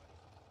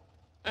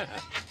 Scotty?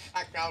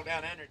 I crawled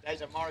down under it.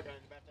 There's a mark on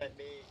it about that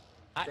big.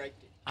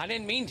 Scraped it. I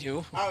didn't mean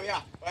to. Oh,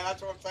 yeah. Well,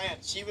 that's what I'm saying.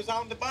 She was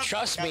on the bumper.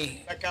 Trust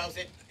me. Because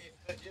it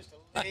put just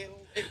a little,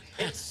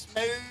 it's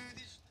smooth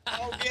as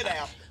all get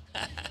out.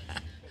 But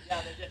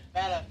yeah, they're just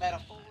about a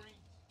 4-inch.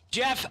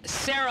 Jeff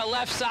Sarah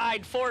left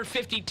side,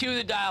 452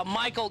 the dial.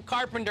 Michael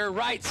Carpenter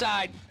right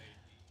side,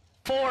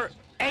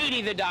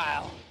 480 the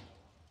dial.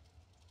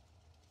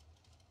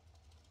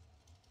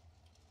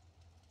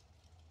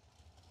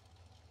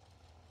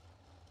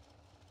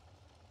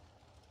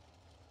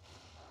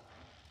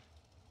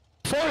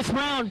 Fourth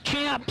round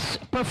champs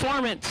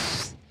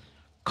performance,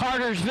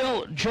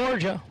 Cartersville,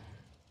 Georgia.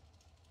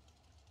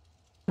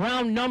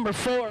 Round number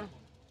 4.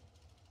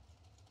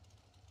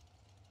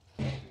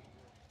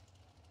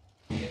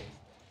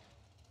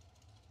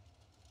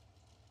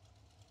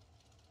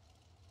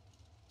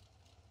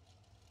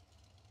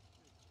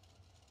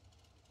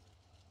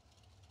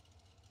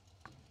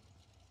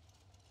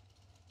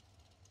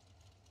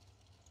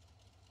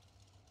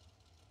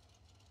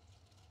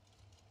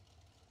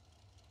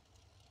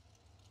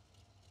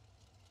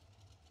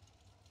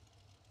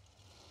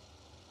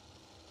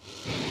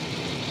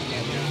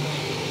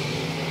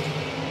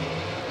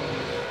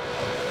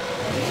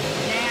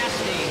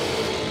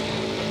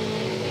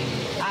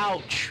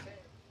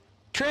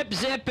 Trip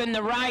zip in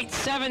the right,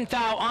 7th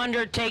thou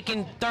under,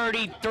 taking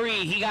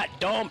 33. He got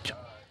dumped.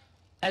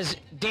 As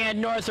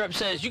Dan Northrup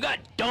says, you got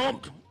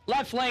dumped.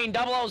 Left lane,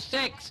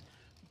 006.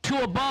 2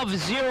 above,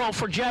 0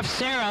 for Jeff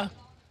Sarah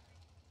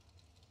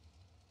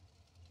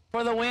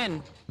for the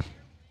win.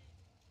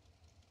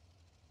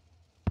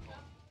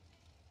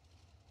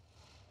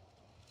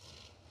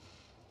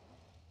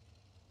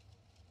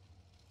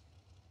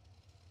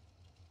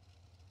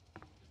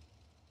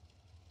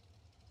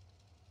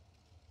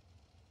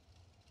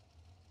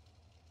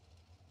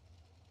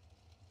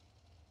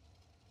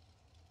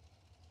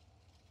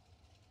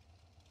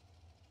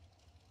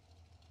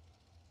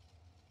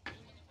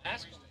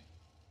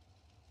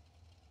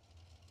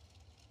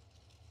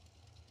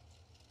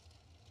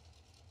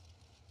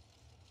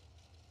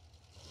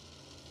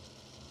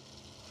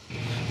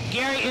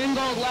 Gary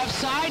Ingold left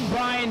side,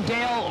 Brian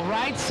Dale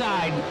right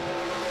side.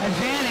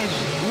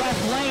 Advantage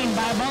left lane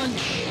by a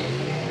bunch.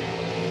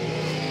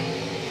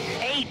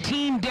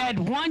 18 dead,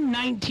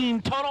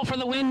 119 total for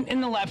the win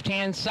in the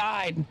left-hand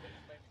side.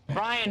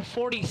 Brian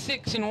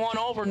 46 and 1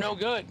 over, no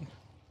good.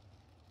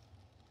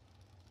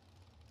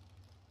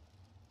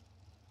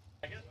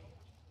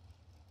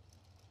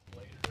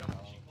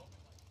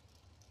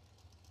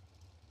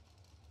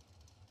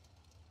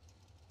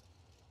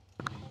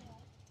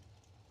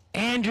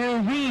 Andrew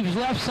Reeves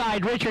left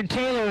side, Richard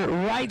Taylor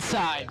right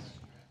side.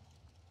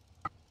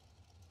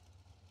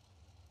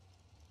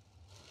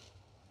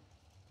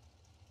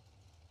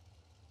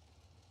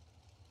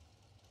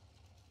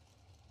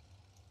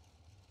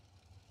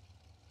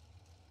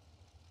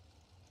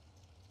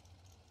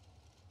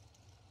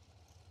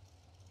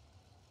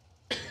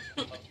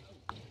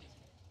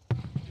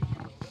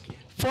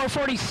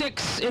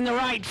 .446 in the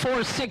right,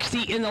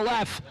 460 in the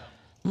left.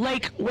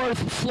 Lake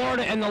Worth,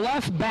 Florida in the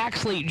left,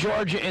 Baxley,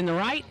 Georgia in the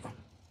right.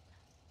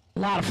 A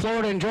lot of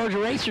Florida and Georgia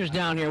racers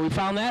down here. We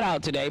found that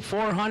out today.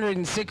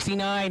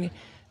 469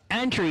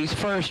 entries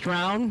first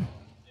round.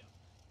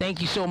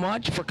 Thank you so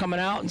much for coming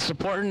out and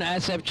supporting the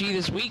SFG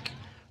this week.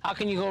 How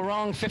can you go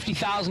wrong?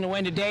 50,000 to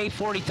win today,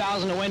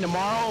 40,000 to win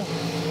tomorrow.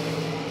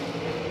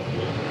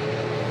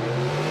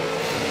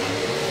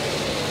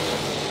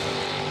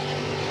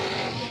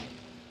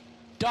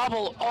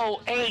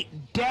 .008,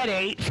 dead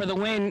 8 for the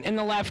win in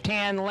the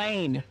left-hand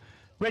lane.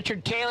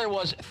 Richard Taylor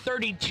was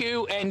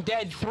 32 and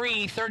dead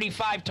 3,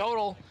 35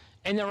 total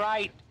in the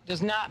right.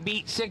 Does not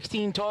beat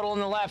 16 total in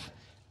the left.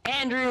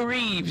 Andrew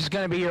Reeves is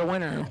going to be your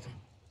winner.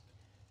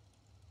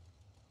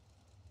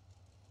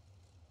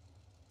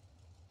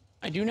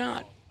 I do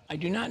not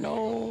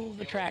know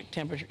the track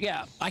temperature.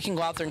 Yeah, I can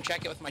go out there and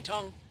check it with my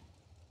tongue.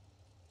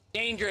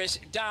 Dangerous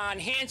Don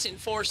Hansen,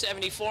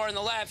 474 in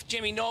the left.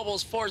 Jimmy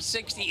Nobles,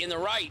 460 in the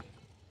right.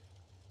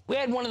 We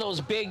had one of those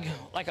big,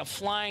 like a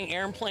flying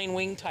airplane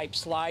wing type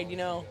slide, you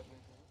know,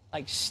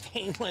 like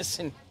stainless.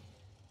 And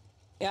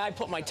yeah, I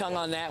put my tongue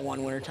on that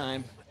one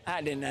wintertime.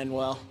 That didn't end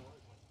well.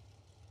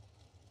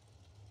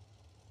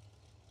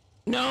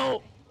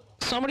 No,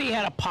 somebody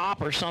had a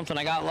pop or something.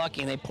 I got lucky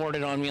and they poured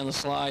it on me on the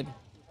slide.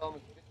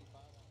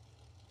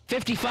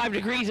 55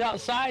 degrees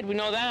outside, we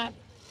know that.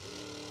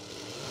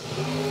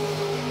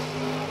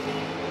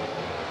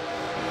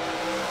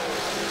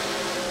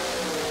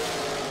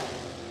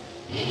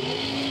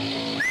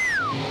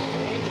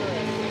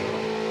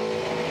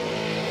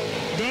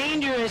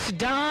 Dangerous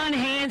Don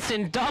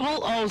Hansen,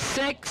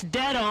 006,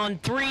 dead on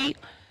 3,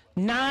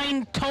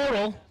 9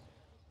 total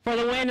for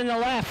the win in the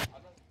left.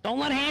 Don't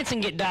let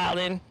Hansen get dialed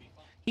in.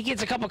 He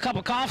gets a cup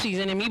of coffees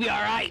in him, he'll be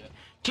all right.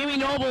 Jimmy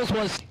Nobles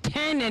was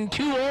 10 and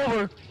 2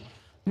 over.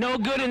 No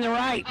good in the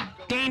right.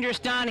 Dangerous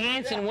Don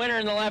Hansen, winner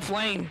in the left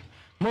lane.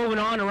 Moving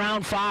on to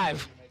round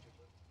 5.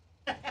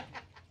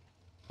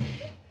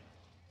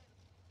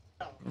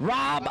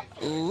 Rob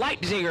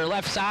Leipziger,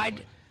 left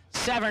side.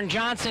 Severn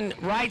Johnson,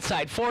 right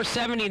side.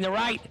 470 in the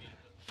right,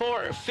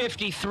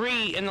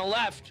 453 in the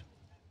left.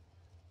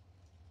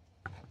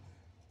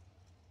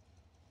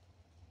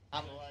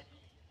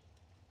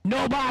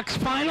 No box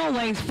final,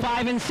 lanes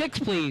 5 and 6,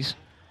 please.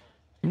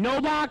 No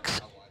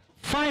box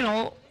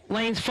final,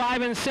 lanes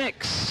 5 and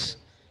 6.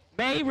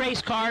 May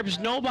race carbs,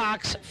 no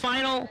box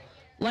final,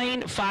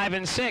 lane 5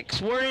 and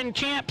 6. We're in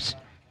champs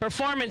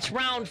performance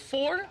round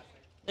 4,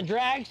 the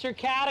dragster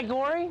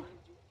category.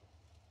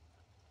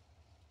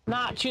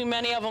 Not too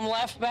many of them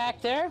left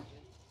back there.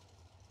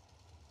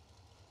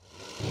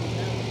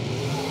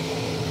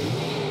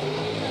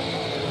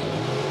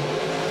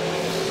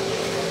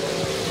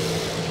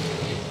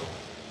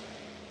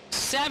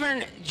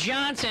 Severn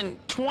Johnson,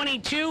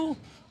 22,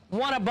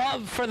 1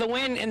 above for the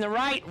win in the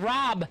right.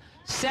 Rob,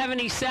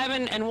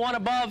 77 and 1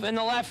 above in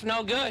the left,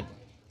 no good.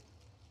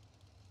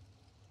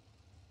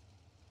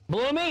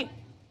 Bloomy,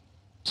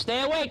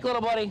 stay awake,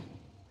 little buddy.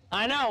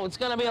 I know, it's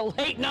going to be a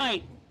late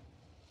night.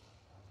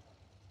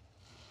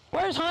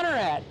 Where's Hunter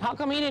at? How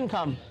come he didn't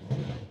come?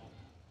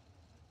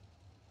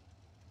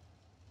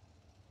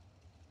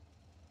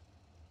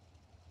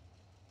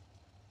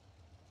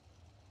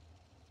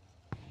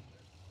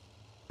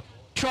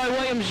 Troy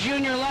Williams Jr.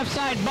 left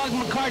side, Bug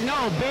McCart,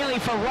 no. Bailey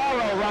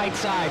Ferraro right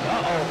side.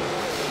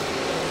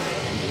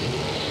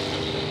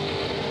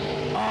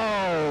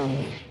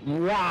 Oh,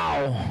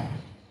 wow.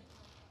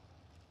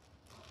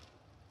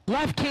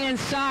 Left-hand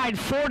side,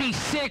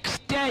 46,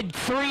 dead,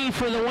 3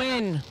 for the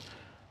win.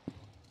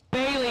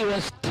 Bailey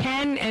was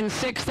 10 and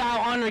 6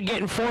 out under,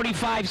 getting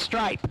 45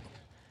 stripe.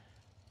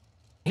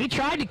 He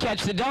tried to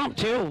catch the dump,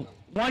 too.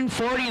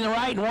 140 in the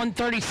right and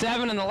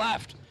 137 in the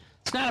left.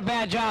 It's not a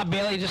bad job,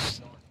 Bailey.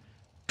 Just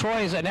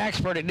Troy is an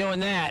expert at doing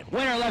that.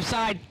 Winner left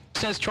side,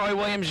 says Troy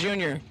Williams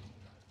Jr.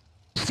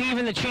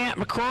 Stephen the Champ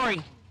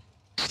McCrory,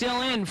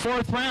 still in,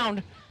 4th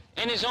round,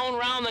 in his own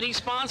round that he's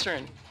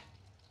sponsoring.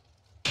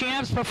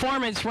 Champs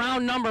performance,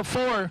 round number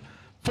 4,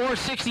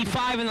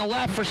 465 in the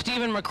left for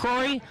Stephen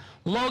McCrory.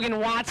 Logan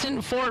Watson,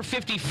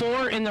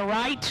 454 in the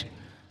right.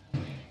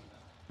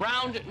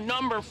 Round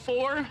number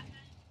 4.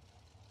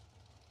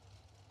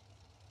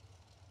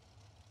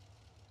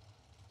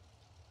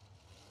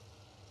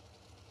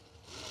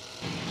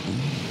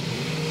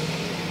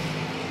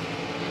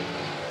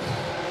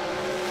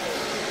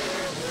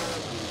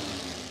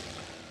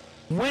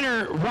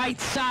 Winner right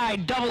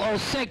side,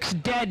 006,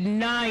 dead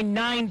 9,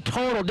 9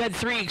 total, dead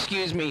 3,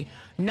 excuse me.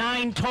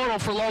 9 total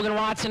for Logan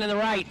Watson in the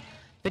right.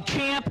 The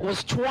champ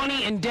was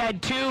 20 and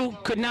dead 2,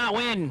 could not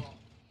win.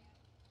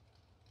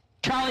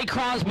 Charlie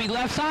Crosby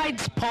left side,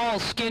 Paul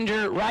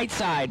Skinger right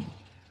side.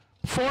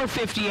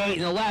 458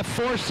 in the left,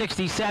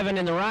 467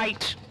 in the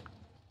right.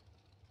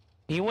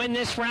 You win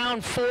this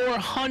round,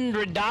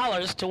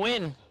 $400 to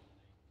win.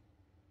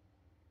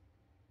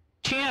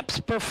 Champs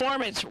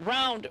performance,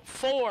 round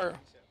 4.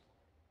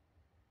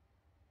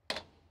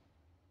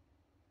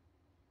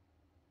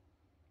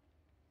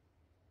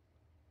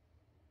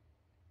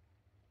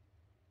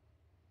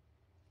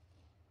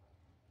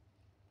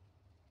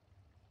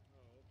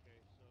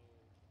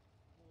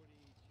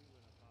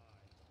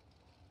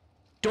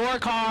 Door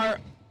car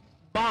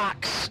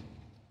box,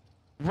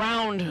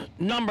 round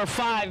number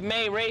 5,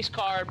 May race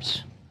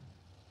carbs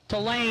to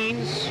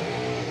lanes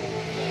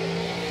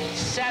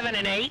 7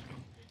 and 8.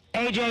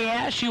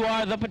 AJS, you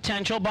are the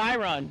potential buy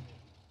run.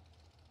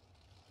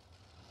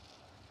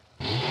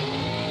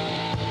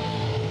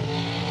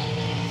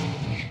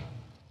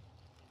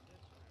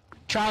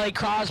 Charlie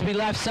Crosby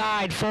left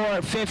side,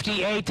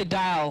 458 to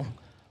dial.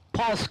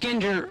 Paul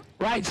Skinger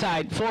right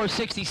side,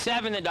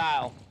 467 to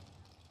dial.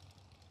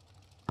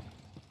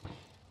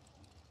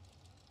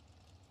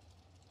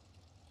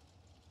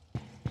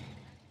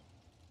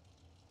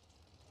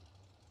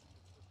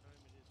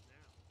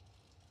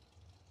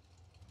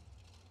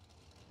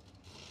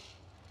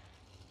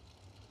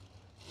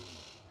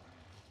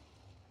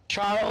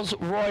 Charles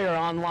Royer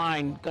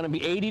online. Going to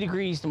be 80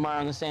 degrees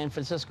tomorrow in the San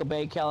Francisco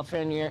Bay,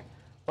 California.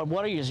 But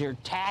what is your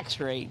tax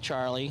rate,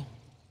 Charlie?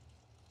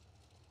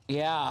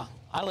 Yeah,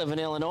 I live in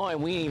Illinois.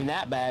 We ain't even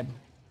that bad.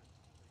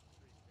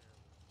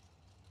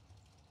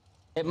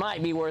 It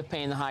might be worth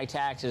paying the high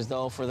taxes,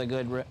 though, for the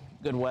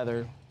good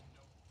weather.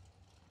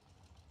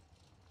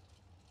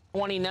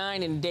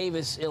 29 in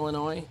Davis,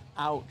 Illinois.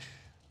 Ouch.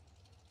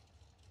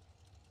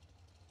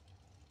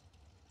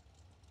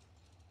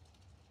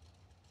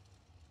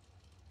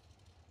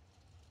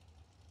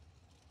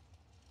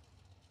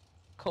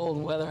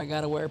 Cold weather, I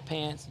gotta wear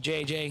pants.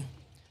 JJ,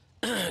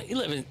 you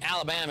live in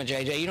Alabama,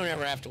 JJ. You don't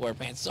ever have to wear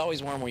pants. It's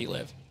always warm where you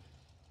live.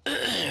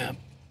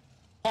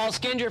 Paul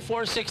Skinger,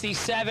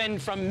 467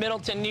 from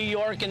Middleton, New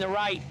York in the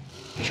right.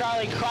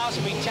 Charlie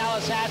Crosby,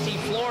 Tallahassee,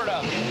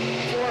 Florida,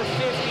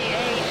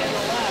 458 in the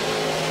left.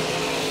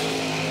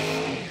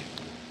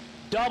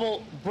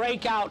 Double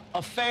breakout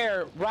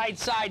affair, right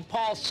side,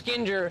 Paul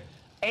Skinger,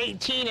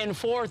 18 and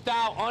 4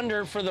 thou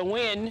under for the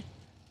win.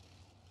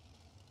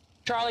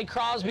 Charlie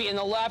Crosby in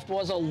the left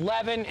was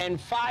 11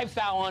 and 5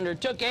 thou under.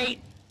 Took 8,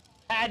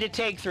 had to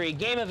take 3.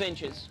 Game of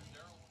inches.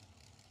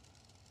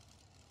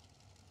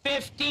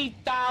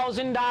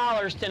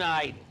 $50,000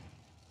 tonight.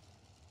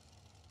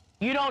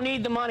 You don't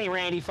need the money,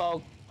 Randy,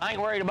 folk. I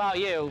ain't worried about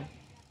you.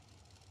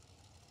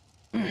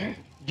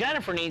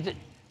 Jennifer needs it.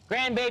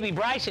 Grandbaby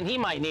Bryson, he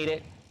might need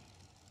it.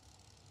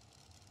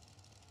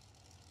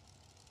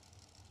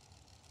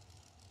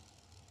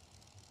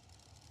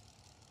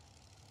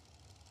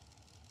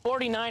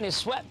 $49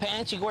 is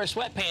sweatpants. You can wear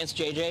sweatpants,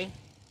 JJ.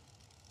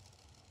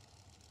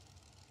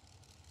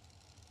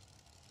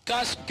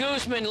 Gus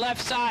Guzman,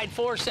 left side,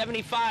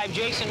 475.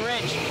 Jason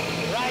Rich,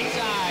 right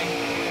side.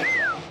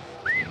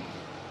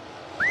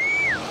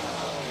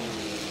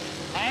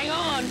 Hang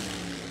on.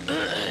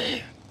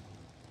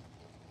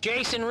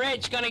 Jason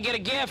Rich gonna get a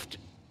gift.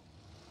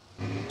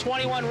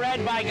 21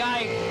 red by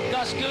guy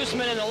Gus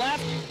Guzman in the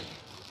left.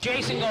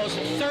 Jason goes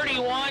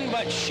 31,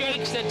 but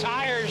shakes the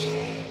tires,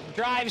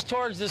 drives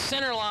towards the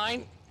center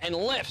line, and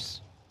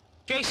lifts.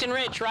 Jason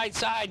Rich, right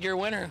side, your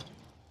winner.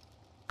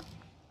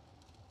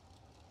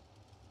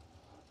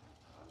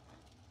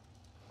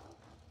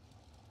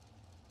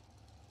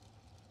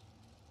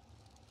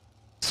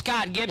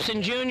 Scott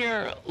Gibson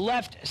Jr.,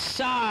 left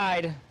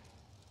side.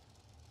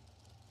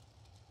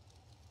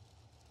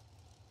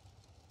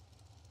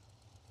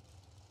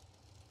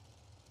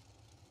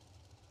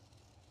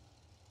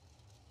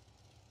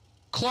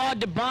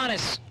 Claude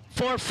DeBonis,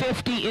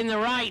 450 in the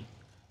right,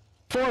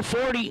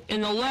 440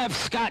 in the left.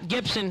 Scott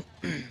Gibson.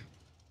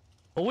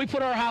 Well, we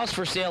put our house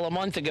for sale a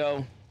month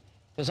ago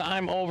because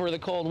I'm over the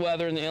cold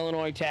weather and the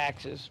Illinois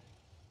taxes.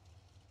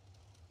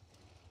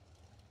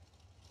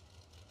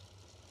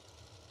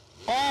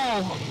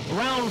 All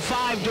round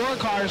 5 door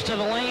cars to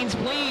the lanes,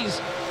 please.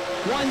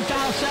 1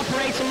 thou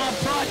separates them up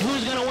front.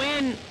 Who's going to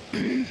win?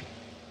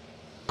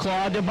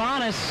 Claude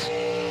DeBonis,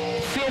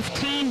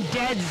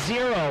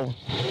 15-0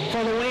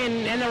 for the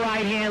win in the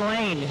right-hand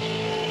lane.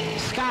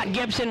 Scott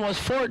Gibson was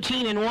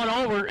 14 and 1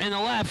 over in the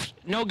left.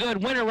 No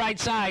good. Winner right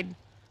side,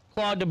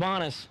 Claude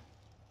DeBonis.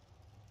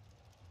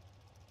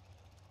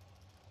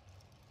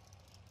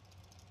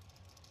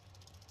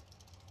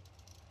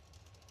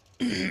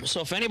 So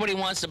if anybody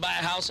wants to buy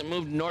a house and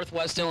move to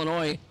Northwest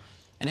Illinois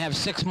and have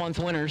 6-month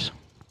winners,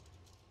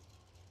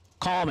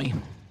 call me.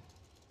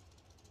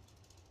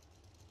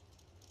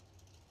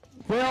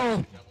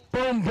 Will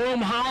Boom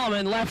Boom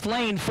Holloman, left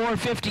lane,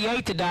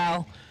 458 to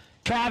dial.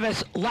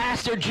 Travis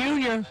Laster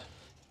Jr.,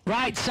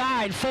 right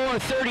side,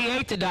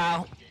 438 to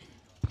dial.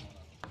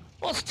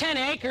 Well, it's 10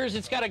 acres.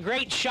 It's got a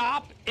great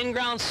shop,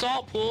 in-ground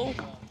salt pool.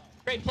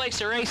 Great place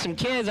to raise some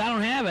kids. I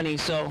don't have any,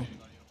 so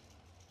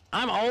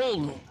I'm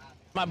old.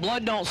 My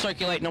blood don't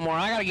circulate no more.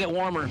 I gotta get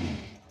warmer.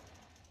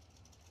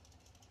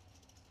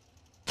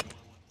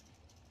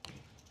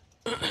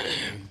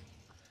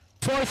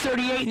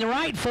 .438 in the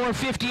right,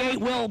 458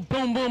 Will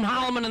Boom Boom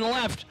Holloman in the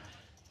left.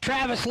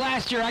 Travis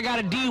last year, I got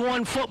a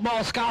D1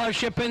 football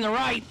scholarship in the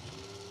right.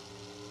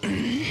 Boom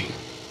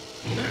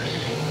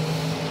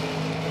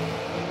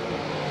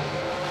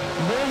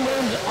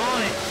Boom's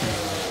on it.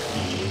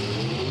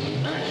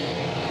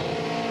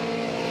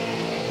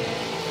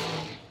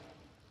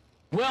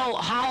 Will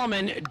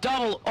Holloman,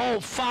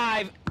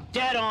 005,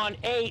 dead on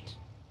 8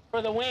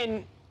 for the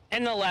win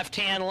in the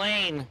left-hand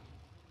lane.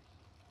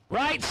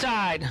 Right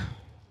side.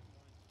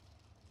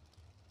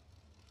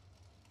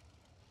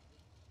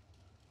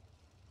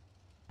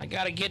 I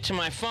got to get to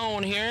my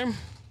phone here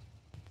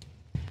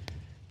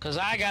because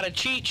I got a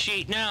cheat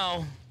sheet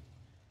now.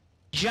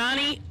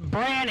 Johnny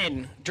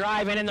Brannon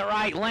driving in the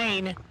right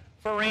lane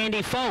for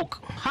Randy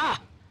Folk. Ha!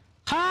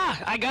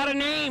 Ha! I got a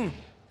name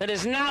that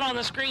is not on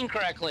the screen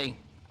correctly.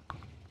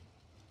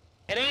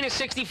 It ain't a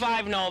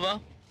 65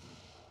 Nova,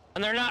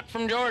 and they're not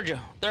from Georgia.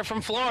 They're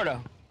from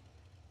Florida.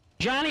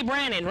 Johnny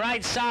Brannon,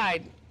 right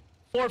side,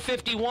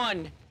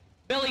 451.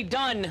 Billy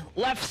Dunn,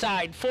 left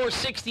side,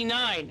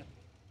 469.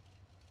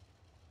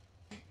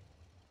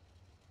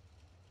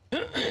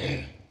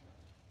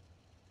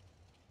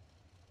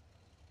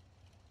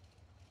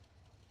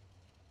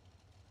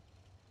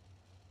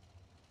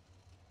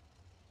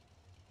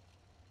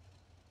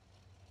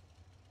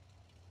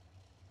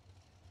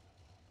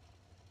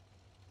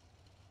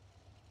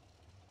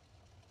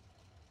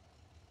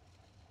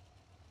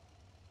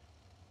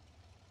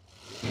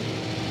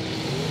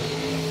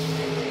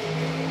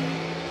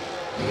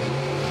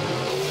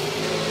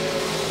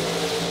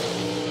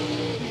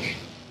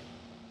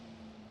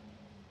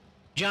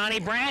 Johnny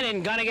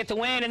Brannon gonna get the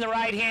win in the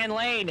right-hand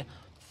lane.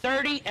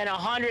 30 and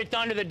 100th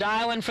under the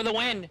dial-in for the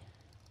win.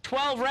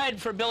 12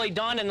 red for Billy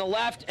Dunn in the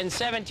left and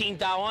 17th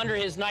thou under.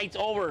 His night's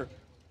over.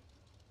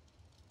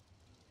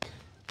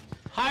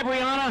 Hi,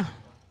 Brianna.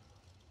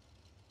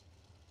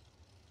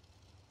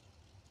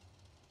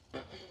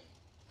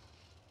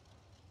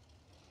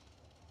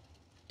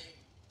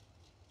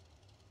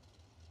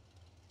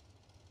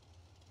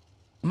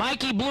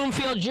 Mikey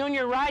Bloomfield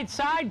Jr. right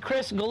side,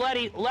 Chris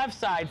Galletti left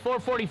side.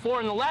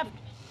 444 in the left,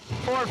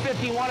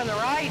 451 in the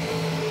right.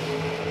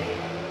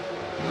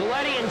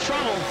 Galletti in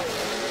trouble.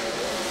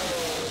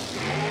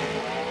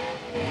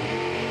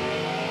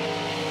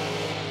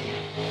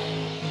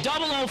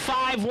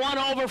 .005, 1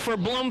 over for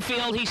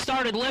Bloomfield. He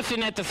started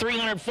lifting at the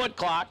 300-foot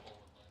clock.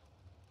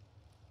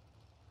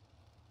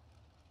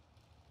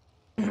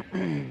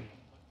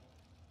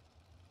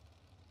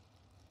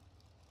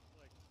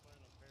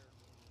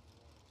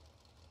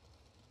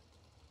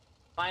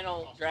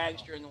 Final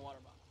dragster in the water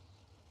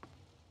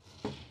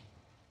box.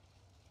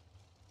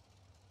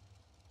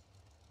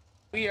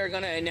 We are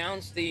going to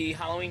announce the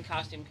Halloween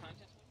costume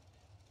contest.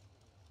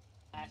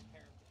 Last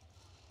pair of days.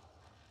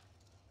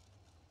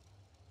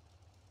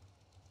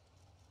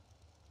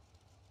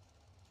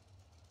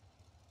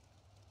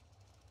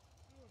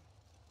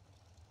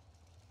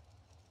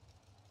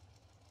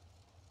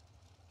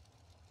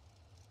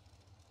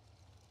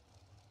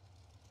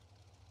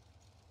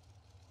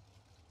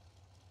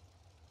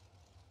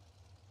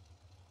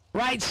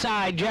 'Right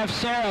side, Jeff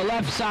Serra.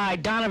 Left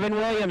side, Donovan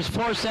Williams.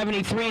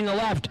 473 in the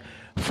left,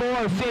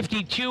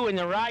 452 in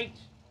the right.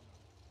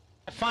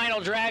 The final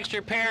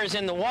dragster pair is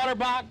in the water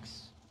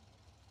box.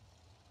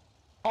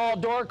 All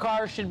door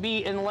cars should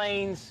be in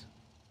lanes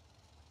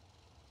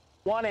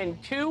 1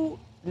 and 2.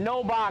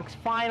 No box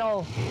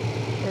final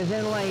is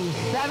in lane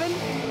 7.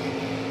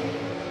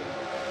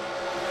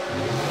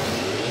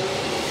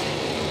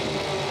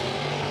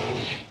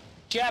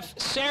 Jeff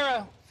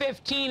Serra,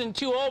 15 and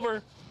 2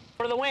 over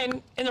for the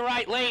win in the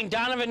right lane.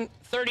 Donovan,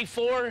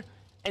 34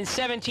 and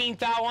 17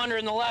 thou under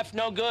in the left,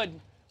 no good.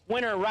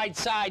 Winner right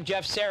side,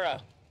 Jeff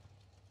Serra.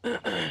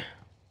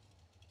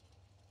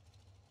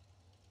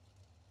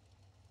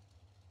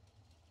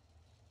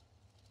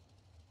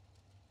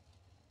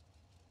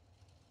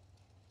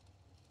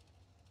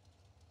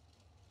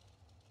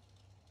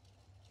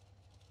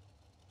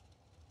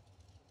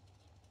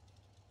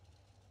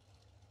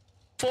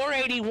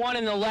 .481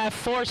 in the left,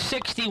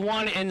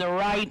 461 in the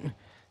right.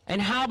 And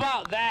how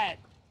about that,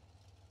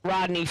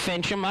 Rodney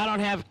Fincham? I don't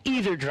have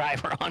either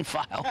driver on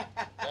file.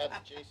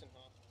 That's Jason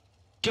Hoff.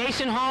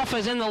 Jason Hoff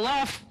is in the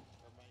left.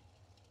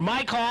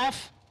 Mike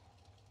Hoff.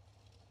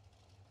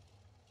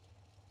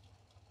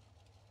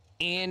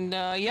 And,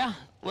 yeah,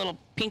 little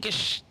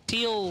pinkish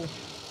teal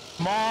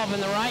mauve in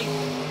the right.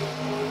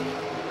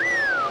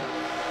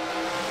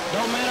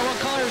 Don't matter what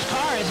color his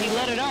car is, he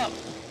lit it up.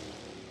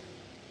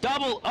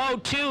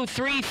 002,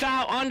 3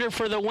 thou under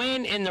for the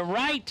win in the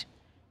right.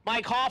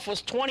 Mike Hoff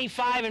was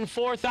 25 and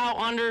 4 thou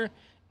under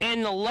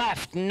in the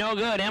left. No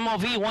good.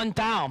 MOV 1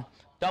 thou.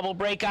 Double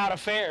breakout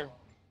affair.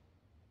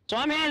 So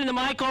I'm handing the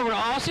mic over to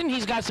Austin.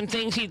 He's got some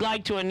things he'd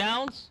like to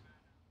announce.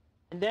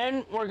 And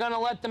then we're going to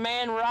let the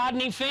man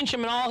Rodney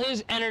Fincham and all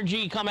his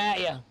energy come at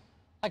you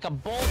like a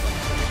bolt.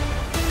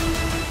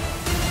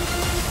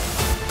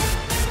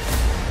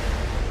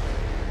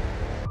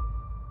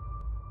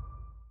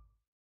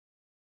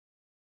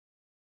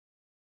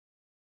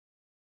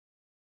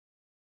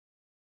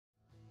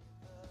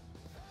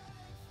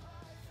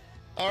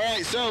 All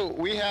right, so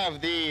we have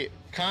the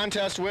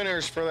contest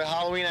winners for the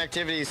Halloween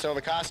activities, so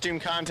the costume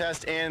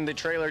contest and the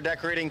trailer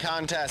decorating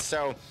contest.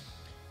 So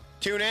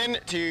tune in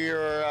to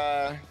your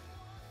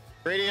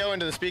radio and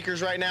to the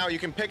speakers right now. You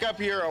can pick up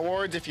your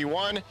awards if you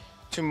won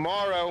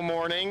tomorrow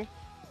morning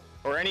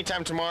or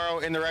anytime tomorrow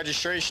in the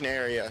registration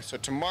area. So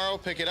tomorrow,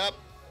 pick it up.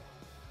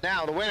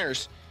 Now, the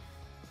winners.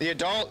 The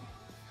adult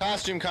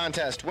costume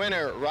contest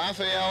winner,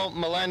 Rafael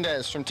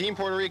Melendez from Team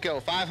Puerto Rico,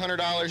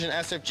 $500 in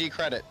SFG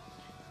credit.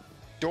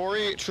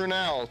 Dory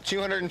Trunell,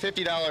 $250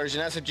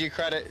 in SFG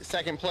credit,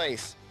 second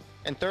place.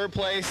 And third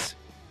place,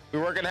 we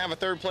were going to have a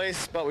third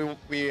place, but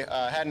we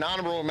had an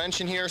honorable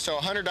mention here, so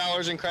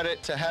 $100 in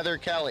credit to Heather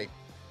Kelly.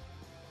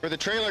 For the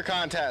trailer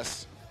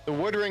contest, the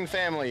Woodring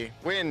family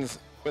wins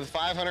with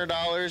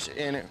 $500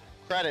 in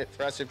credit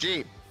for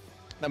SFG.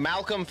 The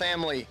Malcolm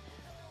family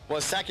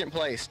was second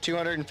place,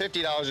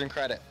 $250 in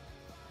credit.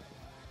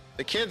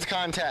 The kids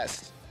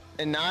contest,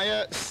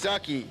 Anaya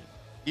Stuckey.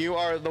 You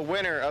are the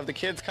winner of the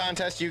kids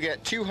contest. You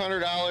get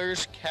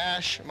 $200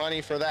 cash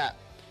money for that.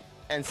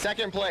 And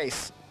second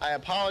place, I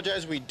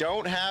apologize, we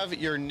don't have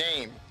your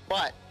name,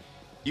 but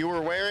you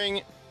were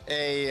wearing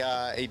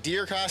a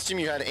deer costume.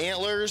 You had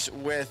antlers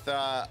with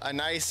a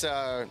nice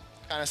kind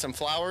of some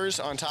flowers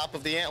on top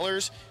of the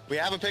antlers. We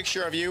have a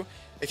picture of you.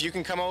 If you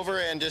can come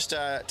over and just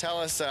tell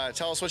us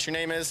what your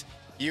name is,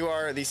 you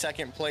are the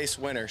second place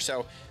winner.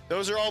 So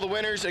those are all the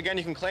winners. Again,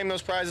 you can claim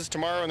those prizes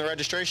tomorrow in the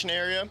registration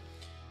area.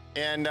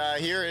 And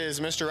here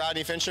is Mr.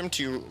 Rodney Fincham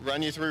to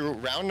run you through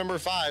round number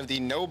 5, the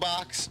no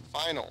box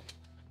final.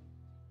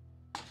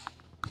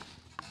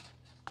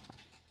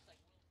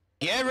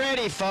 Get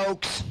ready,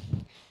 folks.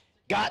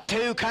 Got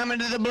two coming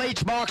to the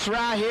bleach box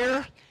right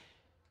here.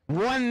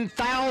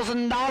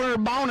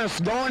 $1,000 bonus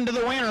going to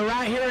the winner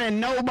right here in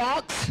no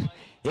box.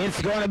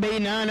 It's going to be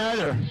none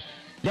other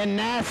than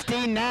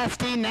nasty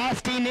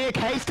Nick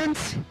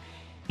Hastings.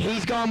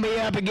 He's going to be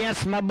up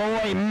against my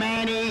boy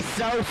Manny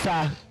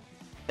Sosa.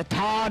 The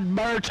Todd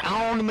Birch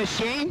on the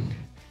machine.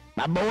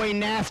 My boy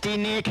Nasty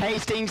Nick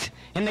Hastings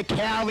in the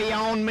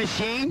Calvion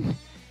machine.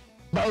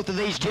 Both of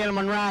these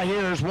gentlemen right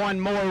here has won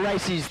more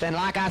races than,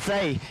 like I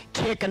say,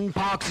 chicken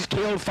pox has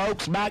killed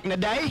folks back in the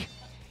day.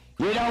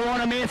 You don't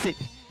want to miss it.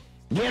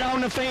 Get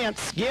on the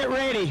fence. Get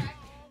ready.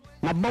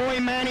 My boy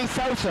Manny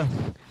Sosa.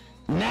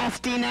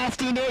 Nasty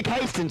Nick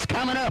Hastings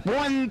coming up.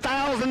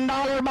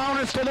 $1,000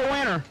 bonus to the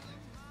winner.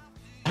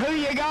 Who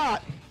you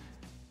got?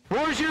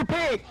 Where's your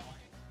pick?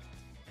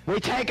 We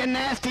taking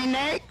Nasty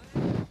Nick?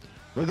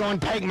 We're going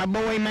to take my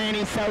boy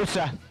Manny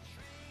Sosa.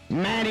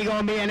 Manny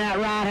going to be in that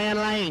right-hand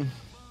lane.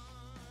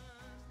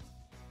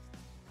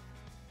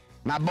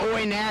 My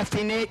boy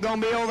Nasty Nick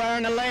going to be over there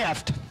on the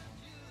left.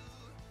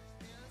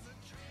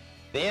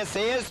 This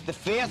is the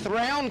 5th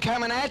round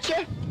coming at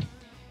you.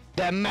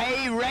 The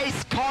May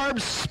Race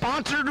Carbs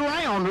sponsored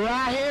round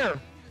right here.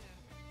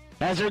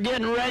 As they're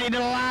getting ready to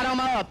light them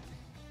up.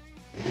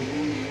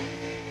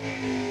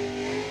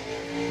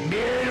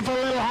 Beautiful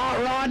little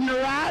hot rod in the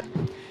right.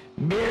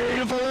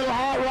 Beautiful little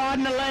hot rod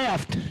in the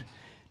left.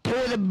 Two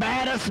of the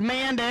baddest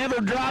men to ever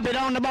drop it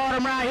on the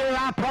bottom right here,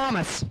 I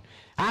promise.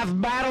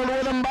 I've battled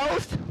with them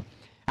both.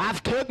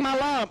 I've took my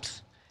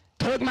lumps,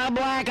 took my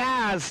black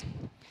eyes.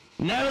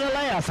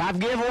 Nevertheless, I've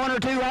give one or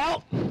two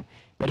out,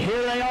 but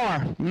here they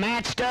are,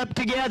 matched up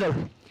together.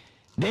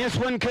 This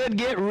one could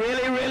get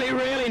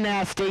really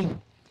nasty.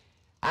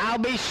 I'll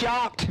be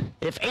shocked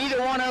if either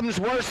one of them's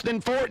worse than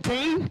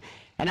 14,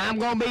 and I'm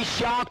going to be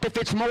shocked if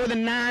it's more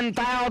than 9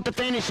 foul at the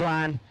finish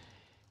line.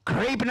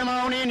 Creeping them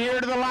on in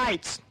here to the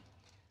lights.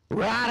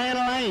 Right-hand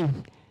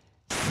lane.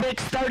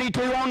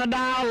 632 on the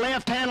dial,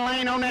 left-hand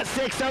lane on that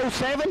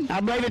 607. I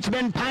believe it's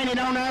been painted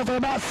on there for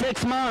about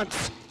 6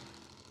 months.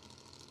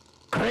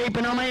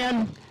 Creeping them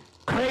in.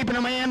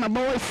 My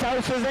boy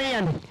Sosa's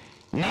in.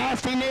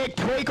 Nasty Nick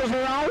Tweakles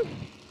are on.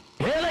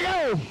 Here they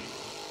go.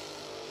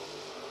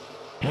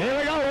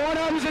 One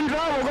of them's in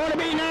trouble. Going to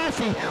be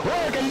Nasty.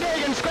 Working,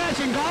 digging,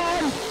 scratching,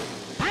 clawing.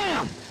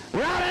 Bam!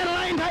 Right-hand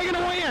lane taking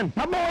the win.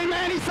 My boy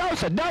Manny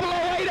Sosa.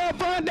 008 up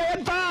front,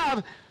 dead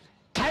 5.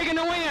 Taking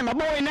the win. My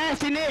boy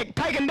Nasty Nick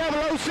taking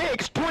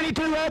 006.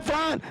 22 up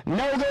front.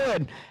 No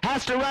good.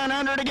 Has to run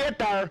under to get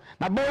there.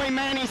 My boy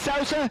Manny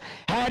Sosa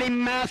had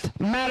him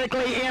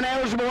mathematically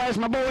ineligible, as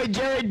my boy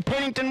Jared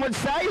Pennington would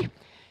say.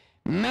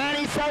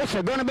 Manny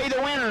Sosa going to be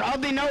the winner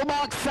of the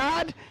no-box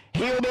side.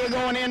 He'll be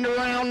going into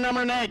round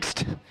number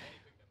next.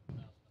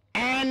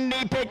 And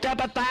he picked up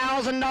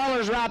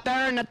 $1,000 right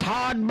there in the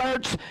Todd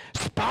Birch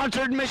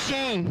sponsored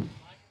machine.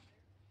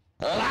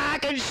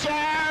 Like and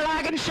share.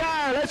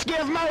 Let's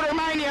give Motor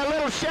Mania a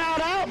little shout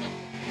out.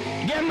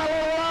 Give him a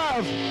little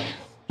love.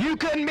 You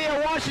couldn't be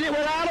watching it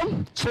without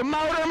him. So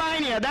Motor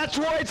Mania, that's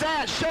where it's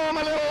at. Show him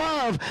a little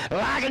love.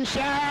 Like and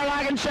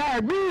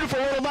share. Beautiful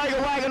little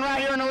Vega wagon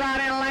right here in the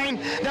right-hand lane.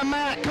 The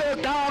Matt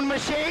Cook on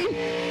machine.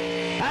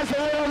 That's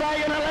the little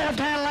Vega in the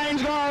left-hand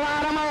lane's going to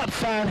light him up,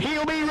 son.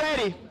 He'll be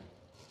ready.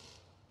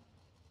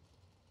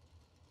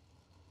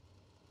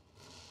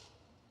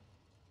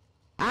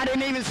 I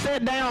didn't even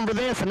sit down for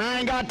this, and I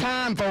ain't got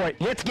time for it.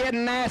 It's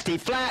getting nasty,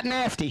 flat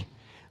nasty.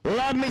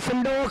 Love me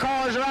some door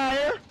cars right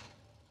here.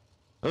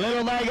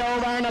 Little Vega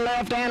over in the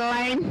left-hand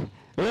lane.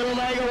 Little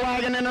Vega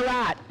wagon in the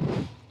right.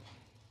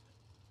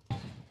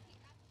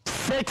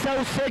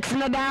 606 in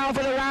the dial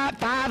for the right,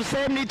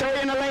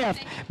 573 in the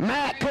left.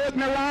 Matt Cook in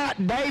the right,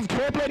 Dave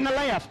Triplett in the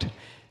left.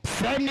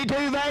 72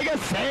 Vega,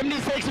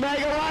 76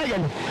 Vega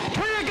wagon.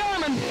 Tree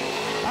coming.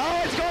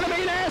 Oh, it's going to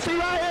be nasty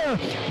right here.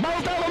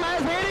 Both of them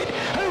has hit it.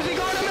 Who's he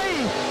going to be?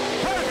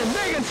 Working,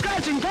 digging,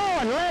 scratching,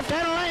 clawing.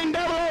 Left-hand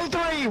lane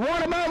 003.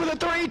 One above the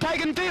 3,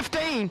 taking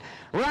 15.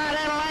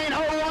 Right-hand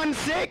lane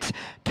 016.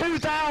 2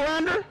 thou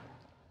under.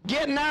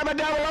 Getting there by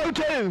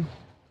 002.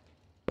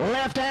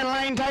 Left-hand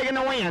lane taking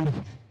the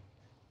win.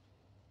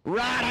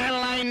 Right-hand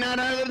lane none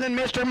other than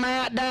Mr.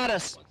 Matt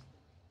Dattis.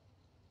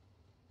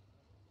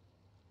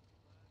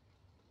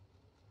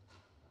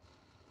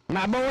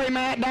 My boy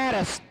Matt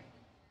Dattis.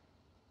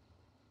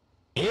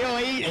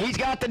 He's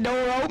got the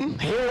door open.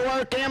 He'll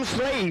work them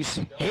sleeves.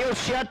 He'll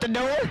shut the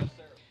door.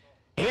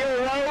 He'll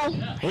roll.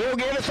 He'll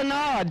give us a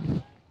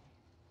nod.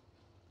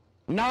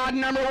 Nod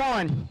number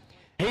 1.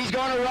 He's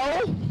going to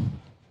roll.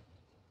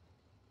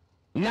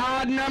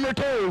 Nod number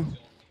 2.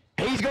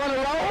 He's going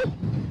to roll.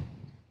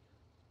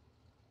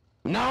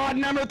 Nod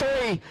number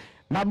 3.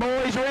 My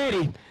boy's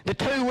ready. The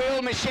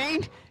two-wheel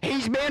machine.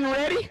 He's been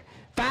ready.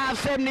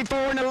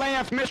 574 in the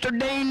left, Mr.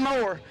 Dean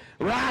Moore.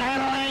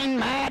 Right-hand lane,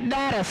 Matt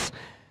Dattis.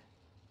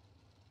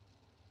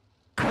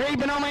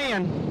 Creeping them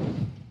in.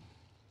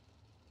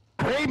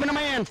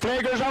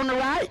 Flickers on the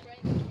right.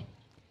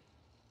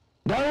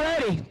 They're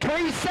ready.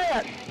 Tree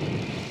set.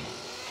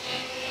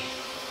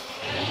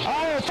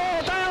 Oh,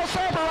 4 thou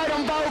separate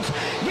them, folks.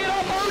 Get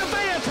up on the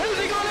fence. Who's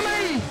he going to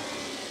be?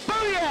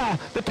 Booyah!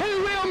 The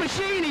two-wheel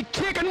machine. He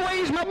chicken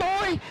wings, my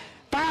boy.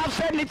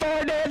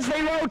 574 dead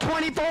 0,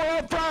 24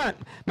 up front.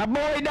 My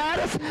boy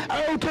Dattis,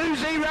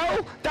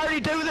 020,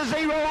 32 the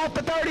 0 off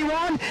the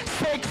 31,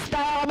 6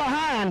 style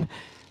behind.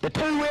 The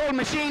two-wheel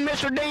machine,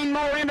 Mr. Dean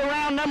Moore into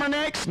round number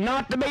next,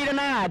 not to be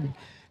denied.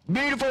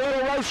 Beautiful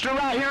little roadster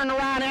right here in the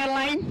right-hand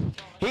lane.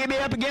 He'll be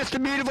up against the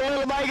beautiful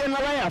little Vega in the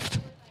left.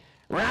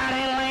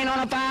 Right-hand lane on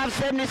a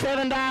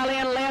 577 dial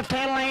in,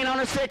 left-hand lane on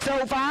a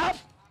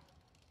 605.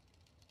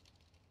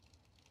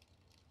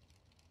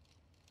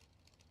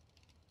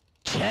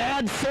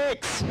 Chad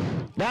 6,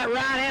 that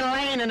right-hand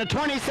lane in the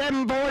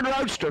 27 Ford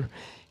Roadster.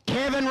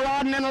 Kevin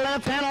Rodden in the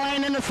left-hand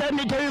lane in the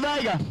 72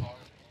 Vega.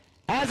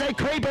 As they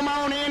creep them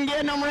on in,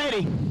 getting them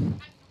ready.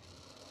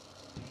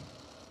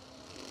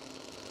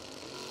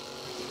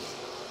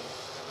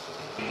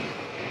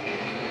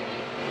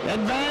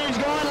 Advantage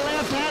going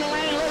left-hand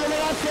lane, look at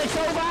that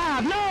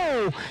 605.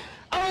 No!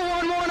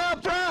 011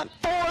 up front,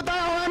 4th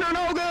under,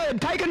 no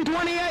good. Taking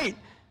 28.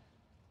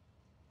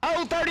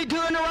 032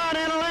 in the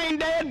right-hand lane,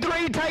 dead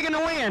 3, taking the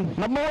win.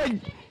 My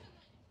boy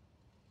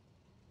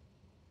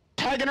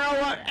taking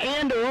her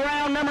into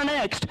round number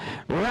next.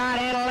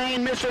 Right-hand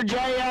lane, Mr. J.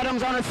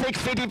 Adams on a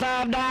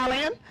 655 dial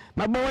in.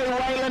 My boy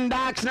Waylon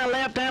Dykes in the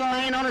left-hand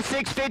lane on a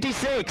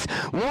 656.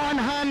 One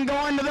Hun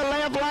going to the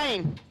left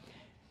lane.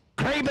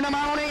 Creeping them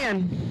on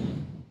in.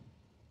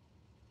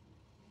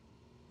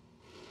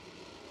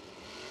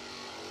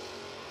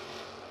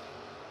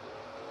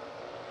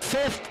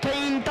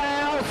 15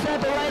 thou,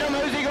 separate them,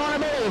 who's he going to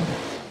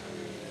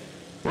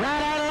be?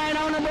 Right out of lane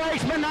on the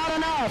brakes, but not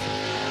enough.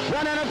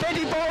 Running a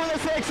 54 with a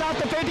 6 off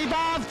the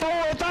 55,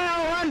 4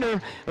 thou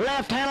under.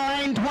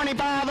 Left-hand lane,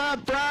 25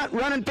 up front,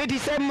 running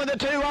 57 with a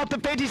 2 off the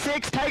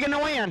 56, taking the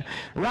win.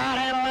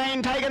 Right-hand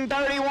lane, taking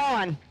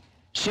 31.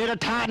 Should have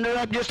tightened her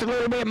up just a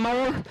little bit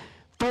more.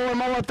 4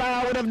 more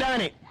thou would have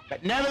done it.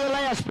 But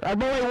nevertheless, our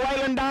boy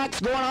Waylon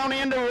Dykes going on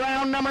into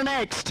round number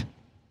next.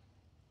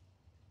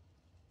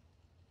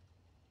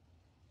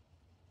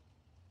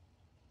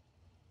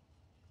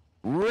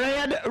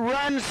 Red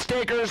run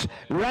stickers,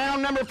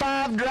 round number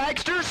 5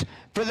 dragsters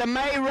for the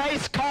May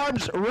Race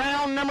Carbs,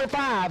 round number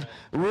 5.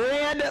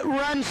 Red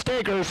run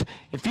stickers.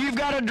 If you've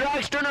got a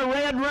dragster and a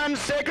red run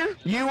sticker,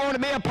 you want to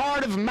be a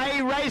part of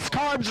May Race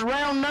Carbs,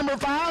 round number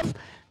 5,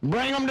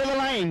 bring them to the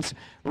lanes.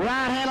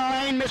 Right-hand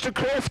lane, Mr.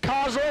 Chris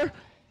Cosler.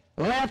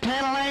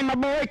 Left-hand lane, my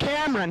boy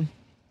Cameron.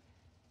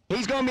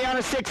 He's going to be on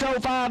a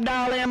 605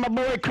 dial in. My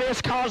boy Chris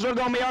Cosler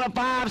going to be on a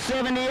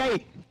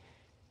 578.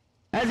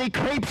 As he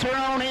creeps her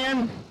on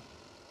in,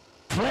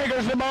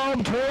 flickers the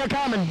bulb, Tria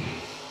coming.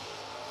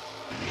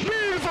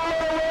 Beautiful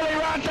little Willie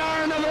right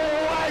there in the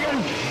little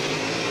wagon.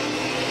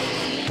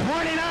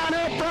 29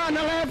 up front in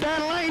the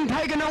left-hand lane,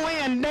 taking the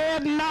win,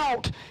 dead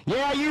naught.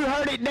 Yeah, you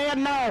heard it, dead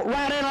naught.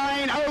 Right in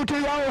lane,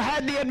 020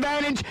 had the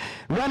advantage,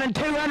 running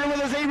 200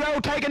 with a 0,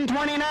 taking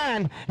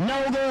 29.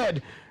 No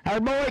good. Our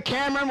boy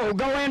Cameron will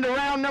go into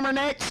round number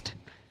next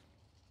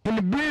in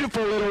the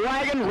beautiful little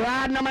wagon,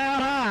 riding them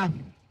out high.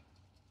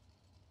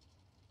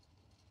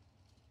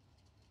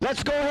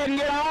 Let's go ahead and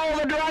get all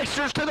the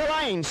dragsters to the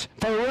lanes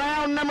for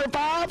round number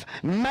 5,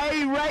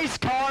 May Race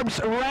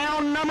Carbs,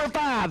 round number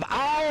 5.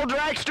 All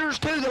dragsters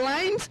to the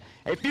lanes.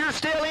 If you're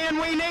still in,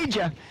 we need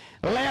you.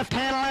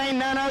 Left-hand lane,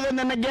 none other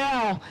than the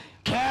gal,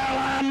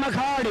 Caroline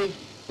McCarty.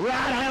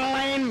 Right-hand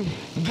lane,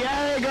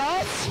 Gary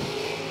Goss.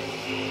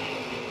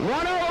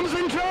 One of them's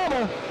in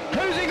trouble.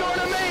 Who's he going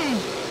to be?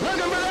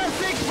 Looking for that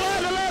 6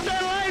 flat, the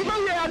left-hand lane.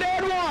 Booyah,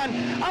 dead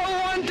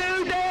 1.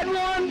 012, dead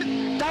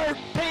 1.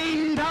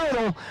 13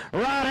 total.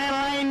 Right-hand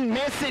lane,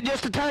 missed it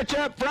just a touch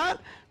up front.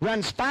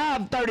 Runs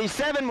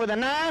 537 with a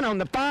 9 on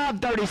the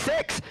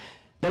 536.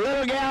 The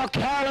little gal,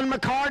 Carolyn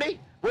McCarty,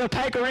 will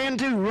take her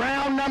into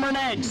round number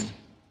next.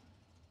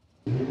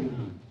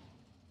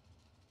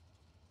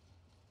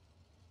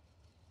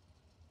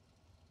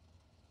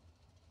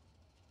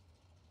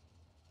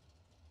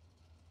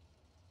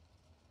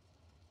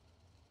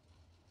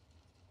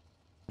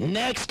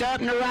 Next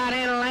up in the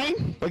right-hand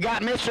lane, we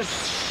got Mr.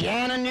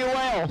 Shannon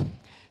Newell.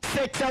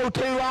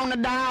 602 on the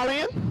dial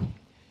in.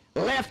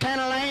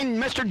 Left-hand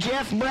lane, Mr.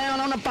 Jeff Brown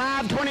on the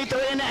 523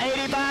 and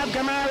the 85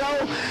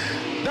 Camaro.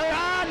 They're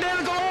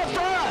identical up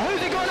front.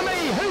 Who's it going to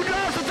be? Who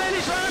drives the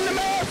finish line the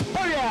best?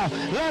 Oh yeah,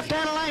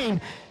 left-hand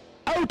lane.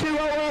 020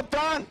 up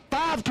front,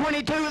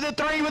 522 with a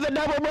 3 with a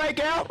double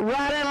breakout.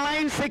 Right-hand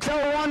lane,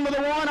 601 with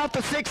a 1 off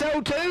the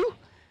 602.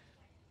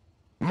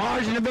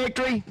 Margin of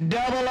victory,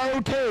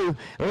 002.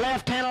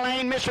 Left-hand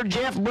lane, Mr.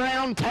 Jeff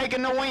Brown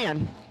taking the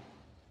win.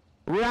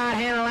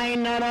 Right-hand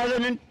lane, none other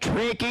than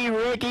Tricky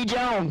Ricky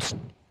Jones.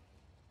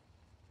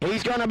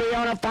 He's going to be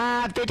on a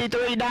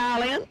 553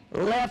 dial in.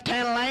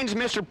 Left-hand lane's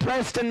Mr.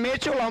 Preston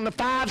Mitchell on the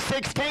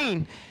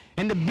 516.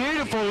 And the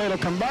beautiful little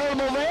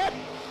convertible vet,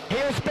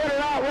 he'll spit it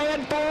out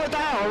red 4th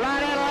hour.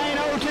 Right-hand lane,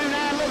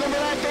 029, looking for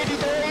that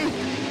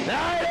 53.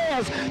 There it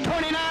is,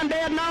 29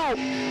 dead no.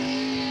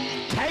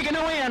 Taking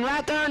the win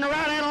right there in the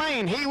right-hand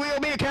lane. He will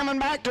be coming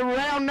back to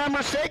round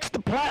number 6, the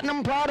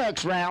Platinum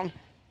Products round.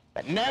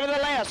 But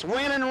nevertheless,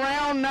 winning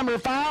round number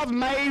 5,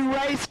 May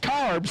Race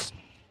Carbs.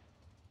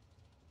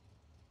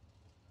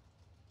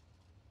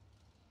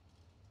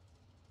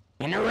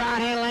 In the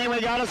right-hand lane, we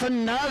got us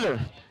another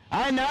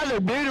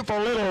beautiful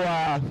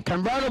little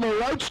convertible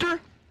roadster.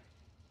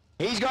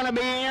 He's going to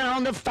be in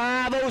on the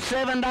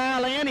 507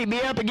 dial in. He'll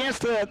be up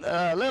against the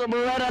little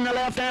Beretta in the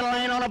left-hand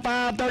lane on a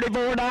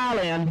 534 dial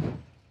in.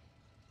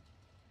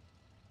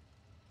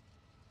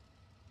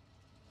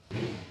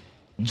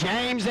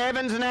 James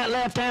Evans in that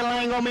left-hand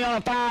lane going to be on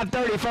a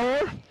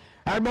 534.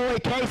 Our boy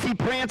Casey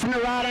Prince in the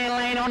right-hand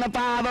lane on the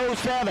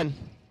 507.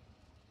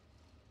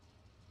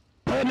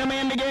 Putting them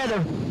in together.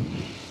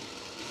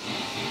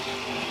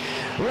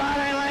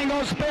 Right-hand lane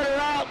going to spit her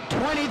out.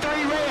 23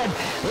 red.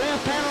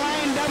 Left-hand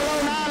lane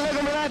 009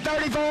 looking for that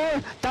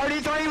 34.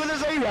 33 with a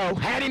 0.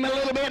 Had him a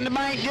little bit in the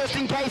bank just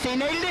in case he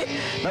needed it,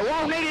 but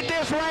won't need it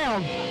this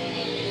round.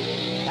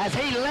 As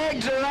he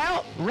legs her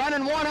out,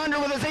 running 100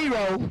 with a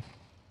 0.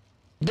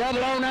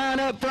 009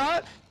 up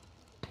front.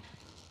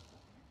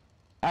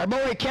 Our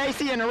boy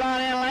Casey in the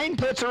right-hand lane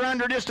puts her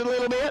under just a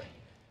little bit,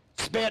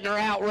 spitting her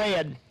out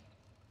red.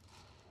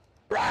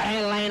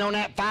 Right-hand lane on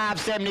that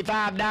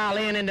 575 dial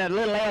in the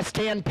little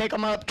S10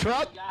 pick-em-up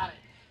truck.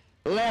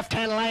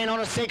 Left-hand lane on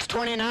a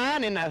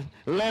 629 in the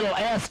little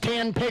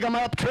S10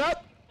 pick-em-up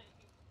truck.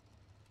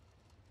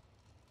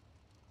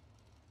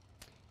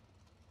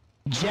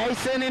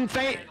 Jason in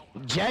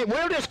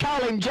we'll just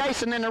call him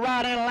Jason in the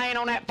right-hand lane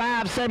on that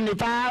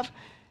 575.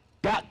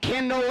 Got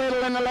Kendall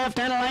Little in the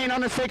left-hand lane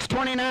on the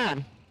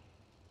 629.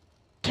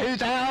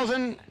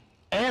 2000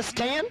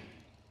 S10.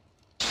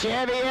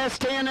 Chevy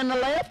S10 in the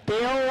left,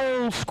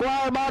 the old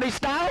square body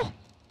style.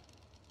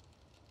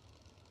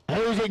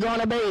 Who's he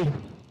going to be?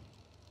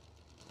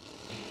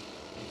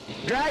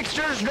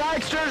 Dragsters,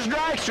 dragsters,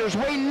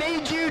 dragsters, we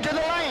need you to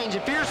the lanes.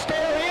 If you're still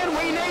in,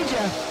 we need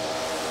you.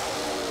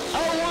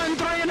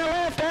 013 in the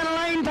left-hand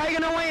lane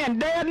taking the win.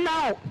 Dead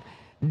note.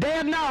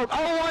 Dead note.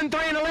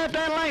 013 in the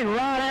left-hand lane.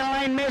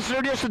 Right-hand lane misses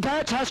her just a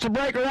touch. Has to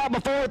break her out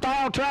before fourth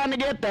aisle trying to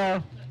get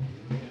there.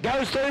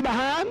 Goes through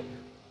behind.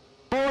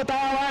 Fourth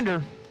aisle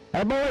under.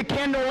 Our boy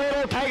Kendall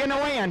Little taking the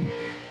win.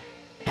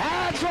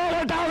 That's what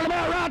we're talking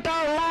about right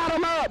there. Light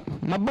him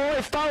up. My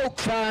boy Folk,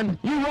 son.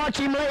 You watch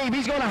him leave.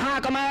 He's going to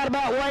hike him out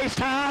about waist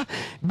high.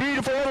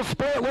 Beautiful little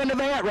split window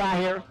vet right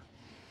here.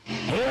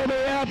 He'll be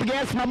up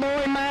against my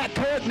boy Matt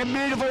Cook and the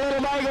beautiful little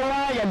Vega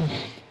wagon.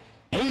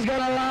 He's going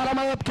to light him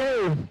up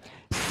too.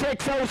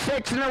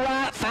 606 in the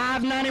right,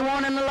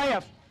 591 in the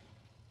left.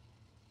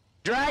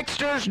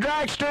 Dragsters,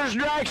 dragsters,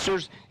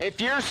 dragsters. If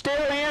you're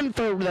still in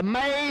for the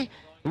May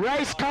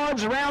race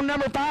carbs round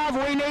number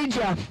 5, we need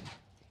you.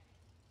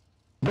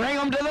 Bring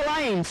them to the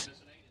lanes.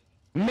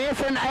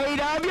 Missing 8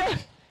 of you.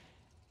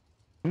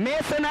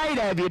 Missing 8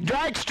 of you.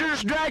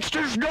 Dragsters,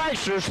 dragsters,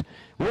 dragsters.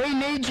 We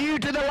need you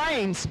to the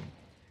lanes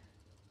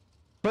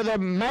for the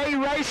May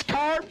race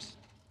carbs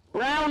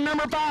round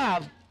number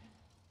 5.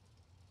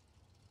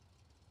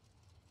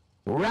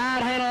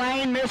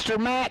 Right-hand lane, Mr.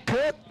 Matt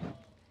Cook.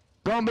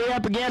 Going to be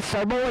up against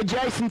our boy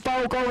Jason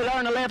Folk over there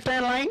in the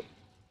left-hand lane.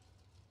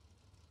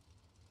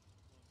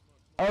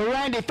 Or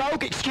Randy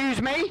Folk,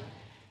 excuse me.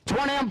 It's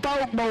one of them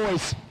Folk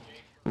boys.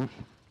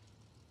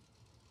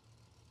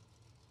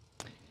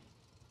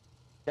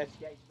 That's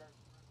Gage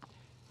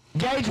Birch.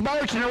 Gage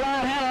Birch in the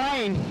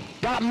right-hand lane.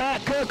 Got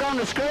Matt Cook on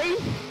the screen.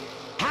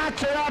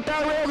 Hikes her out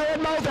there real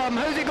good, both of them.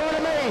 Who's it going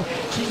to be?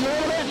 She's a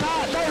little bit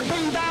tight.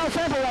 13 fouls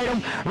separate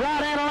them.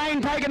 Right-hand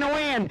lane taking the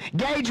win.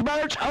 Gage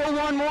Birch,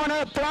 011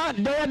 up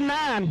front, dead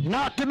 9.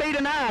 Not to be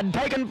denied.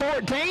 Taking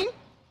 14.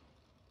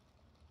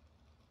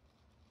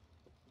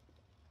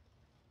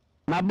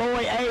 My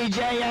boy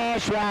A.J.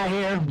 Ash right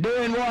here,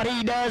 doing what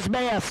he does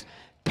best,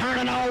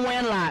 turning on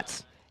wind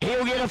lights.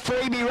 He'll get a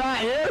freebie right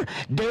here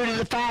due to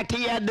the fact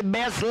he had the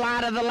best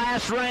light of the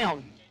last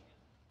round.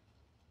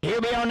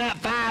 He'll be on that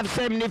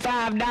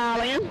 575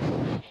 dial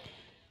in.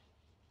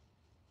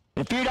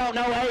 If you don't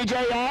know A.J.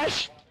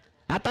 Ash,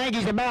 I think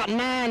he's about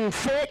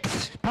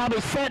 9'6", probably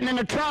sitting in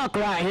the trunk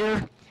right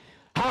here.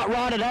 Hot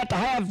rodded had to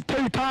have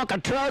 2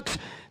 Tonka trucks,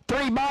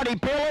 3 body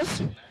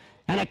pillows,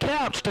 and a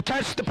couch to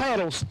touch the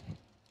pedals.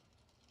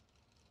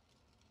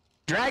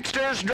 Dragsters.